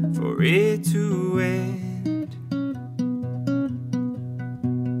for it to end.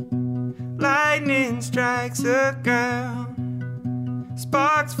 Lightning strikes the ground,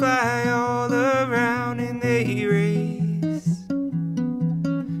 sparks fly all around, and they race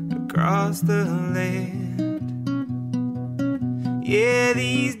across the land. Yeah,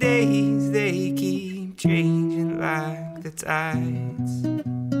 these days they keep changing like the tides.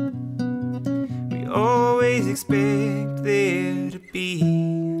 We always expect there to be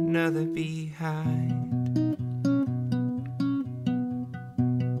another behind.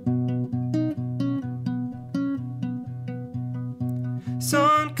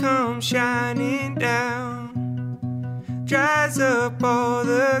 Sun comes shining down, dries up all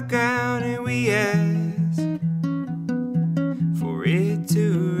the ground, and we ask for it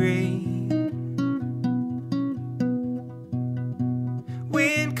to rain.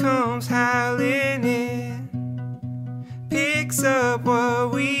 Wind comes howling in, picks up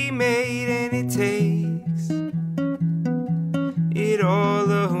what we made, and it takes it all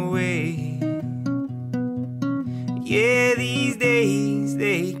away. Yeah, these days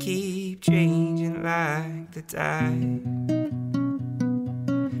they keep changing like the tide.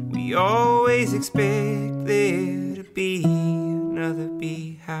 We always expect there to be another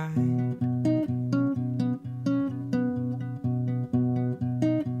behind.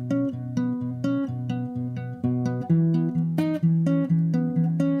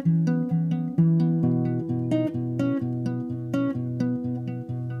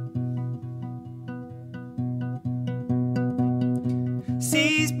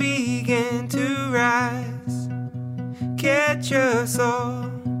 Seas begin to rise, catch us all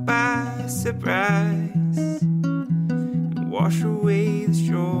by surprise, and wash away the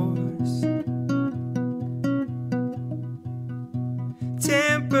shores.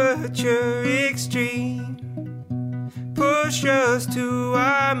 Temperature extreme, push us to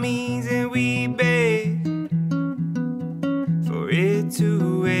our means, and we beg for it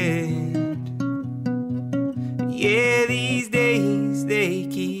to end. Yeah, these days they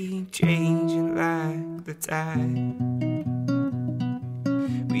keep changing like the tide.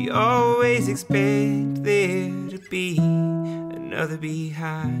 We always expect there to be another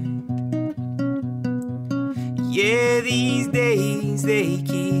behind. Yeah, these days they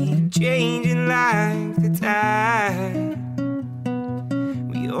keep changing like the tide.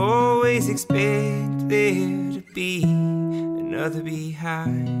 We always expect there to be another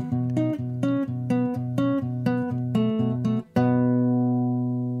behind.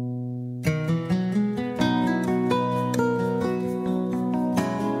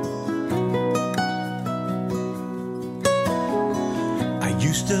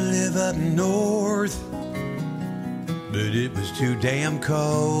 To live up north, but it was too damn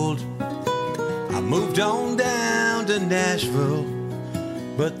cold. I moved on down to Nashville,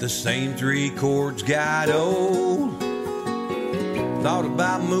 but the same 3 chords got old. Thought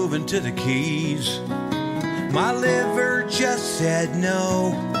about moving to the Keys. My liver just said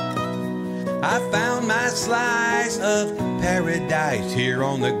no. I found my slice of paradise here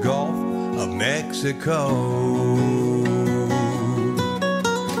on the Gulf of Mexico.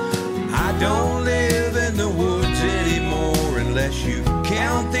 I don't live in the woods anymore unless you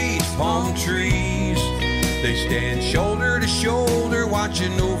count these palm trees. They stand shoulder to shoulder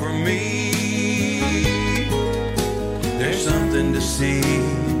watching over me. There's something to see,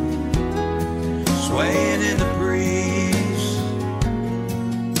 swaying in the breeze.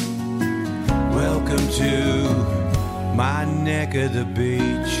 Welcome to my neck of the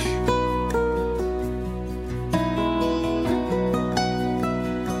beach.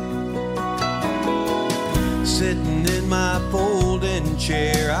 Sitting in my folding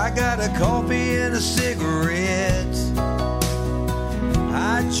chair, I got a coffee and a cigarette.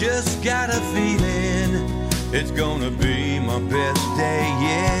 I just got a feeling it's gonna be my best day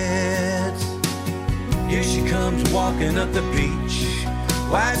yet. Here she comes walking up the beach,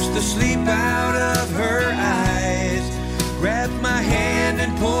 wipes the sleep out of her eyes, grabs my hand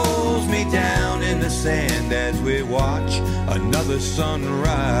and pulls me down in the sand as we watch another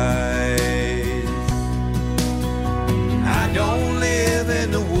sunrise. I don't live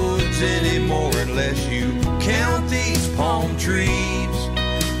in the woods anymore unless you count these palm trees.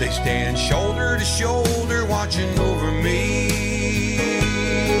 They stand shoulder to shoulder watching over me.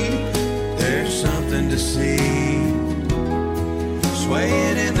 There's something to see,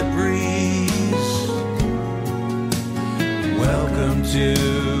 swaying in the breeze. Welcome to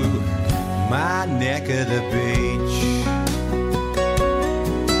my neck of the beach.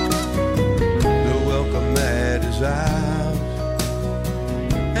 The welcome mat is out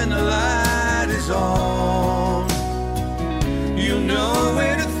and the light is on. You know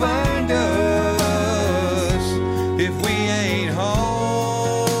where to find us if we ain't home.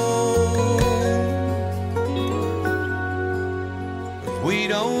 We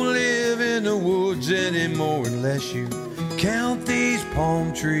don't live in the woods anymore unless you count these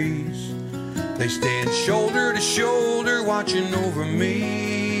palm trees. They stand shoulder to shoulder watching over me.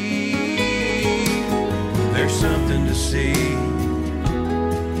 There's something to see,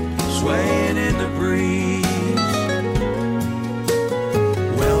 swaying in the breeze.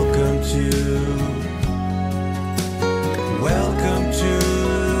 Welcome to,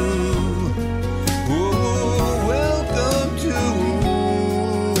 oh, welcome to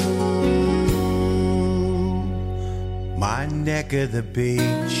my neck of the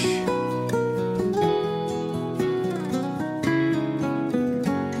beach.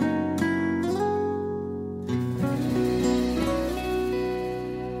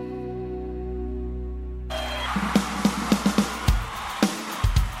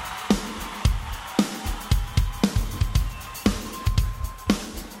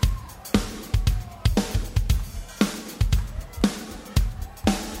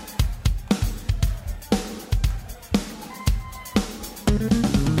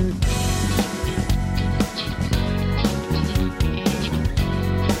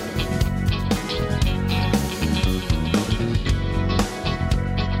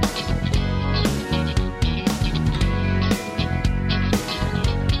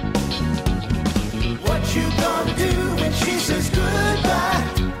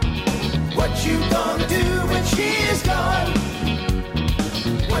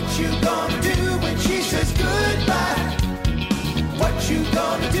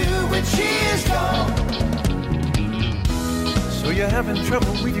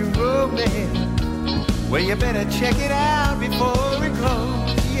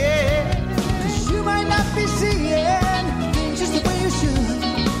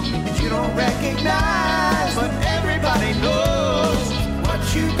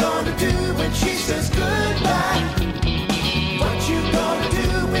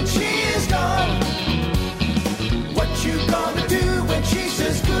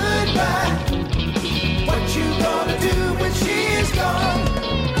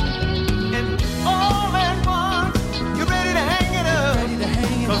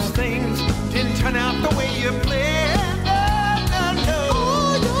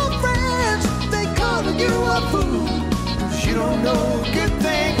 You don't know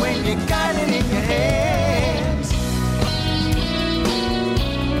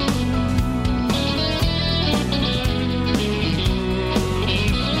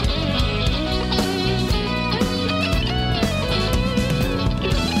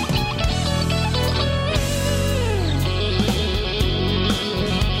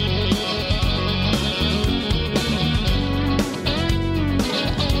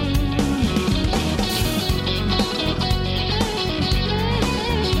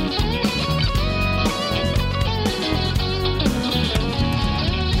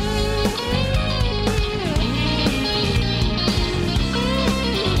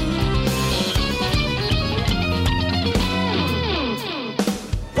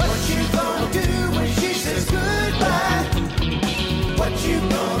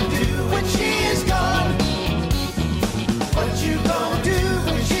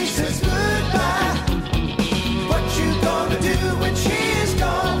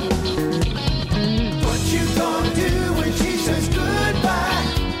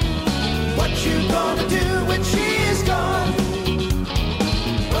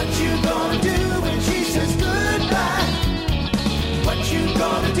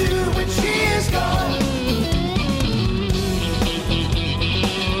she is gone.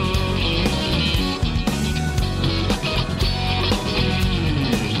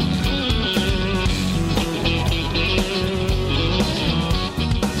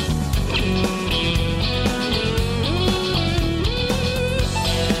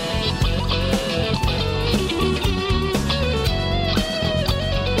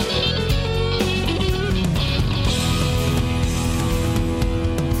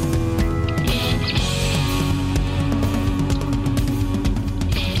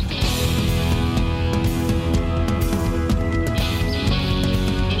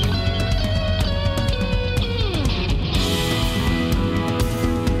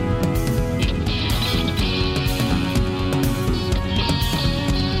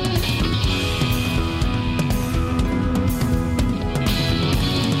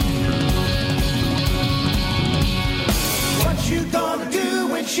 What you gonna do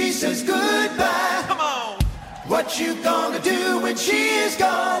when she says goodbye? Come on. What you gonna do when she is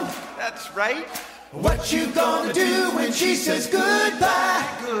gone? That's right. What you gonna do when she says goodbye?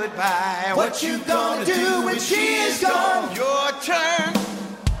 Goodbye. What you gonna do when she is gone? Your turn.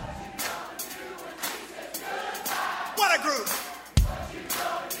 What a group.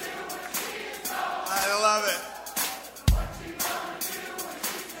 I love it.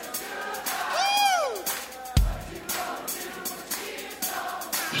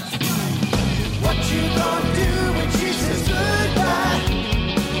 What you gonna do when she says goodbye?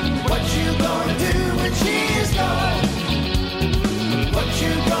 What you gonna do when she is gone? What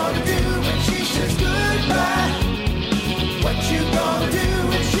you gonna do when she says goodbye? What you gonna do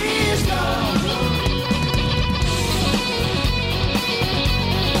when she is gone?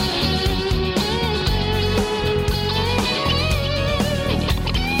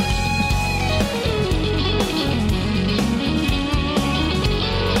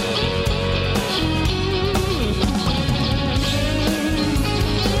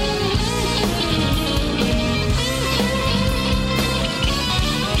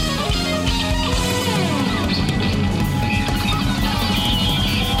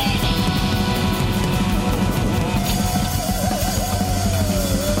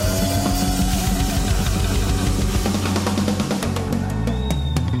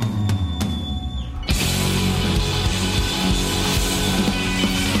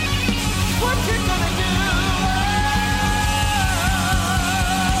 What you gonna do?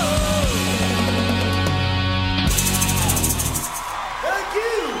 Thank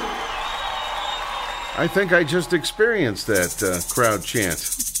you. I think I just experienced that crowd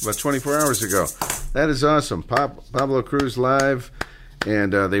chant about 24 hours ago. That is awesome. Pablo Cruz live,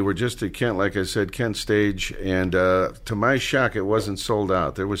 and they were just at Kent, like I said, Kent Stage, and to my shock, it wasn't sold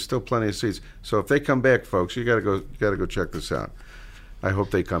out. There was still plenty of seats. So if they come back, folks, you gotta go check this out. I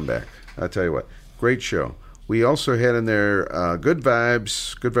hope they come back. I'll tell you what, great show. We also had in there Good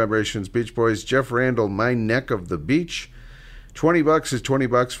Vibes, Good Vibrations, Beach Boys, Jeff Randall, My Neck of the Beach. $20 is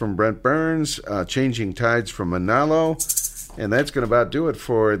 $20 from Brent Burns, Changing Tides from Manalo. And that's going to about do it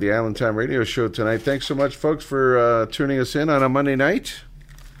for the Island Time Radio Show tonight. Thanks so much, folks, for tuning us in on a Monday night.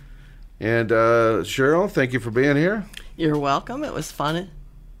 And Cheryl, thank you for being here. You're welcome. It was fun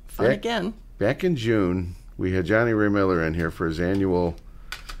again. Back in June, we had Johnny Ray Miller in here for his annual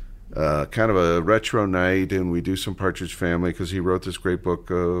kind of a retro night, and we do some Partridge Family because he wrote this great book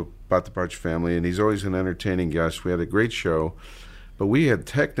about the Partridge Family, and he's always an entertaining guest. We had a great show, but we had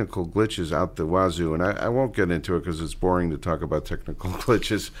technical glitches out the wazoo, and I won't get into it because it's boring to talk about technical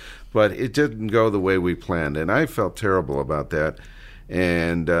glitches, but it didn't go the way we planned, and I felt terrible about that.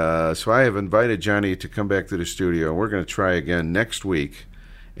 And so I have invited Johnny to come back to the studio. We're going to try again next week.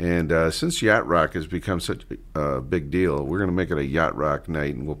 And since Yacht Rock has become such a big deal, we're going to make it a Yacht Rock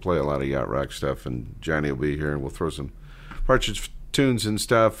night, and we'll play a lot of Yacht Rock stuff, and Johnny will be here, and we'll throw some Partridge tunes and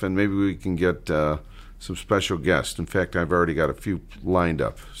stuff, and maybe we can get some special guests. In fact, I've already got a few lined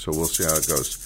up, so we'll see how it goes.